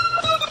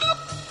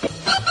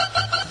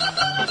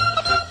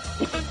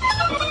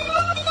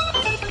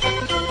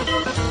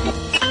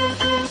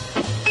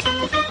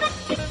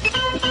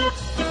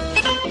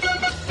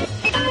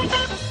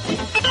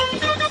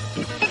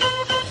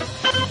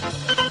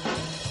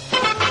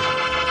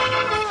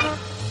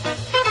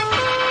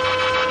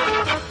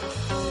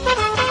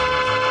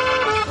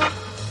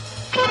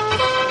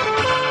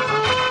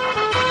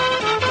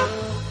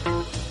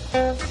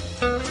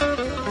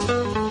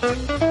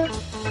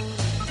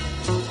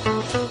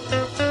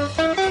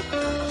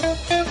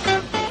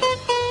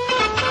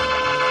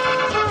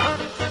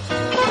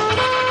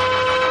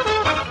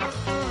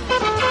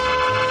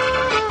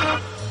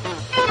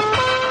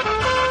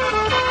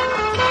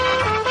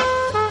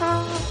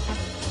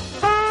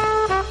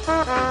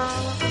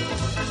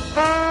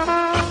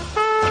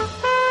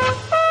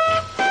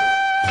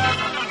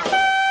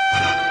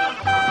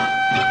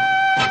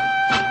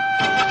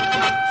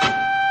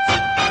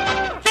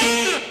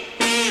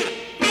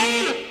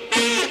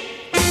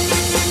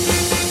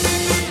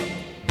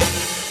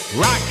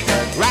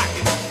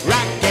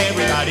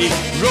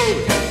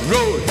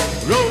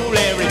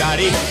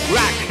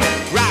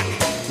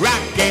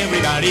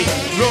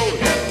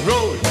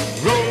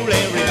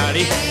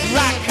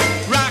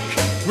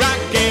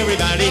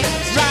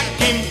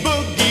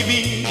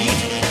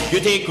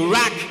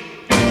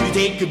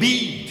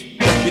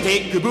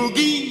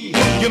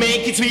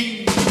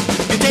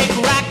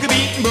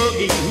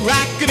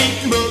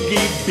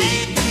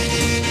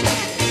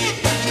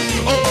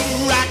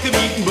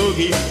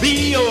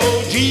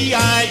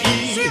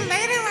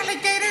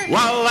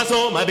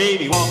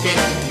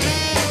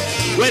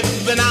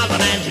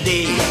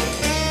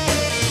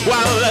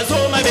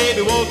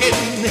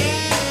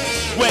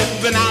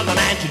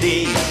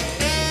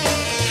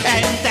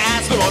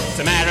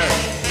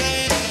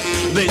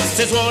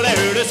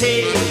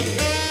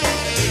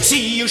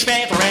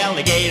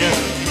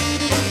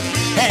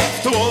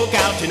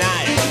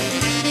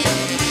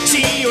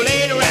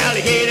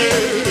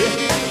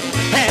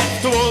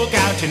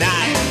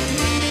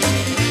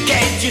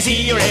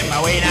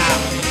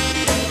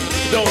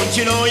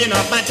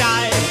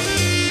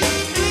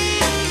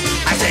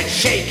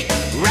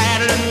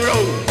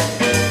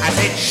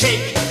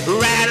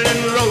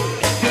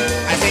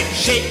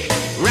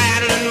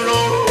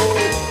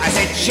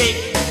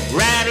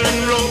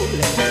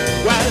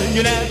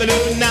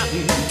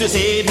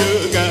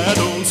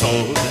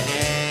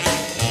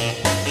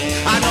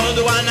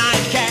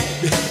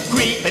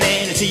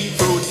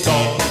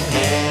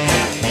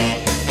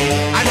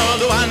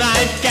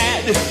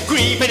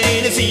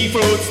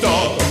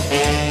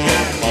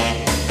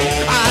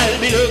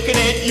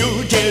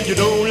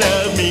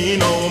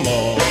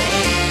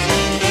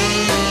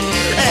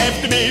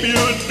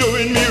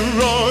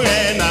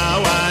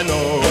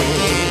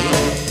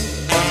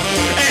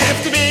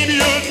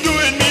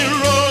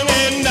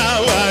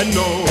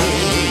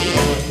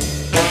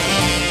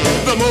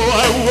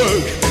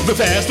 The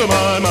faster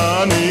my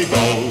money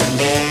goes.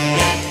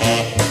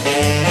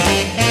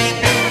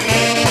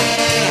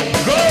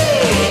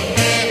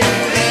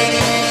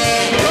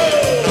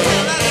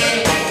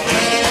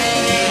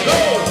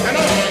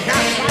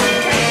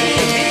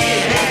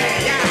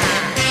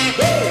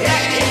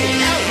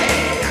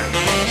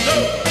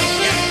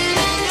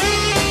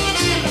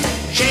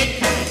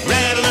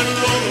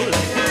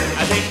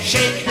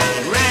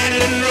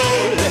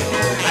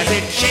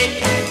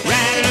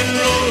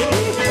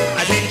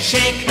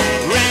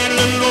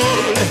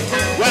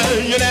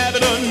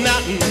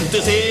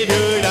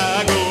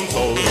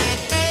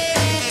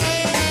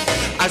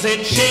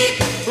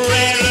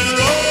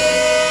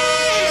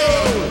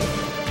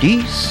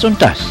 Dies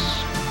und das.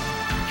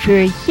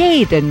 Für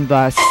jeden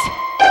was.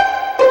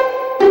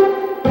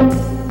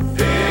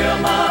 Hör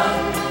mal,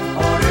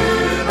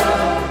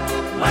 vorüber,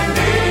 mein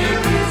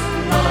Weg ist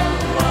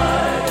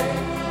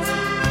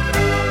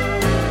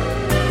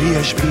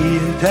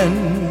spielten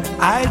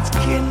als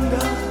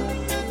Kinder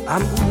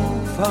am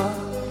Ufer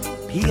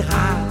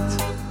Pirat,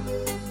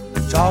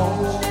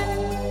 dort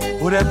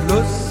wo der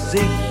Fluss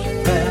sich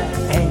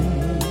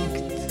verengt.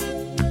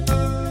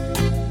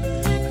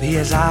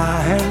 Wir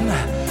sahen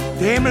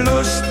dem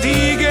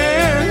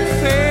lustigen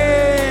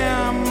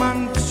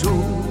Fährmann zu,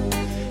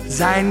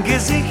 sein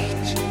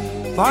Gesicht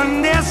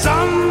von der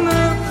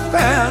Sonne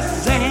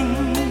versenkt.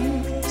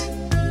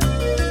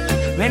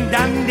 Wenn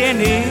dann der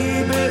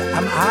Nebel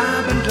am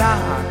Abend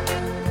lag,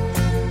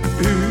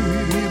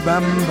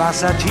 überm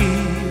Wasser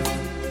tief,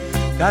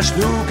 da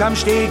schlug am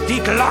Steg die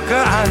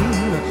Glocke an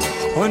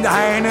und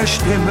eine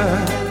Stimme,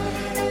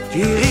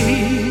 die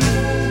rief: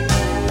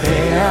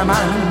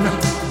 Fährmann,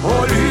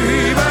 hol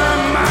über,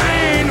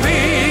 mein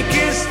Weg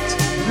ist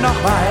noch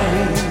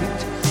weit.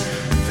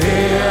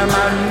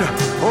 Fährmann,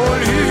 hol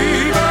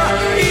über,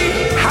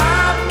 ich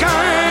hab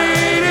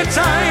keine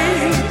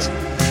Zeit.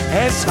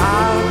 Es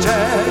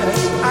wartet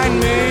ein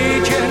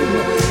Mädchen,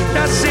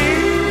 das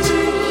sehnt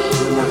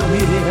sich nach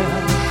mir.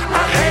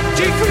 Ach,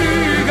 hätte ich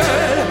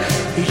Flügel,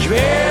 ich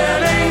wär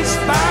längst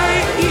bei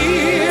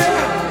ihr.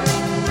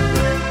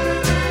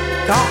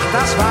 Doch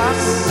das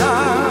Wasser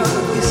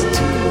ist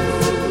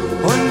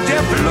tief und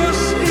der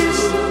Fluss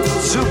ist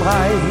zu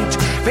breit.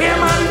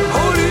 Fährmann,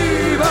 hol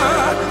über,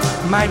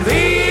 mein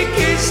Weg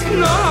ist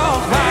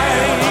noch weit.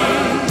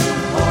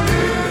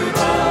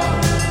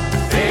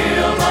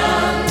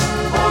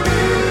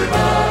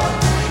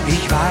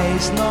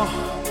 Noch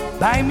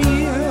bei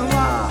mir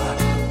war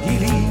die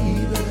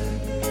Liebe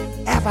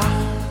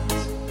erwacht,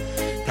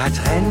 da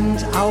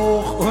trennt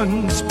auch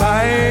uns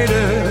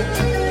beide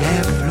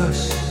der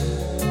Fluss.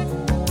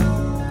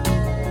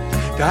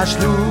 Da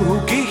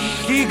schlug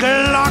ich die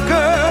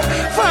Glocke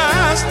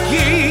fast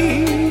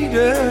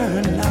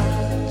jede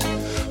Nacht,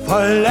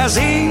 voller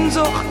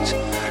Sehnsucht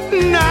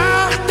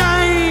nach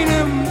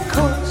deinem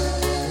Kuss.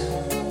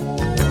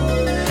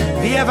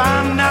 Wir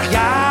waren nach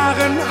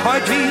Jahren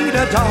heut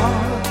wieder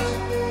dort,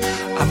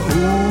 am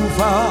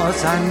Ufer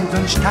aus Sand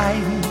und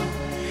Stein,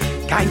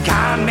 kein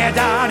Kahn mehr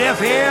da, der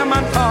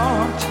Fährmann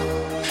fort.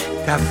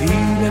 Da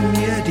fielen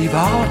mir die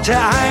Worte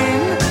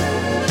ein: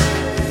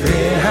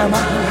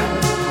 Fährmann,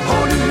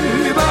 hol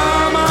über,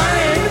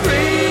 mein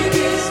Weg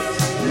ist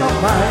noch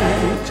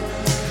weit.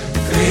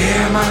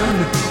 Fährmann,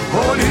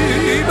 hol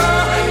über,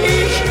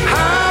 ich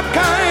hab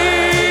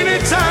keine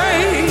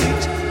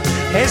Zeit.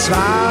 Es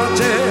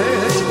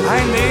wartet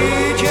ein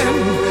Mädchen,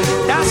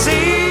 das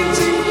sehnt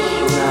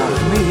sich nach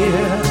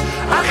mir.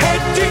 Ach,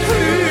 hätte ich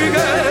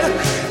Flügel,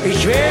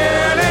 ich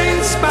wär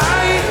längst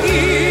bei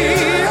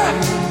ihr.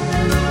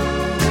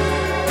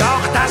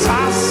 Doch das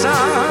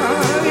Wasser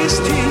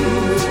ist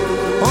tief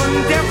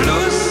und der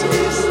Fluss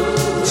ist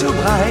zu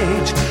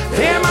breit.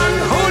 Fährmann,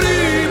 hol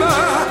über,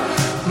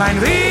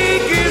 mein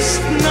Weg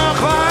ist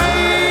noch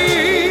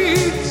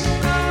weit.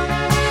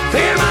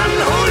 Fährmann,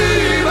 hol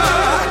über,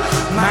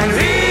 mein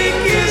Weg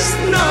ist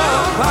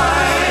noch weit.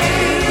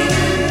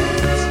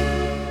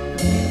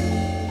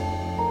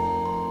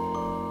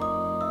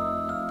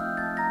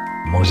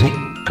 Musik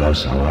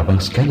aus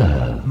Auerbachs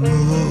Keller.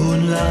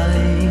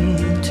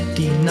 Moonlight,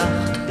 die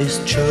Nacht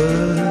ist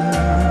schön.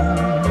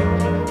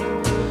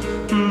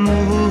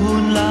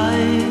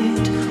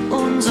 Moonlight,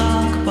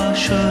 unsagbar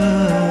schön.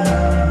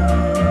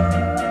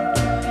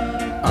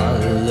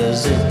 Alle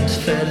sind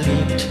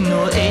verliebt,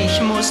 nur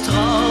ich muss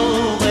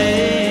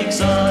traurig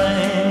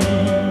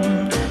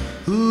sein.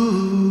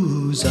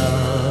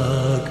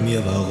 Sag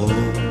mir warum.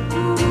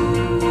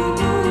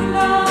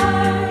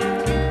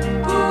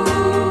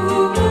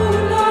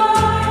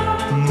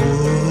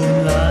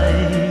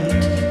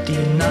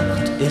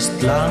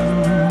 Ist lang,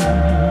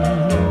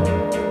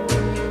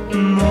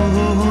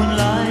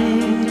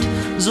 Moonlight,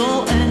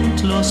 so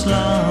endlos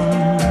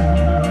lang,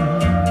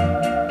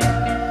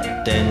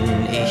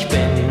 denn ich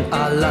bin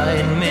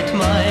allein mit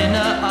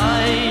meiner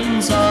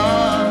Einsamkeit.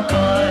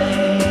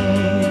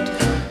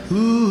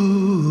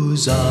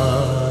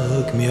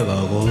 Sag mir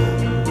warum.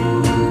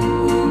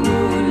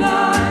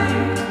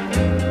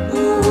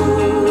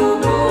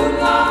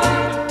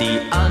 Die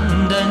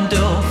anderen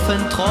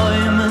dürfen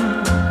träumen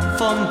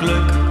vom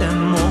Glück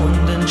im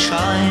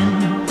Mondenschein.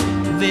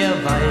 Wer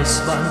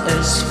weiß, wann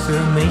es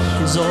für mich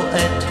so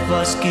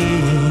etwas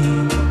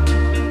gibt.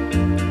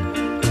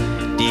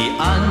 Die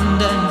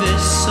anderen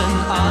wissen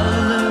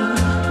alle,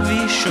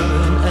 wie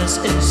schön es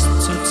ist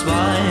zu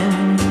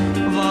zweien.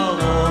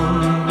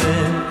 Warum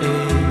bin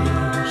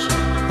ich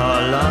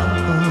allein?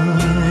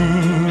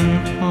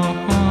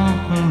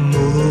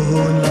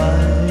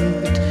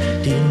 Moonlight,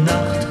 die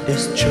Nacht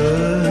ist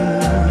schön.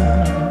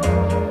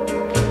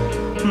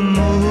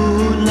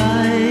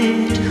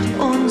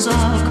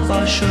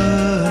 Unsagbar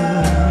schön.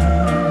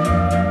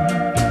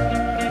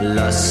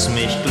 Lass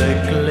mich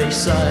glücklich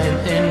sein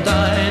in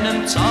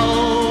deinem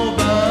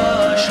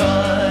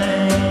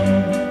Zauberschein.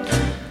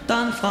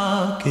 Dann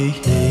frag ich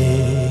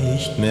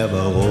nicht mehr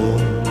warum.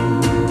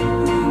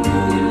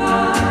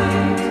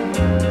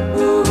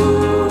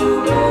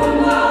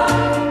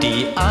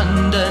 Die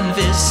Landen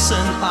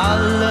wissen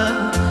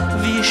alle,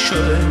 wie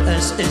schön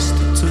es ist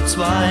zu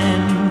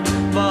zweien.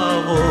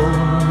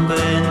 Warum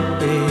bin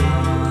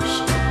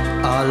ich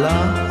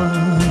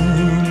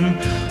allein?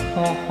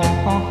 Oh, oh,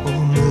 oh,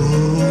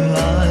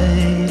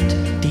 Moonlight,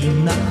 die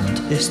Nacht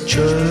ist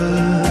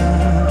schön.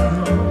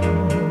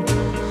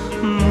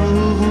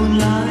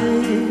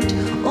 Moonlight,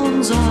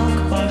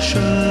 unsagbar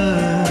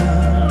schön.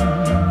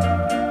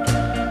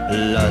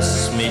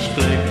 Lass mich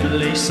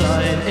glücklich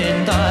sein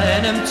in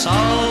deinem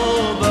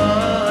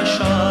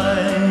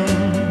Zauberschein,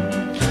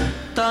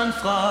 dann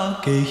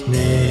frag ich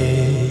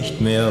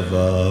nicht mehr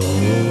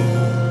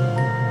warum.